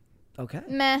 Okay.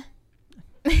 Meh.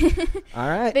 All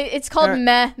right. It's called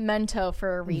Memento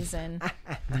for a reason.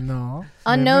 No.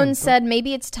 Unknown Memento. said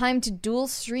maybe it's time to dual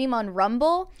stream on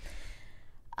Rumble.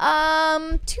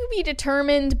 To be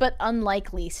determined, but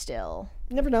unlikely still.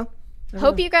 Never know.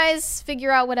 Hope you guys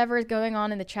figure out whatever is going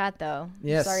on in the chat, though.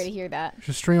 Yes. Sorry to hear that.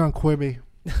 Just stream on Quibi.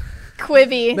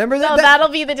 Quibi. Remember that? That'll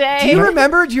be the day. Do you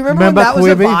remember when that was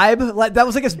a vibe? Like that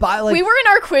was like a vibe. Like we were in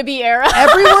our Quibi era.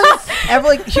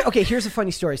 Here's a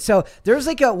funny story. So there's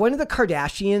like one of the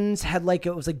Kardashians had like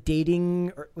it was like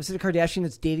dating, or was it a Kardashian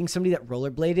that's dating somebody that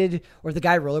rollerbladed, or the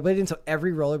guy rollerbladed, and so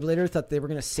every rollerblader thought they were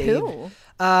gonna save. Who?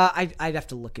 I'd have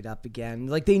to look it up again.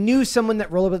 Like they knew someone that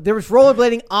rollerbladed. There was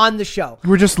rollerblading on the show. You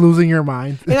were just losing your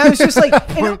mind. And I was just like,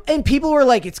 and people were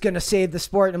like, it's gonna save the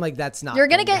sport. And I'm like, that's not. You're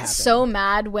gonna get happen. so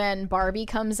mad when Barbie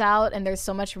comes out and there's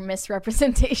so much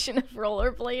misrepresentation of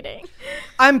rollerblading.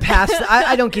 I'm past.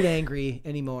 I don't get angry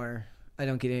anymore.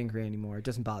 It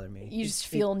doesn't bother me. You just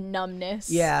feel numbness.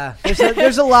 Yeah.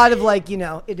 There's a lot of like,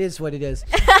 it is what it is.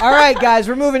 All right, guys,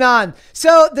 we're moving on. So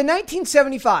the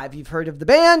 1975, you've heard of the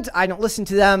band. I don't listen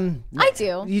to them. I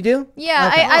do. You do?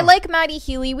 Yeah, Okay. I like Matty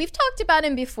Healy. We've talked about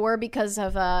him before because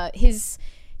of his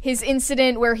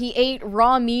incident where he ate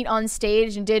raw meat on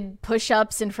stage and did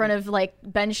push-ups in front of like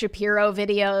Ben Shapiro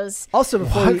videos. Also,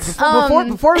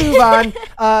 before we move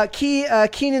on,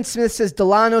 Keenan Smith says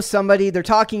Delano somebody. They're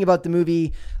talking about the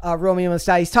movie Romeo Must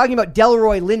Die. He's talking about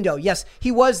Delroy Lindo. Yes,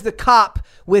 he was the cop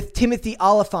with Timothy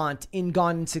Olyphant in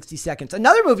Gone in 60 Seconds.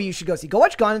 Another movie you should go see. Go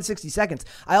watch Gone in 60 Seconds.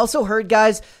 I also heard,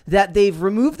 guys, that they've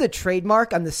removed the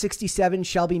trademark on the 67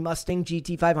 Shelby Mustang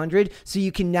GT500, so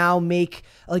you can now make,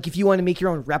 like, if you want to make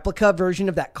your own replica version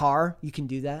of that car, you can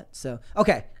do that. So,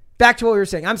 okay. Back to what we were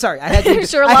saying. I'm sorry. I'm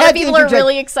sure a lot of people are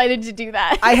really excited to do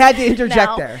that. I had to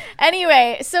interject there.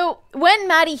 Anyway, so when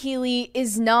Matty Healy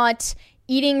is not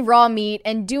eating raw meat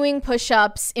and doing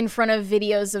push-ups in front of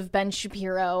videos of Ben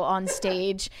Shapiro on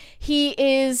stage, he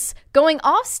is going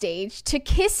off stage to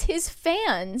kiss his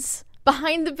fans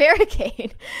behind the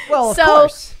barricade. Well, of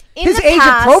course. His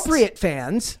age-appropriate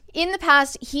fans. In the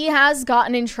past, he has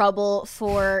gotten in trouble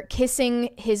for kissing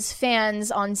his fans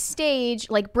on stage,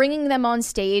 like bringing them on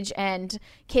stage and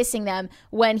kissing them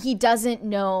when he doesn't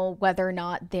know whether or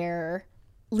not they're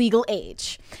legal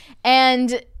age.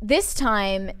 And this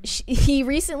time, he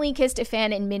recently kissed a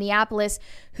fan in Minneapolis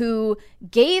who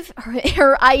gave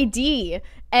her ID,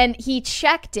 and he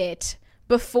checked it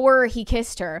before he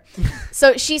kissed her.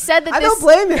 So she said that I don't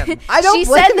blame him. She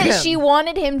said that she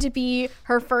wanted him to be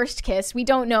her first kiss. We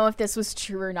don't know if this was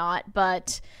true or not,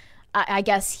 but I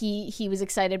guess he was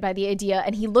excited by the idea,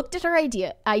 and he looked at her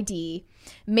ID,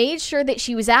 made sure that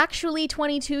she was actually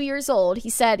 22 years old. He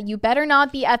said, "You better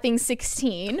not be effing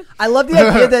 16." I love the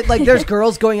idea that like there's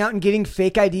girls going out and getting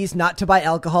fake IDs not to buy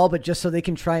alcohol, but just so they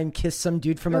can try and kiss some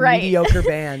dude from a mediocre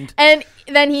band. And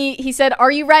then he said,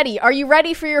 "Are you ready? Are you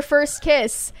ready for your first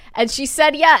kiss?" And she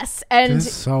said yes. And this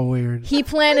is so weird. He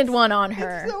planted one on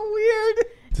her. It's so weird.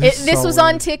 This was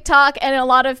on TikTok, and a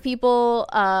lot of people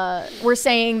were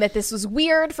saying that this was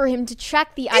weird for him to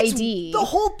check the ID. The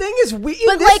whole thing is weird.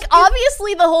 But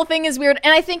obviously the whole thing is weird.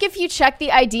 And I think if you check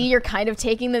the ID, you're kind of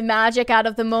taking the magic out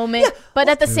of the moment. Yeah, but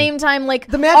at the same time,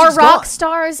 like, are rock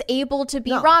stars able to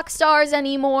be rock stars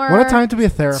anymore? What a time to be a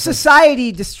therapist.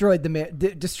 Society destroyed the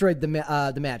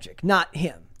magic, not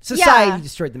him. Society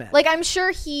destroyed the magic. Like, I'm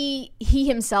sure he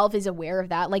himself is aware of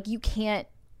that. Like, you can't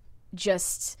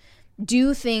just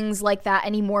do things like that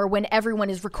anymore when everyone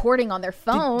is recording on their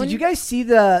phone. Did you guys see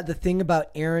the thing about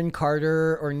Aaron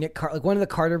Carter or Nick Carter, like one of the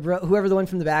Carter whoever the one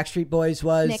from the Backstreet Boys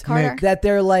was? Nick Carter. That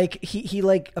they're like he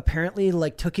like apparently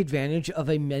like took advantage of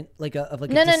a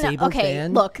disabled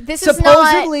fan. Look, this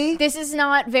is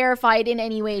not verified in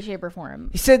any way, shape, or form.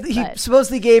 He said he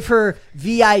supposedly gave her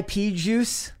VIP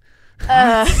juice.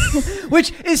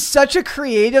 Which is such a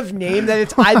creative name that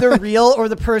it's either real or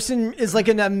the person is like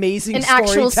an amazing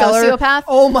actual storyteller. Sociopath.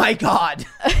 Oh my God.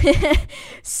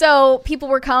 So people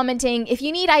were commenting, if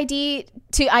you need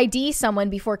to ID someone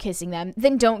before kissing them,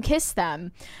 then don't kiss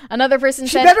them. Another person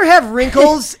said, she better have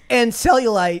wrinkles and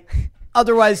cellulite.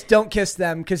 Otherwise, don't kiss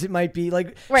them because it might be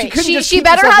like she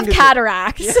better have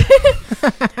cataracts. Yeah.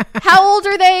 How old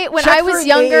are they? When I was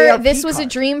younger, this was a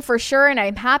dream for sure, and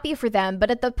I'm happy for them. But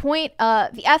at the point,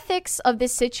 the ethics of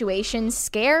this situation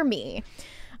scare me.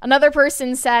 Another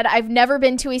person said, I've never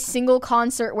been to a single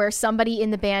concert where somebody in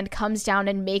the band comes down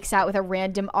and makes out with a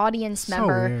random audience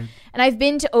member. Weird. And I've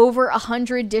been to over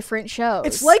 100 different shows.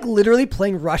 It's like literally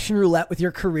playing Russian roulette with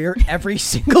your career every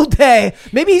single day.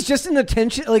 Maybe he's just an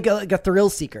attention, like a thrill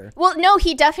seeker. Well, no,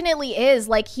 he definitely is.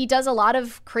 Like, he does a lot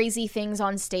of crazy things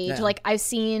on stage. Yeah. Like, I've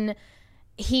seen...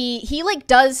 He like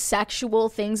does sexual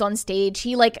things on stage.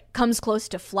 He like comes close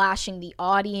to flashing the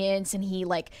audience, and he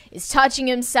like is touching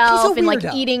himself and like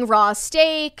eating raw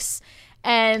steaks.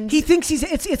 And he thinks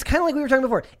it's kind of like we were talking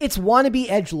before. It's wannabe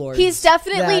edgelords. He's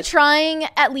definitely trying,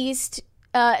 at least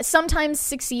sometimes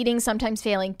succeeding, sometimes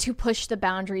failing, to push the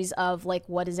boundaries of like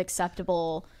what is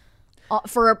acceptable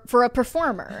for a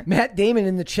performer. Matt Damon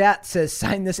in the chat says,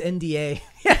 "Sign this NDA."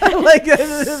 Yeah, like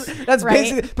that's right.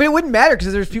 Basically, but it wouldn't matter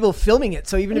because there's people filming it.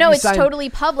 So even if it's totally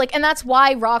public, and that's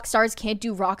why rock stars can't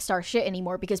do rock star shit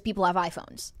anymore, because people have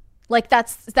iPhones. Like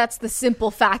that's the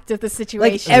simple fact of the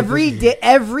situation. Like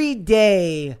every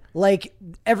day, like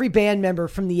every band member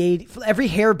from the every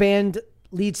hair band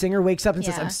lead singer wakes up and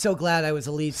says, "I'm so glad I was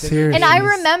a lead singer." Seriously. And I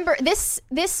remember this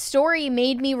story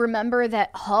made me remember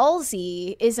that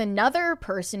Halsey is another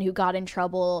person who got in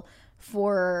trouble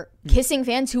for kissing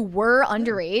fans who were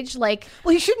underage. Like,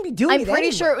 well, he shouldn't be doing it. I'm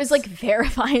pretty sure it was like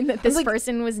verifying that this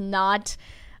person was not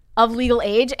of legal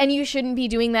age, and you shouldn't be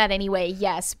doing that anyway.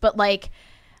 Yes, but like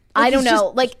I don't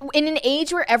know. Like, in an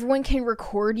age where everyone can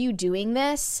record you doing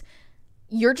this,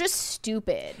 you're just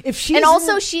stupid.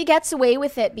 She gets away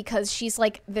with it because she's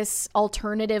like this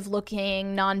alternative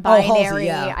looking, non-binary,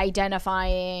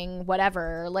 identifying,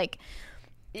 whatever. Like,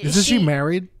 isn't she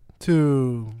married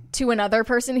to another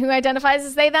person who identifies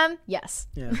as they, them? Yes.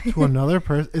 Yeah. To another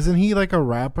person? Isn't he like a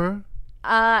rapper?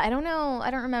 I don't know.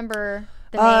 I don't remember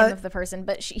the name of the person,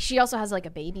 but she also has like a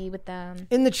baby with them.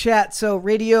 In the chat, so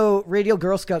Radio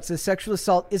Girl Scout says sexual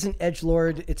assault isn't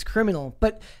edgelord, it's criminal.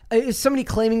 But is somebody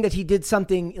claiming that he did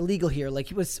something illegal here?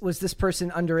 Like, was this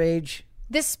person underage?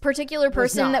 This particular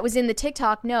person that was in the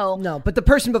TikTok, no. But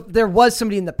there was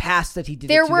somebody in the past that he did.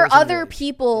 There were other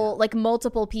people, like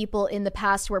multiple people in the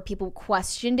past where people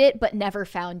questioned it but never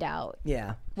found out.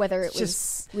 Yeah. Whether it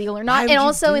was legal or not. And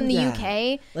also in the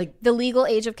UK, like the legal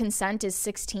age of consent is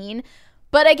 16.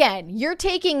 But again, you're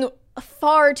taking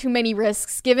far too many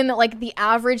risks given that like the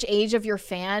average age of your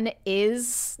fan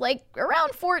is like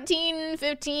around 14,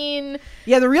 15.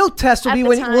 Yeah, the real test will be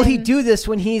will he do this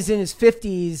when he's in his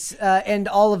 50s and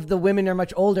all of the women are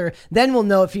much older? Then we'll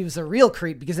know if he was a real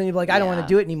creep, because then he'll be like, I don't want to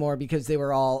do it anymore because they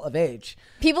were all of age.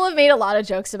 People have made a lot of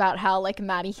jokes about how like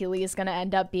Matty Healy is going to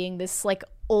end up being this like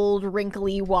old,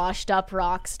 wrinkly, washed up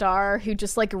rock star who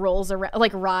just like rolls around,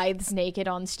 like writhes naked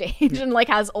on stage and like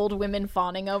has old women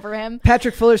fawning over him.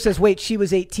 Patrick Fuller says, wait, she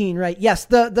was 18, right? Yes,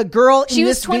 the girl in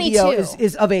this video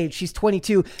is of age. She's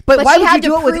 22. But why would you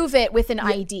do it with... prove it with an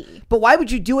ID. But why would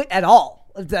you do it at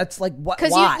all? That's like, why?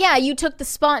 Because you took the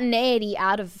spontaneity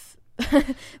out of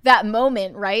that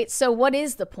moment, right? So what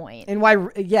is the point? And why?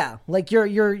 Yeah, like you're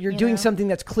doing something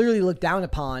that's clearly looked down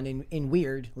upon and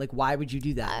weird. Like, why would you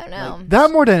do that? I don't know. Like,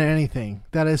 that more than anything,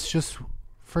 that is just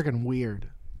freaking weird.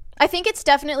 I think it's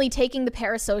definitely taking the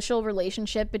parasocial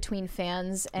relationship between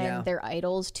fans and their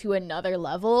idols to another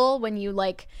level when you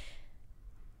like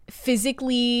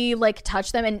physically like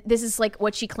touch them, and this is like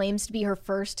what she claims to be her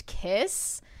first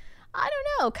kiss. I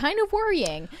don't know, kind of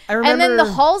worrying. And then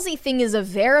the Halsey thing is a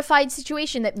verified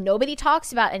situation that nobody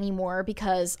talks about anymore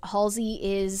because Halsey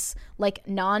is like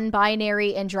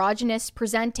non-binary, androgynous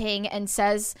presenting and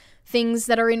says things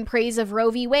that are in praise of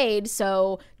Roe v. Wade.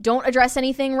 So don't address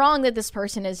anything wrong that this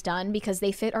person has done because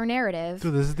they fit our narrative.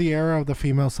 Dude, this is the era of the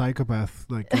female psychopath.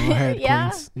 Like, go ahead,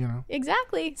 queens, you know?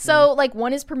 Exactly. So like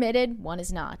one is permitted, one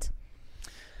is not.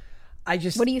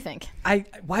 What do you think?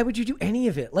 Why would you do any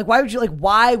of it? Like, why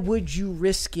would you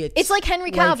risk it? It's like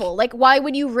Henry Cavill. Like, why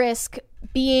would you risk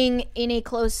being in a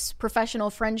close professional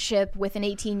friendship with an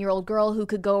 18-year-old girl who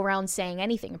could go around saying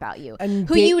anything about you? And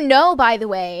you know, by the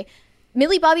way,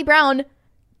 Millie Bobby Brown,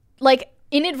 like,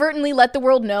 inadvertently let the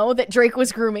world know that Drake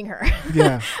was grooming her.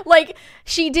 Yeah. Like,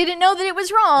 she didn't know that it was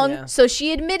wrong, so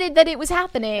she admitted that it was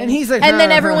happening. And he's like, and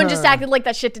then everyone just acted like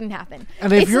that shit didn't happen.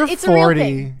 And if you're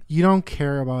 40, you don't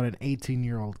care about an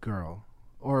 18-year-old girl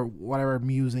or whatever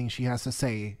musing she has to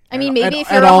say. I mean, maybe if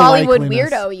you're a Hollywood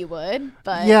weirdo, you would.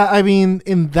 But yeah, I mean,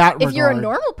 in that regard. If you're a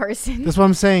normal person. That's what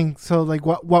I'm saying. So, like,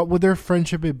 what would their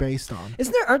friendship be based on?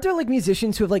 Aren't there, like,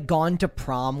 musicians who have, like, gone to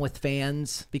prom with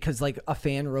fans because, like, a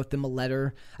fan wrote them a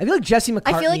letter? I feel like Jesse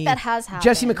McCartney. I feel like that has happened.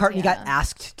 Jesse McCartney got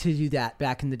asked to do that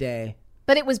back in the day.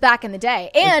 But it was back in the day.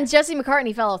 And Jesse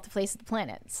McCartney fell off the face of the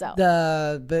planet. So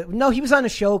no, he was on a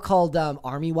show called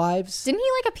Army Wives. Didn't he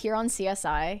like appear on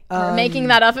CSI? Or making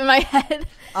that up in my head.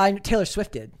 Taylor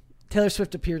Swift did. Taylor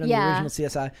Swift appeared on the original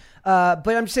CSI.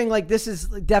 But I'm saying, like, this is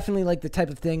definitely like the type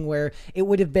of thing where it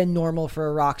would have been normal for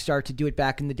a rock star to do it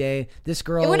back in the day. This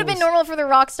girl. It would have been normal for the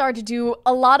rock star to do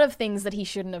a lot of things that he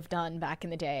shouldn't have done back in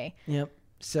the day. Yep.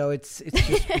 So it's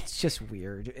just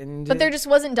weird, but there just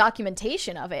wasn't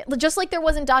documentation of it. Just like there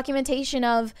wasn't documentation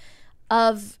of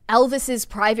Elvis's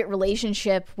private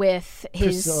relationship with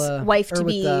his wife to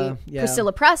be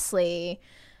Priscilla Presley.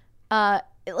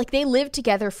 Like they lived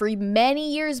together for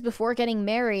many years before getting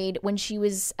married when she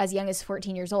was as young as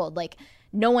 14 years old. Like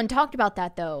no one talked about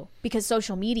that though because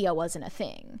social media wasn't a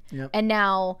thing. Yep. And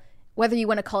now whether you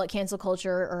want to call it cancel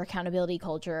culture or accountability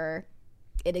culture,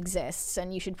 it exists,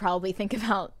 and you should probably think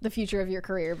about the future of your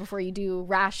career before you do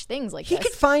rash things like this. He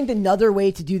could find another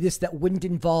way to do this that wouldn't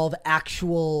involve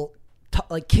actual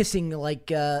like kissing,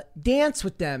 like dance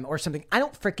with them or something. I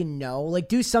don't freaking know. Like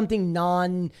do something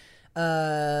like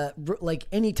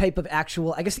any type of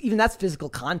actual, I guess even that's physical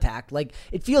contact. Like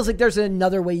it feels like there's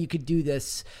another way you could do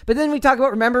this. But then we talk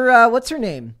about, remember what's her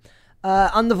name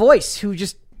on The Voice, who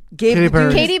just gave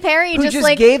Katy Perry who just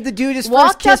like gave the dude his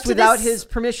first kiss without his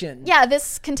permission. Yeah,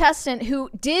 this contestant who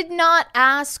did not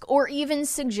ask or even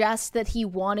suggest that he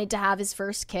wanted to have his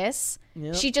first kiss.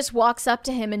 Yep. She just walks up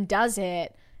to him and does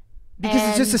it. Because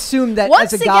it's just assumed that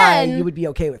as a guy you would be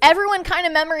okay with it. Everyone kind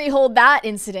of memory hold that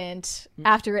incident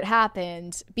after it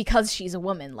happened because she's a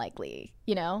woman, likely,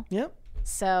 you know? Yep.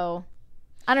 So,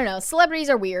 I don't know. Celebrities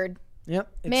are weird. Yep.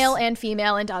 Male and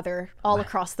female and other, all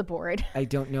across the board. I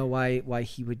don't know why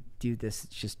he would do this.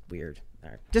 It's just weird. All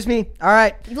right. Just me. All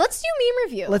right. Let's do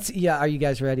meme review. Yeah. Are you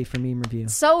guys ready for meme review?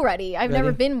 So ready. I've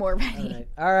never been more ready.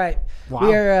 All right. Wow.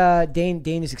 We are,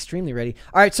 Dane is extremely ready.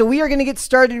 All right. So we are going to get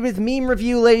started with meme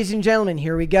review, ladies and gentlemen.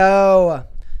 Here we go.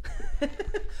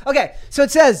 Okay. So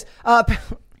it says,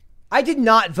 I did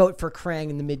not vote for Krang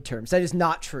in the midterms. That is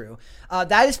not true.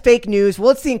 That is fake news. Well,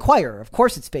 it's the Inquirer. Of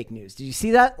course it's fake news. Did you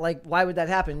see that? Like, why would that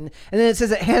happen? And then it says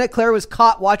that Hannah Claire was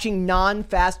caught watching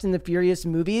non-Fast and the Furious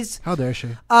movies. How dare she?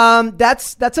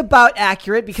 That's about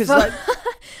accurate because...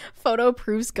 Photo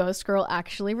proves Ghost Girl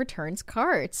actually returns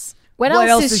carts. What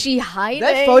else is she hiding?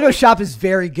 That Photoshop is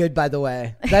very good, by the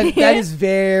way. That is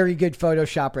very good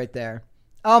Photoshop right there.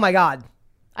 Oh, my God.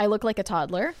 I look like a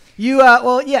toddler. You,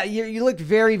 you look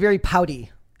very, very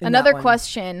pouty. Another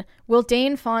question. Will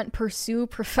Dane Font pursue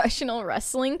professional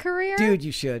wrestling career? Dude,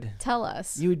 you should. Tell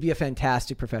us. You would be a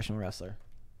fantastic professional wrestler.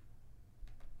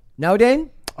 No, Dane?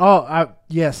 Oh,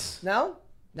 yes. No?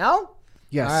 No?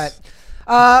 Yes.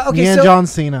 All right. Okay, Me and John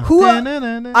Cena. Who,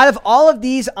 out of all of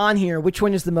these on here, which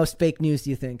one is the most fake news,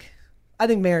 do you think? I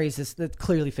think Mary's is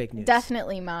clearly fake news.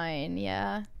 Definitely mine,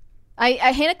 yeah.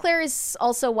 Hannah Claire is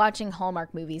also watching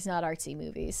Hallmark movies, not artsy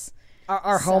movies.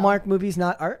 Are Hallmark movies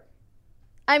not art?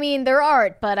 I mean, they're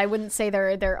art, but I wouldn't say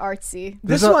they're artsy.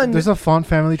 There's a font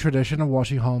family tradition of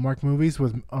watching Hallmark movies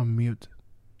with mute.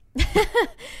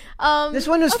 This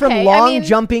one is from Long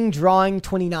Jumping Drawing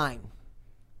 29.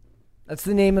 That's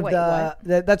the name of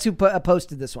that's who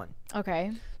posted this one.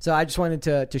 Okay. So I just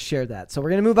wanted to share that. So we're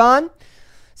going to move on.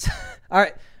 So, all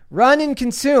right. Run and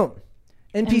consume.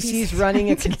 NPCs running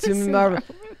and consuming.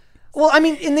 Well, I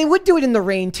mean, and they would do it in the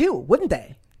rain too, wouldn't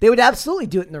they? They would absolutely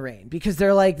do it in the rain because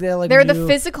they're the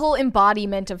physical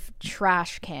embodiment of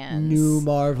trash cans. New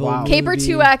Marvel. Wow. Caper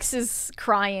 2X is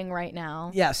crying right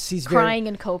now. Yes, he's crying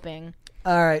and coping.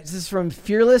 All right, this is from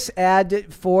Fearless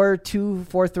Ad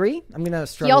 4243. I'm gonna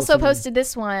struggle. He also posted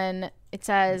this one. It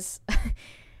says,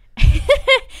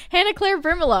 Hannah Claire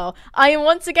Brimelow, I am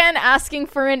once again asking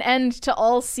for an end to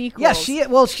all sequels. Yeah, she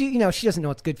doesn't know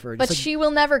what's good for her. But she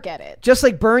will never get it. Just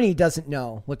like Bernie doesn't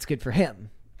know what's good for him.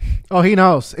 Oh, he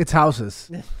knows. It's houses.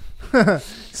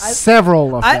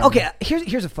 Several of them. Okay,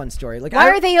 here's a fun story. Why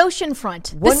are they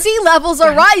oceanfront? The sea levels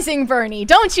are rising, Bernie.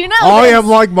 Don't you know I am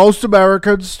like most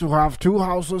Americans to have 2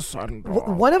 houses and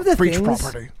one of the beach things,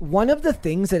 property. One of the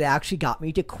things that actually got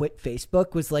me to quit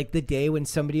Facebook was like the day when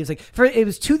somebody was like, it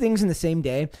was 2 things in the same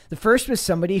day. The first was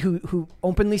somebody who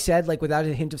openly said, like without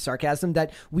a hint of sarcasm,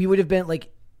 that we would have been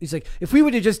like, he's like, if we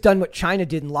would have just done what China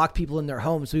did and locked people in their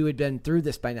homes, we would have been through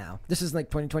this by now. This is like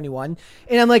 2021.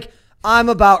 And I'm like, I'm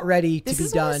about ready to be done. This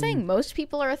is what I'm saying. Most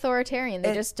people are authoritarian.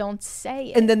 They just don't say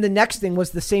it. And then the next thing was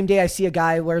the same day I see a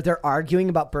guy where they're arguing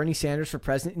about Bernie Sanders for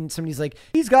president, and somebody's like,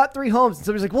 he's got 3 homes. And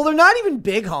somebody's like, well, they're not even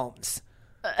big homes.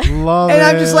 Love and it.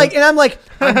 I'm just like,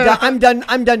 I'm done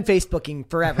Facebooking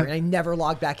forever, and I never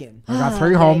log back in. I got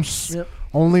 3 homes. Yep.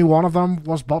 Only one of them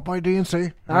was bought by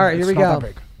DNC. All right, here we go.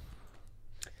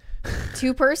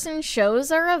 2-person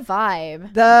shows are a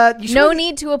vibe. No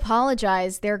need to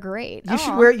apologize. They're great. You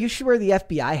should wear the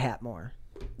FBI hat more.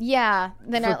 Yeah,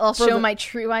 then I'll show my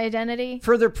true identity.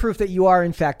 Further proof that you are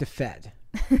in fact a Fed.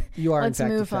 You are in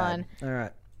fact a Fed. Let's move on. All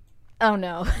right. Oh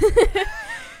no.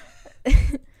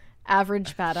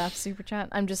 Average Bad App Super Chat.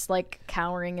 I'm just like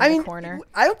cowering in the corner.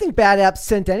 I don't think Bad App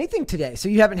sent anything today, so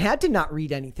you haven't had to not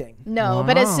read anything. No,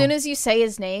 but as soon as you say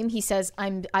his name, he says,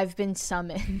 I've been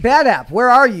summoned. Bad App, where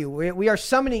are you? We are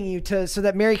summoning you so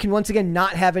that Mary can once again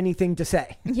not have anything to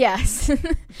say. Yes.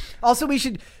 Also,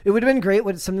 it would have been great.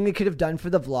 Something we could have done for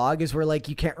the vlog is where like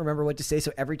you can't remember what to say,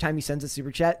 so every time he sends a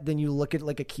super chat, then you look at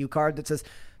like a cue card that says,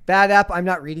 Bad App, I'm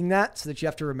not reading that, so that you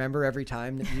have to remember every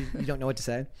time that you don't know what to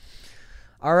say.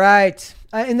 All right.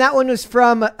 And that one was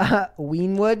from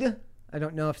Weenwood. I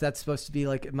don't know if that's supposed to be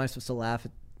like, am I supposed to laugh?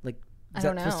 Like, is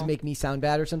that supposed to make me sound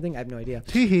bad or something? I have no idea.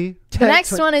 Tee-hee. The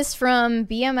next one is from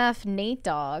BMF Nate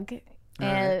Dog.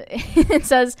 And it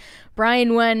says,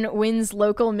 Brian Wen wins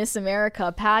local Miss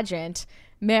America pageant.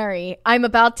 Mary, I'm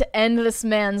about to end this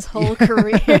man's whole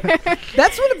career.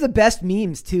 That's one of the best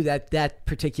memes, too, that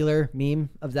particular meme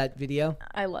of that video.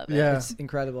 I love it. Yeah. It's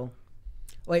incredible.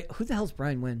 Wait, who the hell's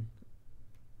Brian Wen?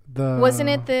 Wasn't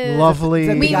it the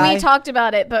lovely? We talked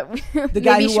about it, but the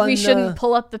guy maybe we shouldn't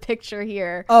pull up the picture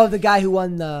here. Oh, the guy who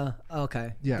won the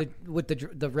yeah, with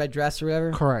the red dress or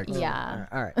whatever. Correct. Yeah.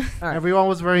 All right. Everyone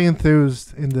was very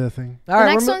enthused in the thing. The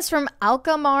next one's from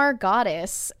Alkamar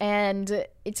Goddess, and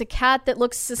it's a cat that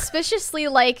looks suspiciously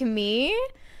like me.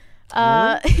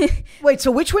 Wait,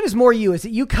 so which one is more you? Is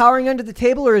it you cowering under the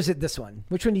table, or is it this one?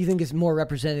 Which one do you think is more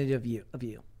representative of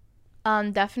you?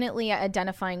 Definitely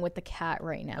identifying with the cat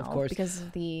right now, of course, because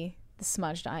of the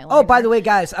smudged eyeliner. Oh, by the way,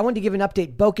 guys, I wanted to give an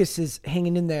update. Bocus is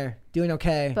hanging in there, doing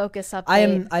okay. Bocus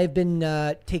update. I've been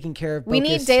taking care of Bocus. We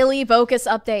need daily Bocus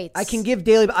updates. I can give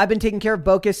daily. I've been taking care of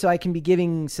Bocus, so I can be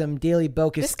giving some daily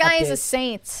Bocus. This guy updates. is a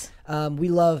saint. We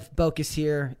love Bocus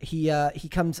here. He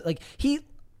comes like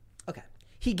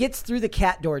he gets through the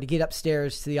cat door to get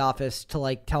upstairs to the office to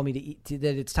like tell me to eat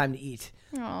that it's time to eat.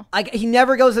 He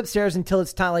never goes upstairs until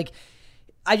it's time. Like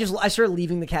I started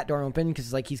leaving the cat door open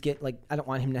because like I don't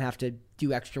want him to have to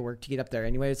do extra work to get up there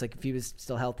anyways. Like if he was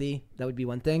still healthy, that would be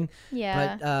one thing.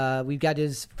 Yeah. But we've got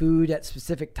his food at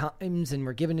specific times and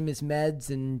we're giving him his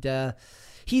meds and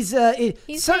he's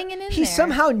hanging in there.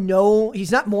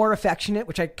 He's not more affectionate,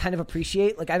 which I kind of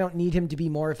appreciate. Like I don't need him to be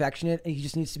more affectionate. He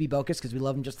just needs to be Bocus because we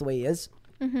love him just the way he is.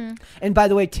 Mm-hmm. And by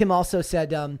the way, Tim also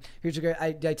said, here's a great,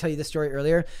 did I tell you this story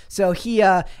earlier? So he,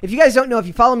 if you guys don't know, if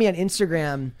you follow me on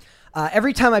Instagram,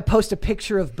 every time I post a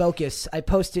picture of Bocus, I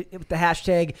post it with the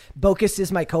hashtag Bocus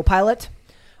is my co-pilot,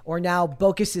 or now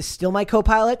Bocus is still my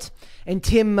co-pilot. And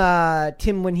Tim,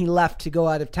 when he left to go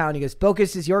out of town, he goes,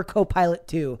 Bocus is your co-pilot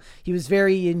too. He was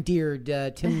very endeared.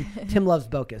 Tim loves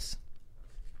Bocus.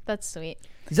 That's sweet.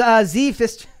 Z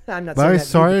Fist. I'm not. But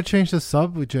sorry to change the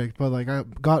subject, but like I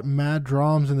got mad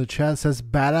drums in the chat. It says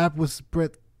Bad App with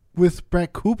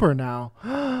Brett Cooper now.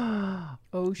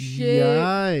 Oh shit!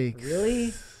 Yikes!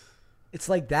 Really? It's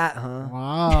like that, huh?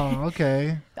 Wow.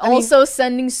 Okay. Also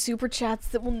sending super chats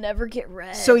that will never get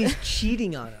read. So he's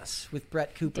cheating on us with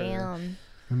Brett Cooper. Damn.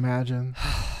 Imagine.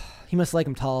 He must like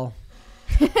him tall.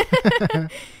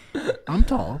 I'm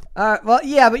tall. Well,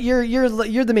 yeah, but you're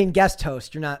the main guest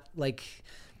host. You're not like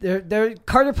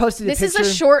Carter posted this a picture. This is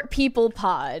a short people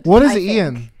pod. What is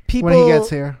Ian when he gets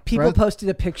here? People Brett? posted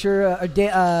a picture.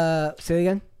 Say it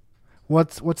again.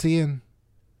 What's Ian?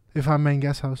 If I'm main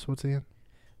guest host, what's Ian?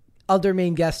 Other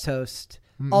main guest host.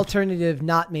 Alternative,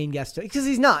 not main guest host. Because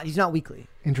he's not weekly.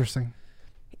 Interesting.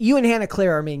 You and Hannah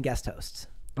Claire are main guest hosts.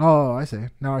 Oh, I see.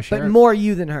 Now I share. But more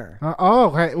you than her. Okay.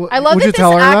 I love Would that you this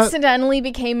tell her accidentally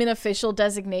became an official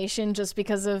designation just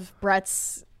because of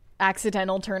Brett's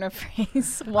accidental turn of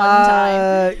phrase one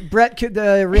time. Brett,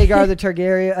 the Rhaegar, the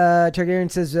Targaryen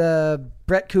says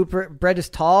Brett is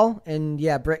tall, and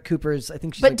yeah, Brett Cooper is. I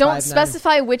think she's. But like don't 5'9".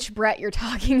 specify which Brett you're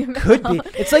talking about. Could be.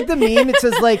 It's like the meme. It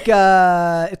says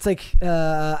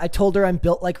I told her I'm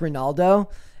built like Ronaldo.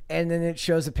 And then it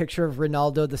shows a picture of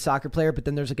Ronaldo, the soccer player, but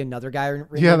then there's like another guy named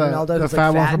Ronaldo the who's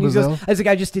fat like one fat. from And he goes, Brazil. I was like,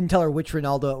 I just didn't tell her which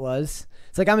Ronaldo it was.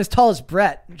 It's like, I'm as tall as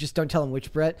Brett. Just don't tell him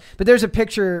which Brett. But there's a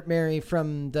picture, Mary,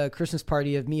 from the Christmas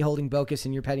party of me holding Bocus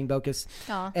and you're petting Bocus.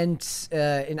 Aw. And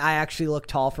I actually look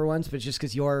tall for once, but just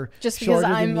because you're Just because shorter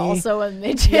than I'm me. also a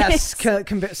midget. Yes.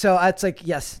 So it's like,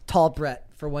 yes, tall Brett.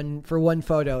 For one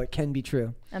photo, it can be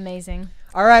true. Amazing.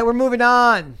 All right, we're moving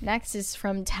on. Next is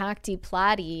from Tacti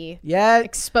Platty. Yeah.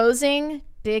 Exposing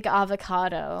Big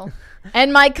Avocado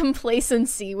and my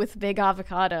complacency with Big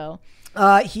Avocado.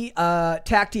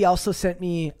 Tacti also sent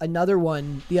me another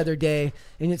one the other day,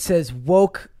 and it says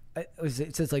woke.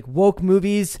 It says like woke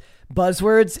movies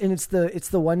buzzwords, and it's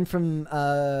the one from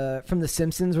The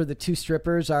Simpsons where the two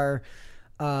strippers are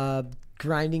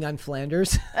grinding on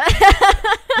Flanders.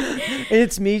 And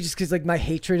it's me just because like my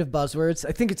hatred of buzzwords.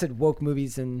 I think it said woke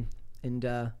movies and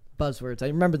buzzwords. I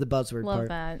remember the buzzword Love part.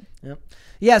 that. Yep.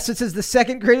 Yeah, so it says the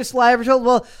second greatest lie ever told.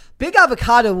 Well, Big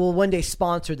Avocado will one day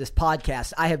sponsor this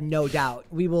podcast. I have no doubt.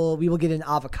 We will get an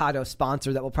avocado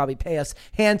sponsor that will probably pay us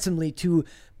handsomely to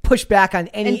push back on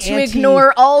any and to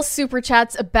ignore all super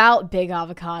chats about Big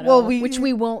Avocado, which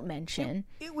we won't mention.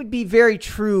 It would be very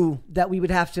true that we would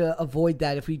have to avoid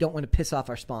that if we don't want to piss off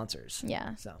our sponsors.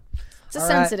 Yeah. So it's a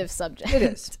sensitive subject. It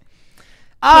is.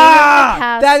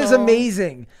 That is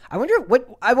amazing. I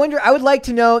would like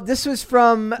to know, this was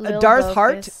from Darth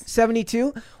Hart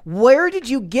 72. Where did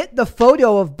you get the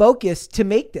photo of Bocus to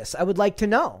make this? I would like to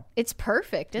know. It's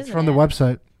perfect, isn't it? It's from the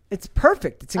website. It's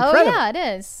perfect. It's incredible. Oh yeah, it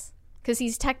is. Because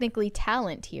he's technically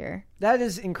talent here. That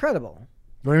is incredible.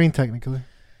 What do you mean technically?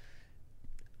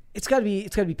 It's got to be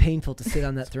painful to sit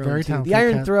on that throne. Very too. The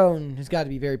Iron Throne has got to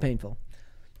be very painful.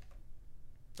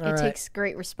 It takes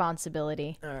great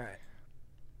responsibility. All right.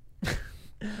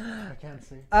 I can't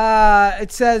see.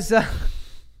 It says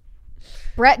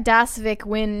Brett Dasvik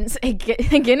wins a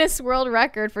Guinness World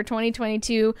Record for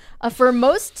 2022 for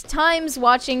most times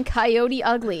watching Coyote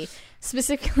Ugly,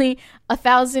 specifically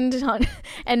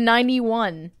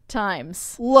 1,091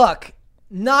 times. Look,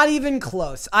 not even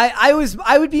close. I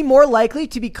would be more likely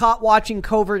to be caught watching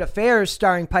Covert Affairs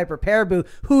starring Piper Perabo,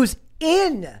 who's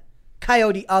in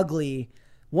Coyote Ugly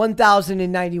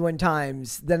 1,091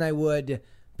 times, than I would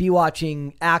be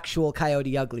watching actual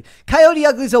Coyote Ugly. Coyote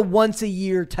Ugly is a once a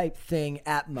year type thing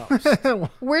at most.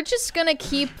 We're just gonna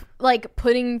keep like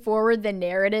putting forward the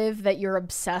narrative that you're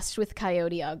obsessed with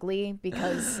Coyote Ugly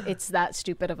because it's that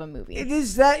stupid of a movie. It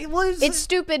is that. Well, it's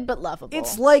stupid but lovable.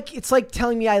 It's like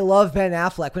telling me I love Ben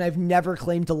Affleck when I've never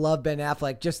claimed to love Ben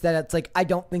Affleck. Just that it's like I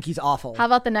don't think he's awful. How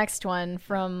about the next one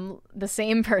from the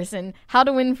same person? How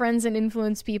to Win Friends and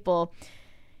Influence People.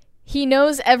 He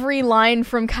knows every line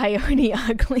from Coyote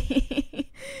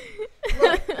Ugly.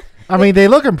 I mean, they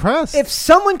look impressed. If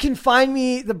someone can find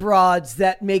me the broads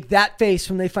that make that face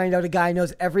when they find out a guy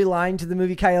knows every line to the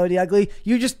movie Coyote Ugly,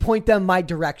 you just point them my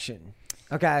direction.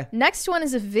 Okay. Next one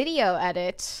is a video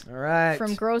edit. All right.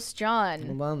 From Gross John.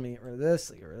 Hold on, let me get rid of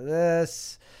this. Get rid of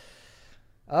this.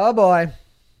 Oh boy,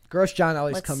 Gross John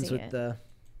always comes with the.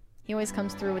 He always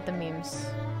comes through with the memes.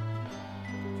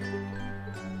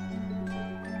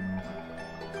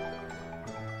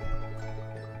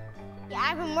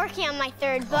 I've been working on my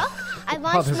third book. I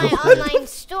launched my online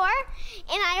store, and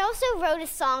I also wrote a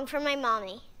song for my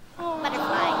mommy,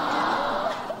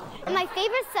 Butterfly. And my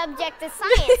favorite subject is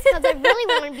science because I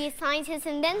really want to be a scientist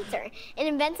inventor and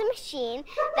invent a machine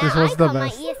that I call my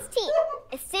EST.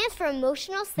 It stands for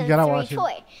Emotional Sensory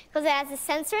Toy because it has a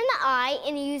sensor in the eye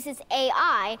and it uses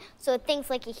AI so it thinks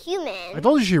like a human. I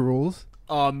told you she rules.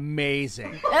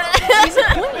 Amazing.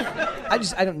 I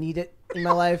don't need it. in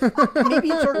my life. Maybe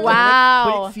it's organic,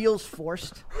 Wow. but it feels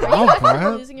forced. Are you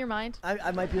losing your mind?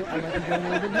 I might be going a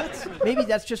little bit nuts. Maybe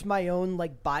that's just my own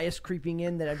like bias creeping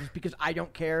in that because I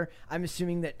don't care, I'm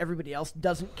assuming that everybody else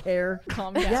doesn't care.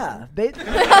 Calm down. Yeah. The day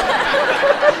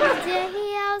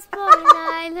I was born,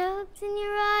 I looked in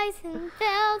your eyes and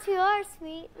felt your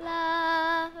sweet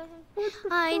love.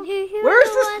 I knew you Where's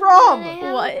were this one from? when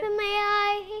I What? opened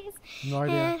my eyes No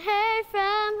idea. and heard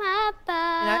from above.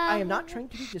 And I am not trying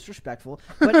to be disrespectful,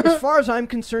 but as far as I'm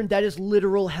concerned, that is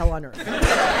literal hell on earth.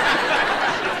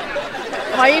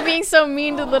 Why are you being so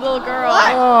mean to the little girl?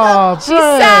 Oh, She's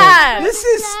sad. This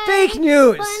is fake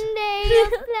news. One day you'll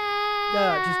fly.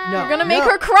 No, just no. You're gonna make no.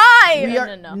 her cry. We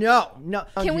are, no.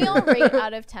 Can we all rate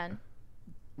out of 10?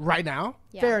 Right now?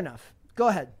 Yeah. Fair enough. Go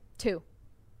ahead. 2.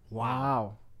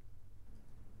 Wow.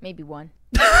 Maybe 1.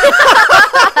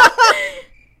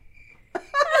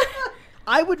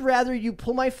 I would rather you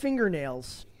pull my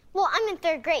fingernails. Well, I'm in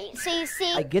 3rd grade, so you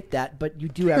see. I get that, but you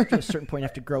do have to, at a certain point,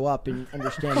 have to grow up and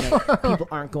understand that people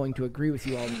aren't going to agree with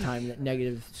you all the time, that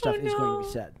negative stuff is going to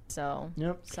be said. So,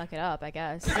 Yep. suck it up, I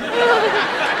guess.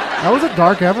 That was a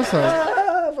dark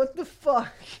episode. What the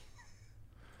fuck?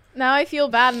 Now I feel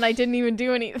bad and I didn't even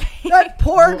do anything. That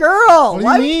poor girl.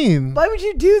 What do you mean? Why would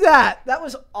you do that? That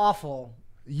was awful.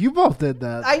 You both did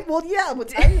that. But I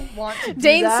didn't want to do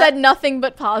Dane that. said nothing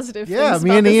but positive Yeah, things me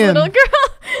about and this Ian. little girl.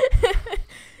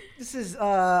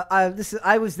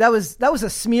 That was a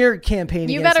smear campaign.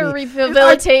 You against better me.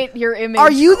 rehabilitate your image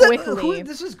Are you quickly.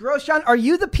 this is gross, John. Are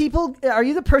you the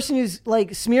person who's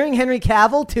like smearing Henry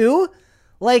Cavill too?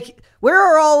 Like, where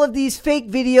are all of these fake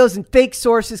videos and fake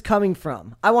sources coming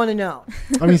from? I want to know.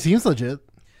 I mean, seems legit.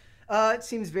 It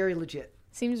seems very legit.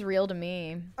 Seems real to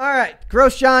me. All right,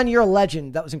 Gross John, you're a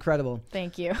legend. That was incredible.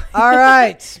 Thank you. All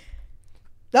right.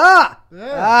 Hannah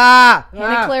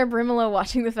Claire Brimolo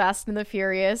watching The Fast and the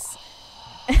Furious.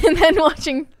 And then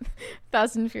watching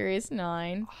Fast and Furious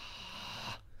 9.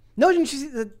 No, didn't you see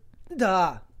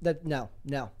no.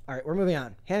 All right, we're moving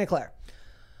on. Hannah Claire.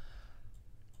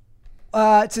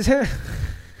 It says Hannah.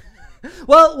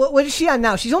 Well, what is she on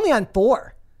now? She's only on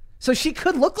 4. So she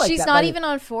could look like She's that. not even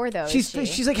on 4 though. She's like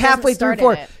She halfway hasn't through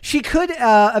 4. started it. She could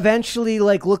eventually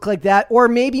like look like that, or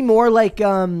maybe more like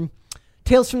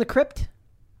Tales from the Crypt.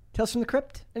 Tales from the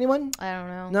Crypt. Anyone? I don't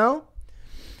know. No.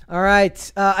 All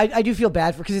right. I do feel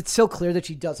bad for because it's so clear that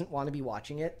she doesn't want to be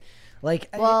watching it. Like,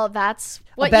 well, that's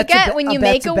what you get when you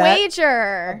make a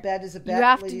wager. A bet is a bet. You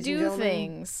have to ladies and do gentlemen.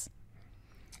 things.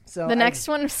 So the next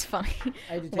one was funny.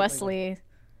 I did take Wesley.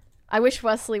 I wish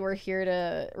Wesley were here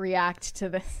to react to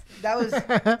this. That was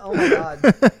oh my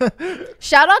god!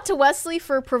 Shout out to Wesley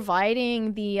for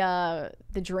providing the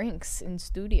drinks in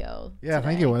studio. Yeah, today.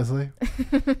 thank you, Wesley.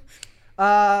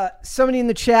 Somebody in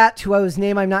the chat whose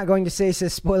name I'm not going to say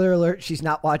says, spoiler alert, she's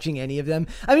not watching any of them.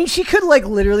 I mean, she could like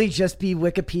literally just be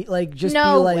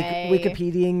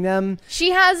Wikipediaing them.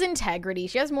 She has integrity.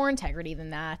 She has more integrity than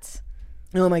that.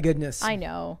 Oh my goodness. I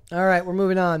know. All right, we're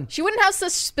moving on. She wouldn't have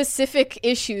such specific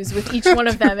issues with each one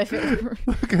of them if it were.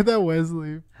 Look at that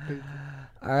Wesley.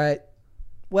 All right.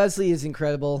 Wesley is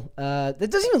incredible. That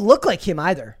doesn't even look like him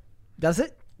either. Does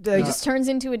it? He just turns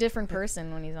into a different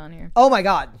person when he's on here. Oh my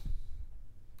god.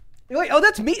 Wait,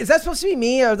 that's me. Is that supposed to be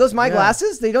me? Are those my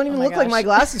glasses? They don't even look like my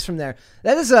glasses from there.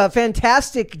 That is a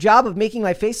fantastic job of making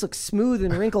my face look smooth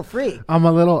and wrinkle-free. I'm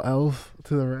a little elf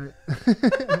to the right.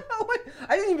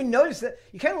 I didn't even notice that.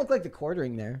 You kind of look like the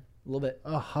quartering there. A little bit.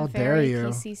 Oh, how dare you.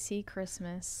 PCC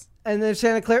Christmas. And there's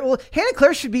Hannah Claire. Well, Hannah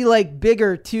Claire should be like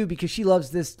bigger too because she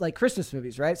loves this like Christmas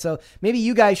movies, right? So maybe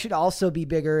you guys should also be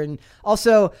bigger. And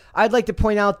also, I'd like to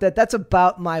point out that that's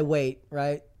about my weight,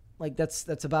 right? Like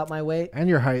that's about my weight and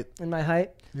your height. And my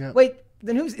height. Yeah. Wait,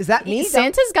 then is that me?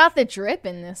 Santa's got the drip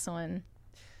in this one.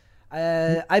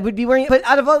 I would be wearing, but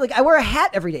out of all, like I wear a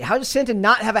hat every day. How does Santa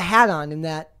not have a hat on in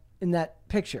that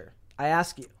picture? I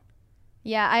ask you.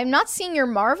 Yeah, I'm not seeing your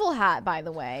Marvel hat, by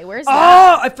the way. Where's that?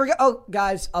 Oh, I forgot. Oh,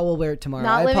 guys, I will wear it tomorrow.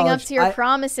 Not living up to your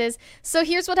promises. So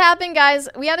here's what happened, guys.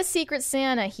 We had a Secret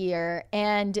Santa here,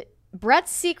 and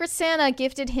Brett's Secret Santa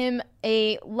gifted him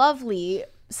a lovely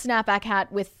snapback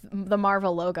hat with the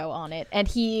Marvel logo on it, and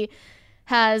he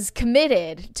has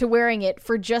committed to wearing it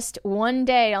for just one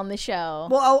day on the show.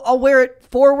 Well, I'll wear it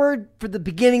forward for the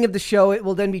beginning of the show. It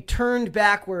will then be turned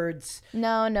backwards.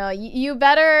 No, you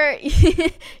better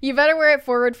you better wear it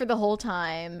forward for the whole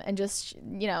time and just,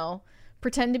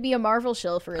 Pretend to be a Marvel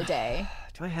shill for a day.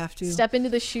 Do I have to? Step into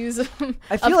the shoes of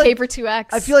Caper 2X.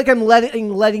 I feel like I'm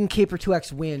letting Caper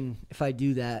 2X win if I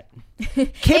do that.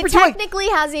 Caper it technically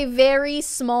has a very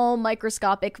small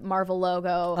microscopic Marvel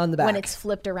logo on the back when it's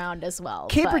flipped around as well.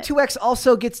 Caper 2X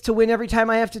also gets to win every time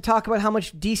I have to talk about how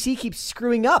much DC keeps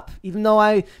screwing up, even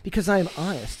though because I'm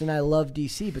honest and I love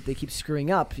DC, but they keep screwing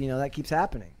up. That keeps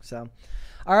happening. So,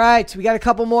 all right, we got a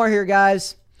couple more here,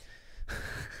 guys.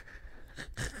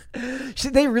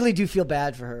 They really do feel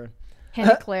bad for her.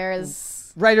 Hannah Claire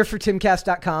is writer for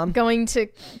timcast.com. Going to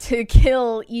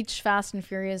kill each Fast and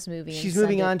Furious movie. She's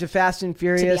moving on to Fast and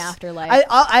Furious. To the afterlife.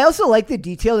 I also like the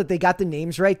detail that they got the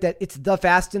names right, that it's The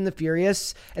Fast and the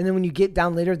Furious, and then when you get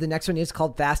down later, the next one is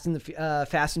called Fast and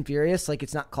Furious. Like,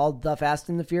 it's not called The Fast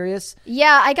and the Furious.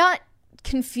 Yeah, I got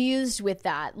confused with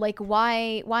that. Like,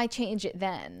 why change it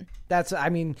then? It's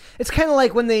kind of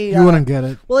like when they... you wouldn't get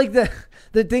it. Well, like,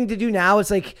 the thing to do now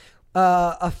is like...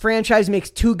 a franchise makes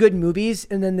 2 good movies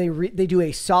and then they do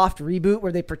a soft reboot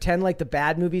where they pretend like the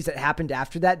bad movies that happened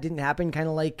after that didn't happen, kind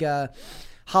of like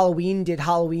Halloween did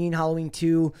Halloween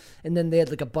 2, and then they had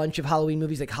like a bunch of Halloween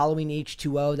movies like Halloween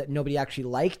H2O that nobody actually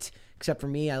liked, except for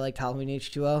me. I liked Halloween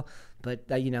H2O, but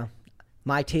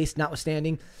my taste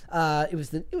notwithstanding, it was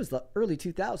the early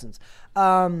 2000s.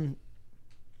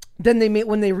 Then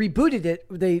when they rebooted it,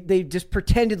 they just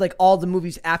pretended like all the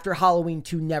movies after Halloween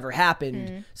 2 never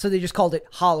happened. So they just called it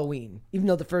Halloween, even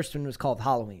though the first one was called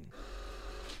Halloween.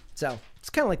 So it's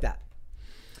kind of like that.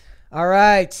 All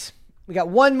right. We got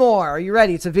one more. Are you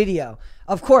ready? It's a video.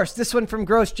 Of course, this one from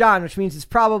Gross John, which means it's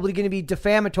probably going to be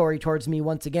defamatory towards me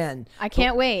once again. I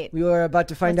can't wait. We were about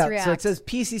to find out. React. So it says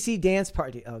PCC dance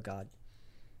party. Oh, God.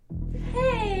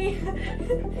 Hey,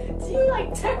 do you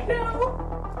like techno?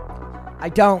 I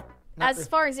don't. As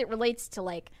far as it relates to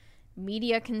like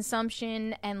media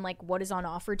consumption and like what is on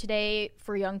offer today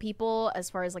for young people, as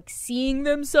far as like seeing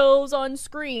themselves on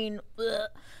screen, we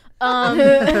all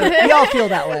feel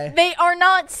that way. They are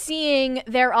not seeing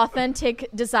their authentic,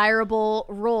 desirable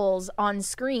roles on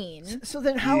screen. So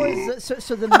then, how is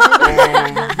so the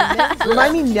men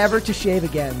remind me never to shave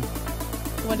again.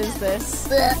 What is this?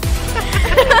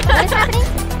 What is happening?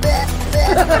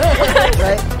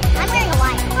 Right? I'm wearing a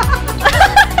white.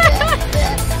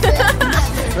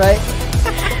 Right?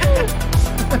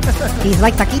 He's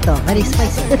like taquito, very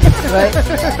spicy. Right?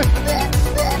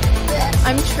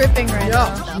 I'm tripping right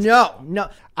now. No.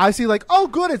 I see like, oh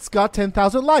good, it's got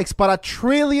 10,000 likes, but 1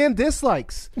 trillion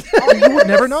dislikes. You would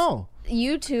never know.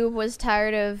 YouTube was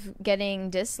tired of getting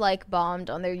dislike bombed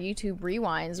on their YouTube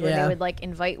rewinds where they would like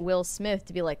invite Will Smith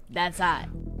to be like, that's hot.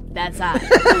 That's hot.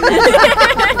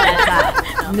 That's hot.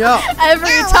 No.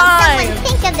 Every time. Someone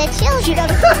think of the children.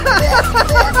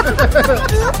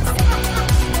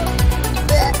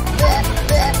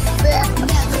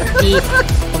 Deep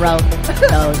throat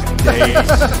those days.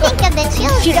 Think of the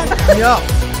children. No.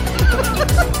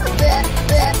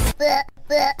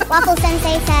 Waffle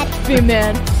Sensei said, Be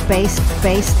man. Space.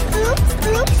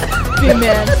 Be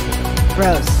man.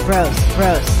 Bros.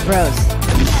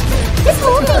 this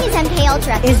whole thing is MK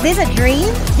Ultra. Is this a dream?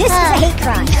 This is a hate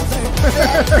crime.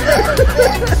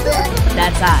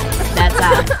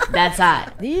 That's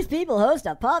hot. These people host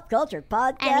a pop culture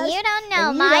podcast. And you don't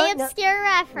know my obscure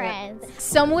reference.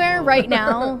 Somewhere right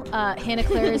now, Hannah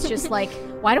Claire is just like,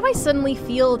 why do I suddenly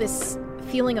feel this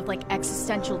feeling of like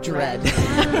existential dread? Dread.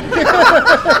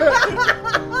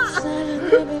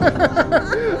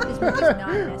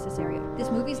 This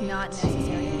movie's not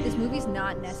necessary. This movie's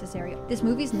not necessary. This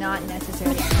movie's not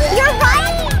necessary. You're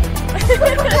right!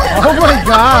 Oh my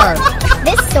god!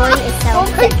 This story is so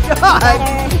good.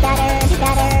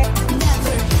 Better.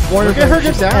 Warner Brothers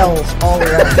just L's all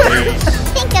around.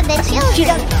 Think of the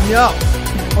children. No.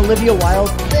 Olivia Wilde.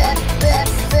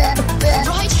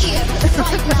 Right here,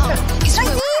 right now.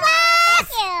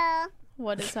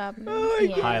 What is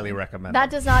happening? Highly recommend. That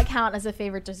does not count as a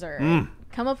favorite dessert.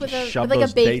 Come up with Shove like a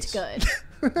those baked dates. good.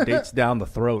 Dates down the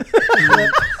throat.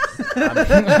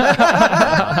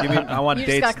 I want You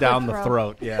just dates got down clip the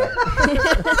throat. throat. Yeah.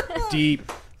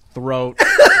 Deep throat.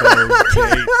 Those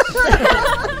dates.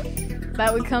 That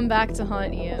would come back to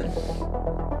haunt you.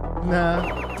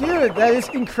 Nah. Dude, that is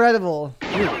incredible.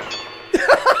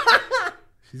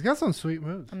 She's got some sweet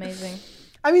moves. Amazing.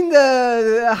 I mean,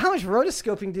 the how much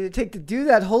rotoscoping did it take to do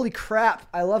that? Holy crap.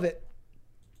 I love it.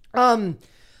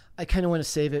 I kind of want to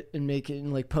save it and make it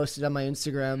and like post it on my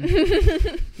Instagram.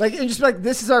 Like, and just be like,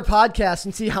 this is our podcast,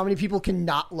 and see how many people can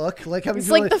not look. Like, how many It's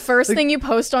people like the first thing you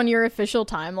post on your official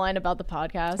timeline about the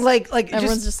podcast. Like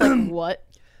everyone's just like, what?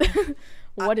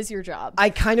 What is your job? I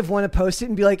kind of want to post it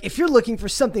and be like, if you're looking for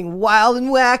something wild and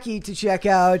wacky to check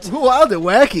out. Wild and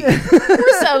wacky.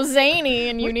 We're so zany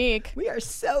and unique. We are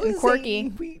so and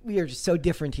quirky. We are just so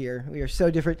different here. We are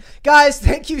so different. Guys,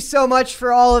 thank you so much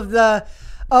for all of the...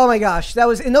 Oh my gosh,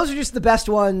 and those are just the best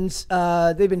ones.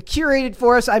 They've been curated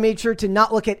for us. I made sure to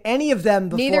not look at any of them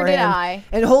beforehand. Neither did I.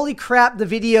 And holy crap, the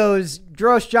videos.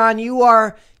 Gross John, you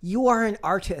are an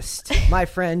artist, my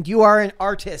friend. You are an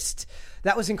artist.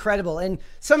 That was incredible. And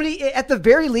somebody, at the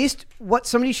very least, what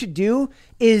somebody should do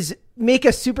is make a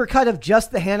supercut of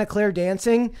just the Hannah Claire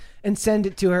dancing and send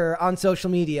it to her on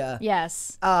social media.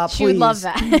 Yes. Please. She would love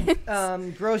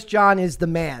that. Gross John is the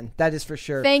man. That is for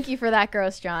sure. Thank you for that,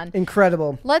 Gross John.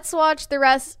 Incredible. Let's watch read the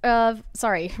rest of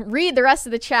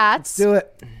the chats. Let's do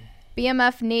it.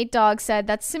 BMF Nate Dogg said,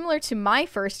 that's similar to my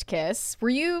first kiss.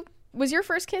 Was your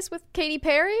first kiss with Katy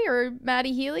Perry or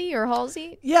Maddie Healy or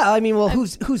Halsey? Yeah, I mean, well,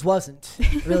 whose wasn't?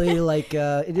 Really,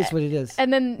 it is what it is.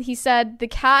 And then he said, the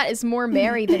cat is more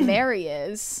Mary than Mary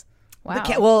is.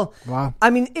 Wow. Wow. I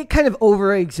mean, it kind of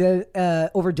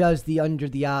overdoes the under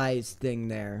the eyes thing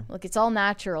there. Look, it's all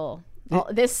natural.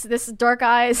 This dark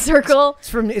eyes circle.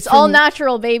 It's all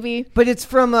natural, baby. But it's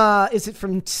from. Is it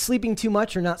from sleeping too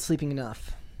much or not sleeping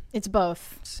enough? It's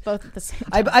both. It's both at the same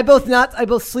time. I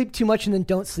both sleep too much and then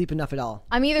don't sleep enough at all.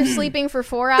 I'm either sleeping for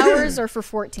 4 hours or for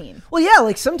 14. Well, yeah,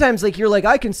 like sometimes like you're like,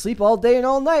 I can sleep all day and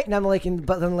all night, and I'm like,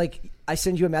 but then like I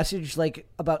send you a message like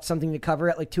about something to cover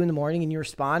at like 2 a.m. and you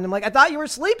respond. I'm like, I thought you were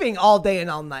sleeping all day and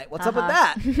all night. What's up with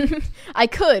that? I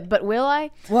could, but will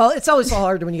I? Well, it's always so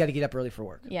hard when you got to get up early for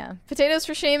work. Yeah. Potatoes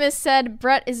for Seamus said,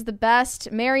 Brett is the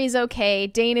best. Mary's okay.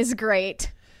 Dane is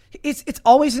great. It's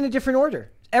always in a different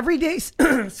order. Every day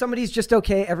somebody's just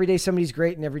okay. Every day somebody's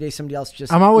great, and every day somebody else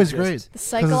just. I'm always great. The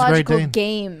psychological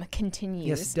game continues.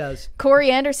 Yes, it does.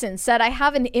 Corey Anderson said, "I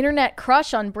have an internet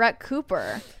crush on Brett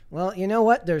Cooper." Well, you know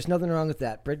what? There's nothing wrong with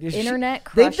that. Internet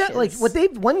crushes.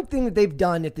 They've done one thing that they've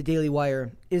done at the Daily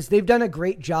Wire is they've done a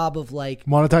great job of like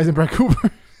monetizing Brett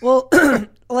Cooper. Well,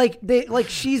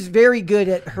 she's very good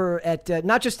at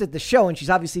not just at the show, and she's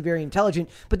obviously very intelligent.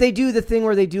 But they do the thing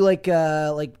where they do like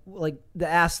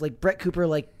Brett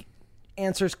Cooper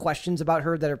answers questions about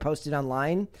her that are posted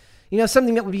online. You know,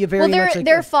 something that would be a very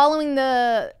they're following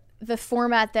the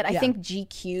format that I think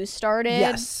GQ started.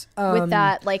 Yes, with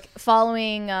that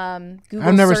following Google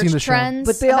I've never search seen the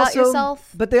trends show. about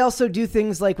yourself. But they also do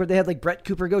things like where they had like Brett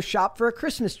Cooper go shop for a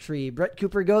Christmas tree. Brett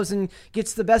Cooper goes and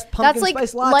gets the best pumpkin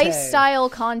spice latte. That's lifestyle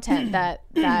content that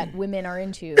women are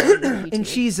into. And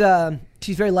she's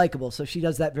very likable, so she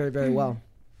does that very, very well.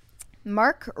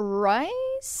 Mark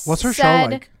Rice. What's her show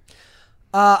like?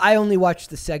 I only watch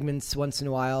the segments once in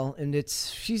a while, and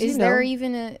is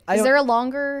there a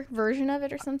longer version of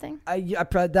it or something?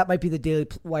 That might be the Daily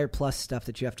Wire Plus stuff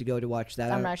that you have to go to watch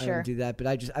that. I'm not sure. I don't do that, but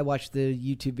I watch the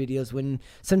YouTube videos when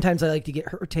sometimes I like to get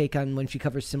her take on when she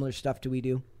covers similar stuff to we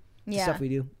do. Yeah. Stuff we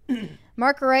do.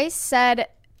 Mark Rice said,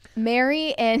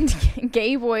 Mary and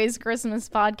Gay Boys Christmas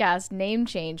podcast name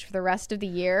change for the rest of the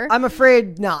year. I'm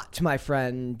afraid not, my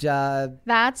friend.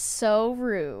 That's so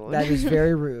rude. That is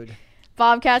very rude.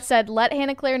 Bobcat said, let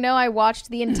Hannah Claire know I watched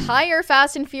the entire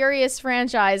Fast and Furious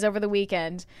franchise over the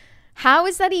weekend. How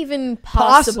is that even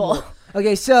possible?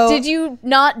 Okay, so... Did you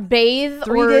not bathe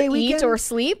or eat weekend? or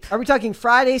sleep? Are we talking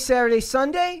Friday, Saturday,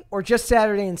 Sunday, or just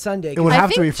Saturday and Sunday? It would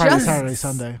have to be Friday, Saturday,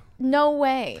 Sunday. No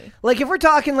way. Like, if we're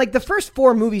talking, the first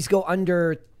 4 movies go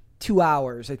under 2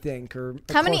 hours, I think.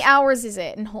 How many hours is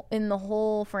it in the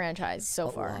whole franchise so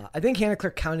far? I think Hannah Claire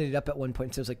counted it up at one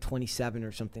point, so it was 27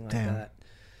 or something like that.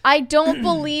 I don't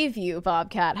believe you,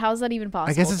 Bobcat. How's that even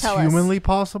possible? I guess it's humanly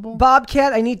possible.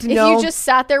 Bobcat, I need to know. If you just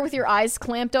sat there with your eyes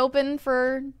clamped open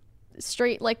for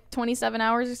straight 27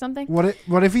 hours or something? What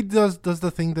if he does the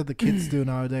thing that the kids do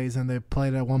nowadays and they play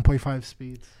it at 1.5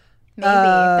 speeds? Maybe.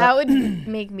 That would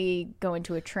make me go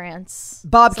into a trance.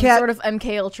 Bobcat. Some sort of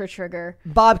MK Ultra trigger.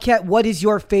 Bobcat, what is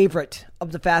your favorite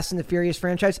of the Fast and the Furious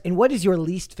franchise? And what is your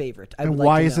least favorite? And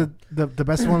why is it the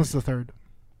best one is the third?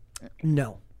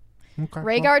 No. Okay,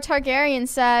 Rhaegar Targaryen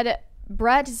said,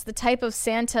 Brett is the type of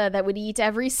Santa that would eat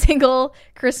every single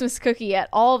Christmas cookie at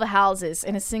all the houses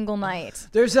in a single night.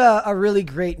 There's a really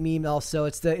great meme also.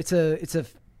 It's a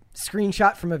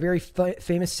screenshot from a very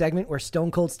famous segment where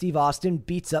Stone Cold Steve Austin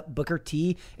beats up Booker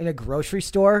T in a grocery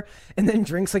store and then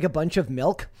drinks a bunch of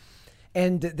milk.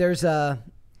 And there's a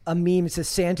meme. It says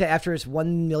Santa after his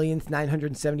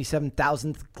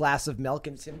 1,977,000th glass of milk,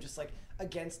 and it's him just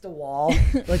against the wall,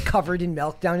 covered in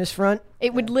milk down his front.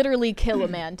 It would literally kill a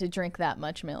man to drink that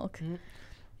much milk.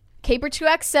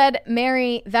 Caper2X said,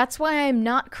 Mary, that's why I'm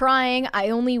not crying. I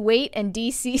only wait and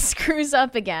DC screws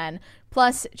up again.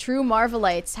 Plus, true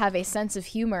Marvelites have a sense of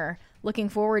humor. Looking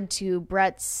forward to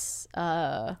Brett's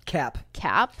cap.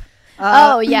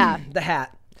 Oh, yeah. The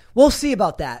hat. We'll see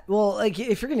about that. Well, like,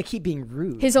 if you're going to keep being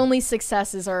rude. His only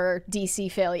successes are DC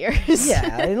failures.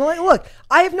 Yeah. And like, look,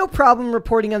 I have no problem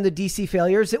reporting on the DC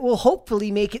failures. It will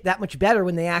hopefully make it that much better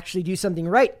when they actually do something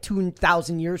right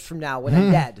 2,000 years from now when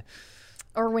I'm dead.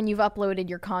 Or when you've uploaded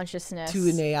your consciousness. To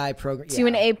an AI program. To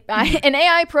an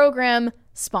AI program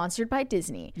sponsored by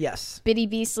Disney. Yes. Biddy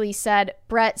Beasley said,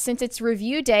 Brett, since it's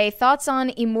review day, thoughts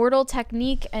on Immortal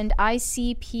Technique and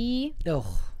ICP?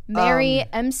 Mary,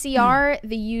 MCR,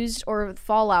 The Used, or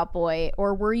Fallout Boy?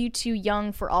 Or were you too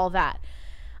young for all that?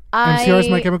 MCR is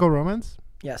My Chemical Romance?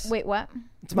 Yes. Wait, what?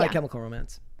 It's My Chemical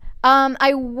Romance.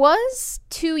 I was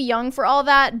too young for all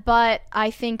that, but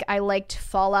I think I liked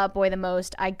Fallout Boy the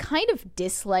most. I kind of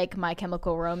dislike My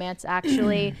Chemical Romance,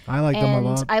 actually. I like them a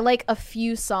lot. I like a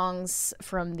few songs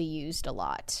from The Used a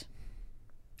lot.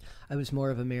 I was more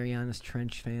of a Marianas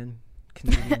Trench fan.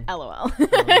 LOL.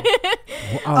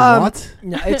 What?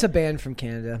 No, it's a band from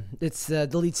Canada. It's the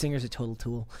lead singer's a total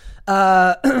tool.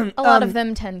 A lot of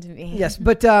them tend to be. Yes,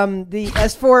 but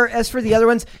as for the other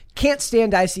ones, can't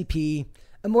stand ICP.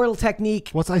 Immortal Technique.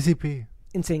 What's ICP?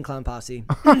 Insane Clown Posse.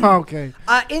 Okay.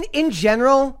 In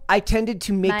general, I tended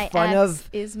to make fun of.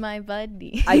 Is my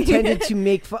buddy. I tended to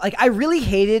make fun. Like, I really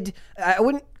hated. I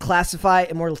wouldn't classify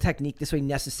Immortal Technique this way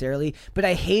necessarily, but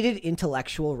I hated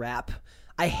intellectual rap.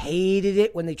 I hated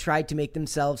it when they tried to make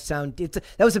themselves sound.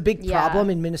 That was a big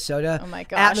problem in Minnesota. Oh my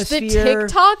gosh. Atmosphere. The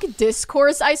TikTok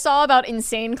discourse I saw about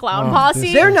Insane Clown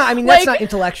Posse. They're not, I mean, that's not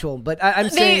intellectual, but I'm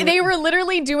saying. They were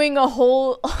literally doing a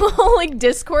whole like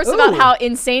discourse about how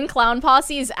Insane Clown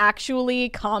Posse is actually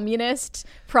communist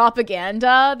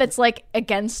propaganda that's like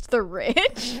against the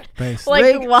rich.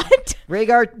 Like, what?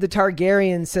 Rhaegar the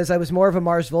Targaryen says, I was more of a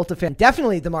Mars Volta fan.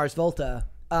 Definitely the Mars Volta.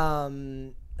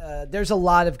 There's a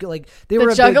lot of like they were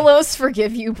Juggalos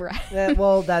forgive you, Brett.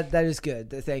 Well, that is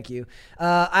good. Thank you.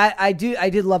 I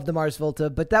did love the Mars Volta,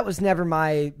 but that was never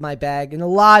my bag. And a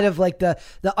lot of like the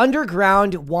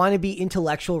underground wannabe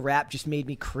intellectual rap just made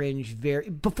me cringe.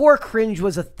 Before cringe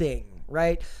was a thing.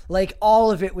 Right? Like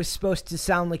all of it was supposed to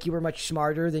sound like you were much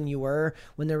smarter than you were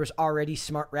when there was already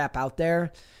smart rap out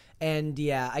there. And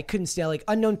yeah, I couldn't stand like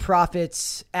Unknown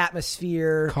Prophets,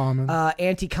 Atmosphere,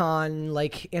 Anti-Con,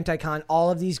 all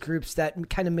of these groups that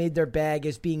kind of made their bag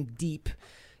as being deep.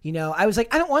 You know, I was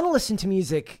like, I don't want to listen to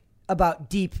music about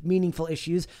deep, meaningful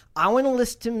issues. I want to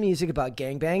listen to music about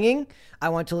gangbanging. I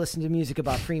want to listen to music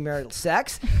about premarital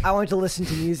sex. I want to listen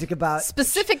to music about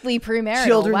specifically premarital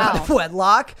children out of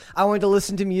wedlock. I wanted to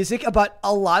listen to music about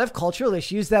a lot of cultural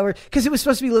issues that were because it was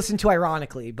supposed to be listened to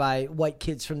ironically by white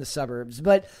kids from the suburbs,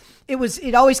 but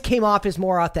it always came off as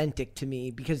more authentic to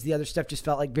me because the other stuff just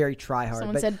felt like very try hard.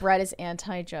 Someone said Brett is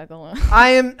anti-juggalo.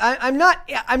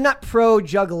 I'm not pro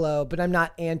juggalo, but I'm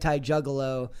not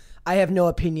anti-juggalo. I have no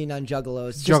opinion on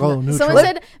juggalos. Juggalo neutral. Someone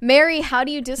said, Mary, how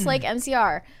do you dislike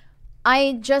MCR?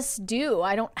 I just do.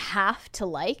 I don't have to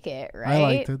like it, right? I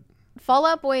liked it.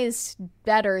 Fallout Boy is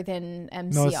better than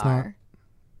MCR. No, it's not.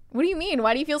 What do you mean?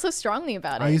 Why do you feel so strongly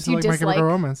about it? I used to like My Chemical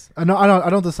Romance. No, I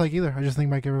don't dislike either. I just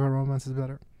think My Chemical Romance is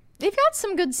better. They've got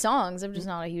some good songs. I'm just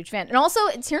not a huge fan. And also,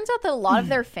 it turns out that a lot of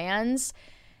their fans,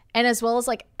 and as well as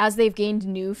like as they've gained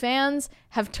new fans,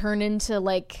 have turned into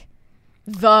like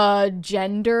the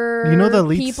gender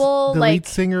people. The lead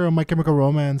singer of My Chemical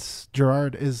Romance,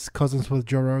 Gerard, is cousins with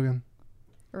Joe Rogan.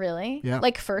 Really? Yeah.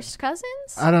 Like first cousins?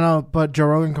 I don't know, but Joe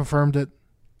Rogan confirmed it.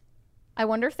 I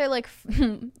wonder if they're like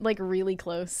like really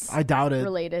close. I doubt it.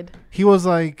 Related. He was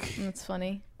like, that's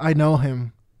funny. I know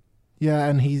him. Yeah,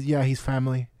 and he's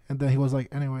family. And then he was like,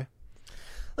 anyway.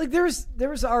 Like there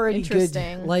was already good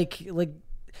like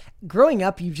growing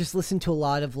up, you just listened to a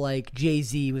lot of like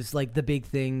Jay-Z was like the big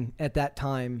thing at that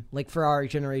time, like for our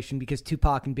generation, because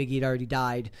Tupac and Biggie had already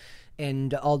died,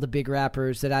 and all the big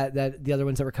rappers that the other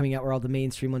ones that were coming out were all the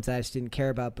mainstream ones that I just didn't care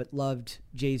about, but loved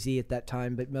Jay-Z at that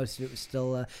time. But most of it was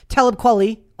still Talib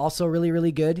Kweli, also really,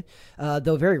 really good,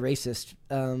 though very racist,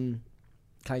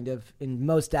 kind of in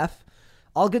Mos Def.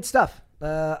 All good stuff.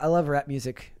 I love rap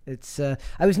music. It's I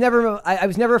was never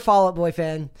a Fall Out Boy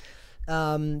fan.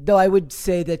 Though I would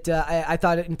say that I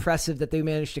thought it impressive that they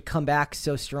managed to come back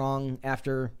so strong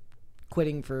after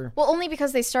quitting for... Well, only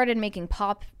because they started making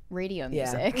pop radio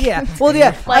music. Yeah. Well,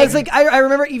 yeah. I was like, I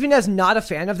remember even as not a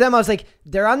fan of them, I was like,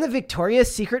 they're on the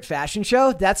Victoria's Secret fashion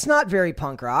show. That's not very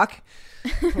punk rock.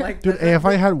 Like, dude,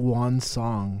 AFI had one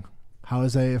song. How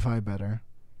is AFI better?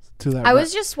 to that. I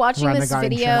was just watching this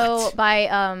renegade video chat.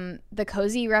 by the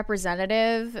Cozy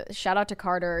Representative. Shout out to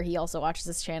Carter. He also watches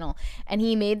this channel. And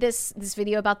he made this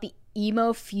video about the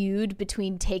emo feud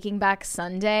between Taking Back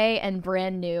Sunday and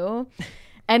Brand New.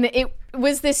 And it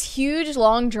was this huge,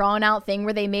 long, drawn-out thing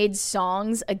where they made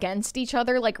songs against each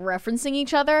other, like referencing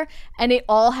each other. And it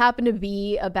all happened to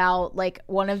be about, like,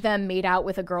 one of them made out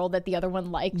with a girl that the other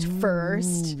one liked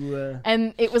first.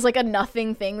 And it was like a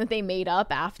nothing thing that they made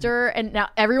up after. And now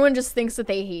everyone just thinks that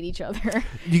they hate each other.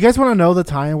 Do you guys want to know the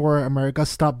time where America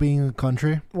stopped being a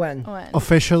country? When?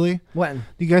 Officially? When?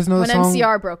 Do you guys know the When song?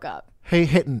 MCR broke up. Hey,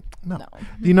 hitting. No.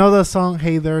 Do you know the song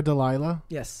Hey There, Delilah?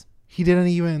 Yes. He didn't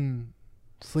even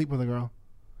sleep with a girl.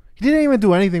 He didn't even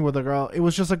do anything with a girl. It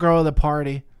was just a girl at the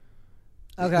party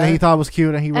that he thought was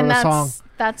cute, and he wrote a song.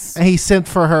 And he sent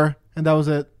for her, and that was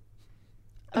it.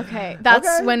 Okay,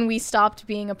 that's when we stopped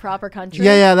being a proper country.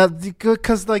 Yeah, that's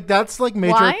because like that's like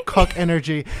major cuck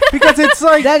energy because it's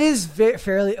like that is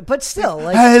fairly, but still,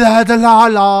 like hey there,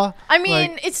 Delilah. I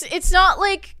mean, like, it's not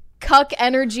like cuck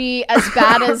energy as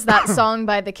bad as that song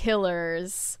by The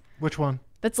Killers. Which one?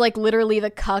 That's like literally the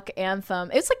cuck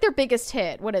anthem. It's like their biggest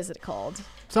hit. What is it called?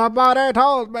 Somebody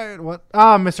told me what?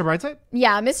 Mr. Brightside?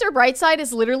 Yeah, Mr. Brightside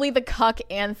is literally the cuck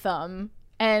anthem.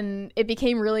 And it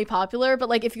became really popular. But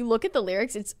like if you look at the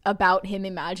lyrics, it's about him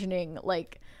imagining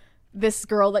like this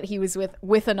girl that he was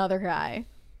with another guy.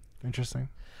 Interesting.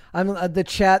 The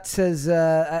chat says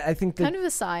I think kind of a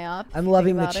psyop. I'm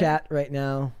loving the chat right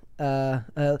now.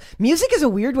 Music is a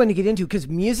weird one to get into because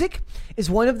music is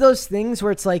one of those things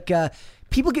where it's like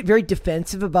people get very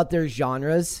defensive about their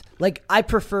genres. Like I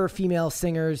prefer female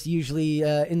singers usually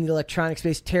in the electronic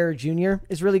space. Tara Jr.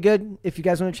 is really good. If you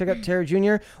guys want to check out Tara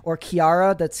Jr. or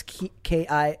Kiara, that's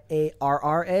Kiarra.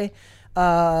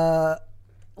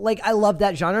 Like I love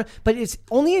that genre, but it's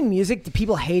only in music that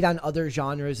people hate on other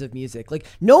genres of music. Like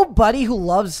nobody who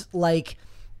loves like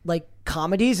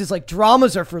comedies is like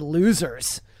dramas are for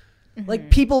losers.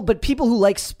 Like people who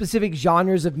like specific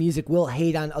genres of music will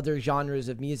hate on other genres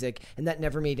of music, and that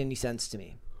never made any sense to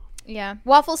me. Yeah.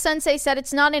 Waffle Sensei said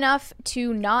it's not enough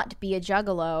to not be a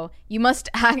juggalo. You must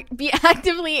be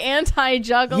actively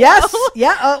anti-juggalo. Yes.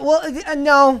 Yeah.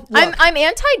 No. Look. I'm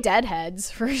anti-deadheads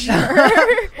for sure.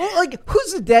 Well, like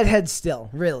who's the deadhead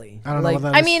still? Really? I don't know what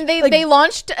that is. I mean, they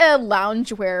launched a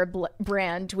loungewear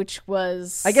brand, which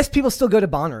was. I guess people still go to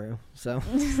Bonnaroo, so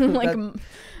like.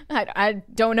 I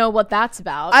don't know what that's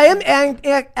about. I am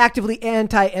actively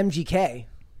anti-MGK.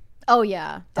 Oh,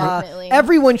 yeah, definitely.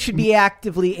 Everyone should be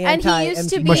actively anti-MGK. And he used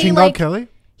to be Machine Gun Kelly?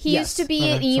 He used to be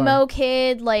an emo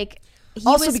kid. Like, he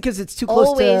also was because it's too close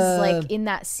always, to... like, in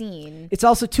that scene. It's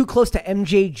also too close to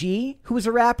MJG, who was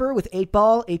a rapper with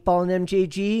 8-Ball and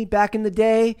MJG back in the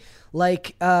day.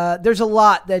 Like, there's a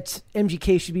lot that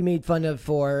MGK should be made fun of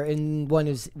for, and one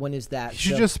is that. You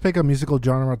should just pick a musical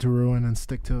genre to ruin and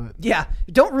stick to it. Yeah.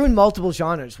 Don't ruin multiple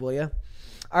genres, will you?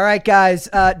 All right, guys.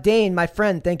 Dane, my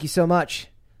friend, thank you so much.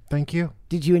 Thank you.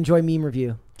 Did you enjoy Meme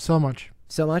Review? So much.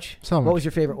 So much? So much. What was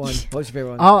your favorite one?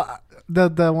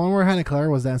 The one where Hannah Claire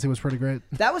was dancing was pretty great.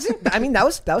 That was that was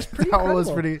pretty That incredible.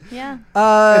 was pretty. Yeah.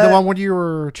 And the one when you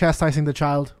were chastising the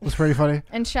child was pretty funny.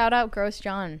 And shout out Gross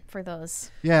John for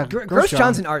those. Yeah. Gross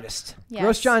John's an artist. Yes.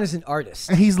 Gross John is an artist.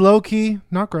 And he's low key,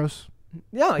 not gross.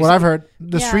 No, what I've heard.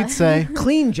 The streets say.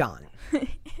 Clean John.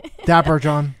 Dapper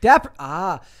John.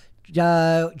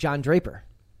 John Draper.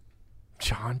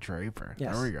 John Draper.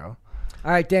 Yes. There we go.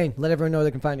 All right, Dane, let everyone know where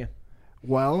they can find you.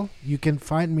 Well, you can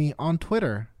find me on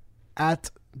Twitter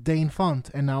at Dane Font,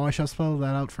 and now I shall spell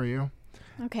that out for you.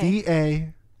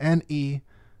 Okay. DANEFONT.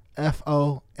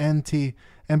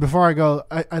 And before I go,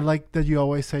 I like that you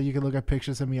always say you can look at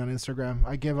pictures of me on Instagram.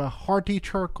 I give a hearty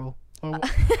chortle. Oh,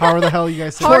 however the hell you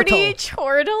guys say Hearty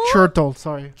chortle? Chortle,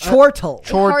 sorry. Chortle.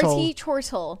 Hearty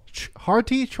chortle.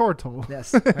 Hearty chortle.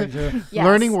 Yes. Yes.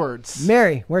 Learning words.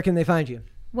 Mary, where can they find you?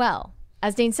 Well,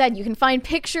 as Dane said, you can find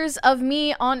pictures of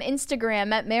me on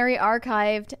Instagram at Mary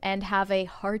Archived and have a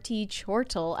hearty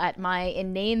chortle at my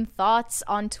Inane Thoughts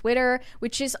on Twitter,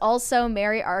 which is also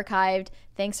Mary Archived.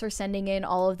 Thanks for sending in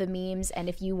all of the memes. And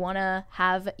if you want to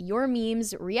have your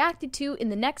memes reacted to in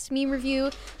the next meme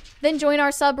review, then join our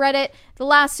subreddit. The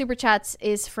last super chats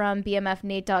is from BMF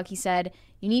Nate Dogg. He said,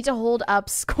 you need to hold up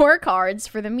scorecards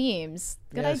for the memes.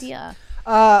 Good idea.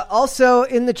 Also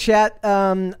in the chat,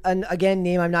 and again,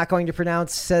 name I'm not going to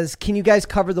pronounce, says, can you guys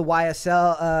cover the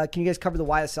YSL? Can you guys cover the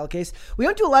YSL case? We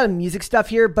don't do a lot of music stuff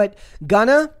here, but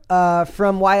Gunna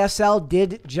from YSL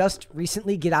did just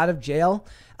recently get out of jail,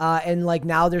 and like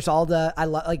now there's all the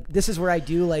this is where I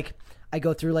do like I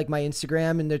go through like my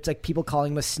Instagram and there's like people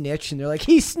calling him a snitch and they're like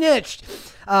he snitched.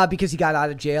 because he got out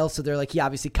of jail. So they're like, he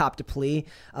obviously copped a plea.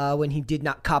 When he did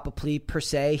not cop a plea per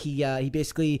se, he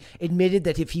basically admitted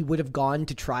that if he would have gone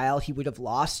to trial, he would have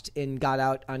lost and got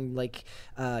out on like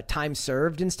time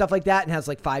served and stuff like that, and has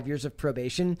like 5 years of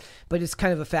probation. But it's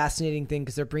kind of a fascinating thing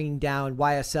because they're bringing down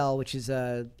YSL, which is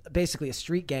basically a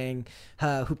street gang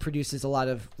who produces a lot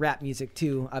of rap music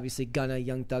too. Obviously, Gunna,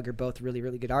 Young Thug are both really,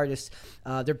 really good artists.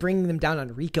 They're bringing them down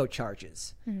on RICO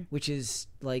charges, which is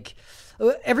like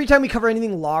every time we cover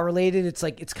anything law related, it's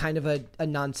like it's kind of a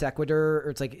non sequitur, or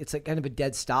it's like kind of a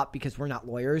dead stop because we're not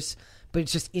lawyers. But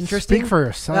it's just interesting. Speak for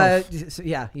yourself. So,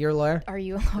 yeah, you're a lawyer. Are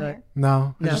you a lawyer?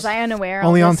 No. Was I unaware?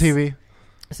 Only on TV.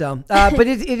 So, but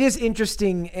it is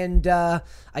interesting, and I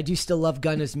do still love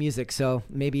Gunna's music, so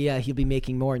maybe he'll be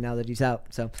making more now that he's out.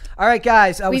 So, all right,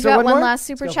 guys. We've got one last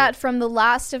super chat from The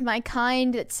Last of My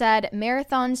Kind that said,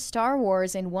 Marathon Star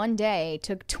Wars in one day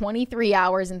took 23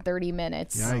 hours and 30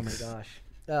 minutes. Yikes.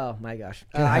 Oh, my gosh.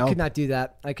 I could not do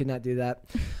that.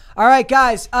 All right,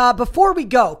 guys. Before we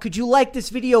go, could you like this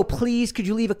video, please? Could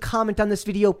you leave a comment on this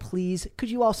video, please? Could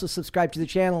you also subscribe to the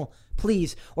channel,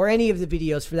 please? Or any of the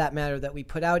videos, for that matter, that we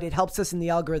put out. It helps us in the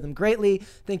algorithm greatly.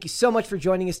 Thank you so much for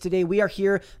joining us today. We are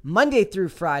here Monday through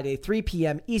Friday, 3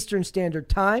 p.m. Eastern Standard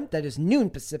Time. That is noon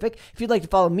Pacific. If you'd like to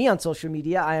follow me on social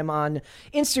media, I am on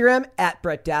Instagram at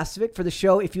Brett Dasovic. For the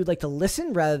show, if you'd like to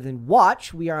listen rather than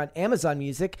watch, we are on Amazon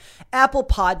Music, Apple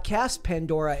Podcasts,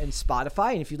 Pandora, and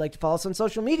Spotify. And if you'd like to follow us on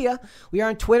social media, we are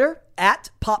on Twitter at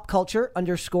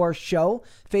popculture_show,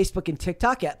 Facebook and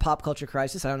TikTok at Pop Culture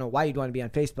Crisis. I don't know why you'd want to be on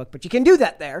Facebook, but you can do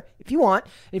that there if you want.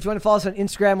 And if you want to follow us on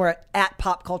Instagram, we're at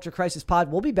Pop Culture Crisis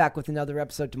Pod. We'll be back with another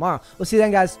episode tomorrow. We'll see you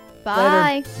then, guys.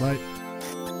 Bye. Later. Bye.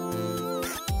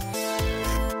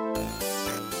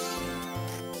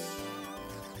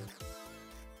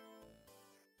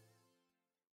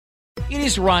 It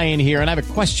is Ryan here, and I have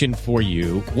a question for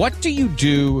you. What do you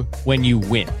do when you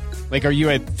win? Like, are you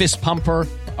a fist pumper,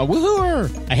 a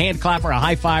woohooer, a hand clapper, a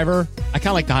high fiver? I kind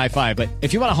of like the high five, but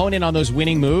if you want to hone in on those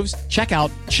winning moves, check out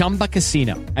Chumba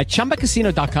Casino. At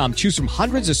ChumbaCasino.com, choose from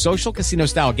hundreds of social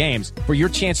casino-style games for your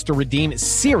chance to redeem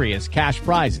serious cash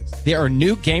prizes. There are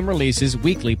new game releases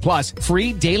weekly, plus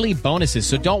free daily bonuses.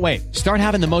 So don't wait. Start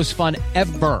having the most fun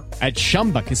ever at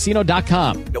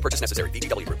ChumbaCasino.com. No purchase necessary.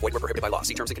 VGW. Void where prohibited by law.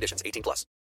 See terms and conditions. 18+.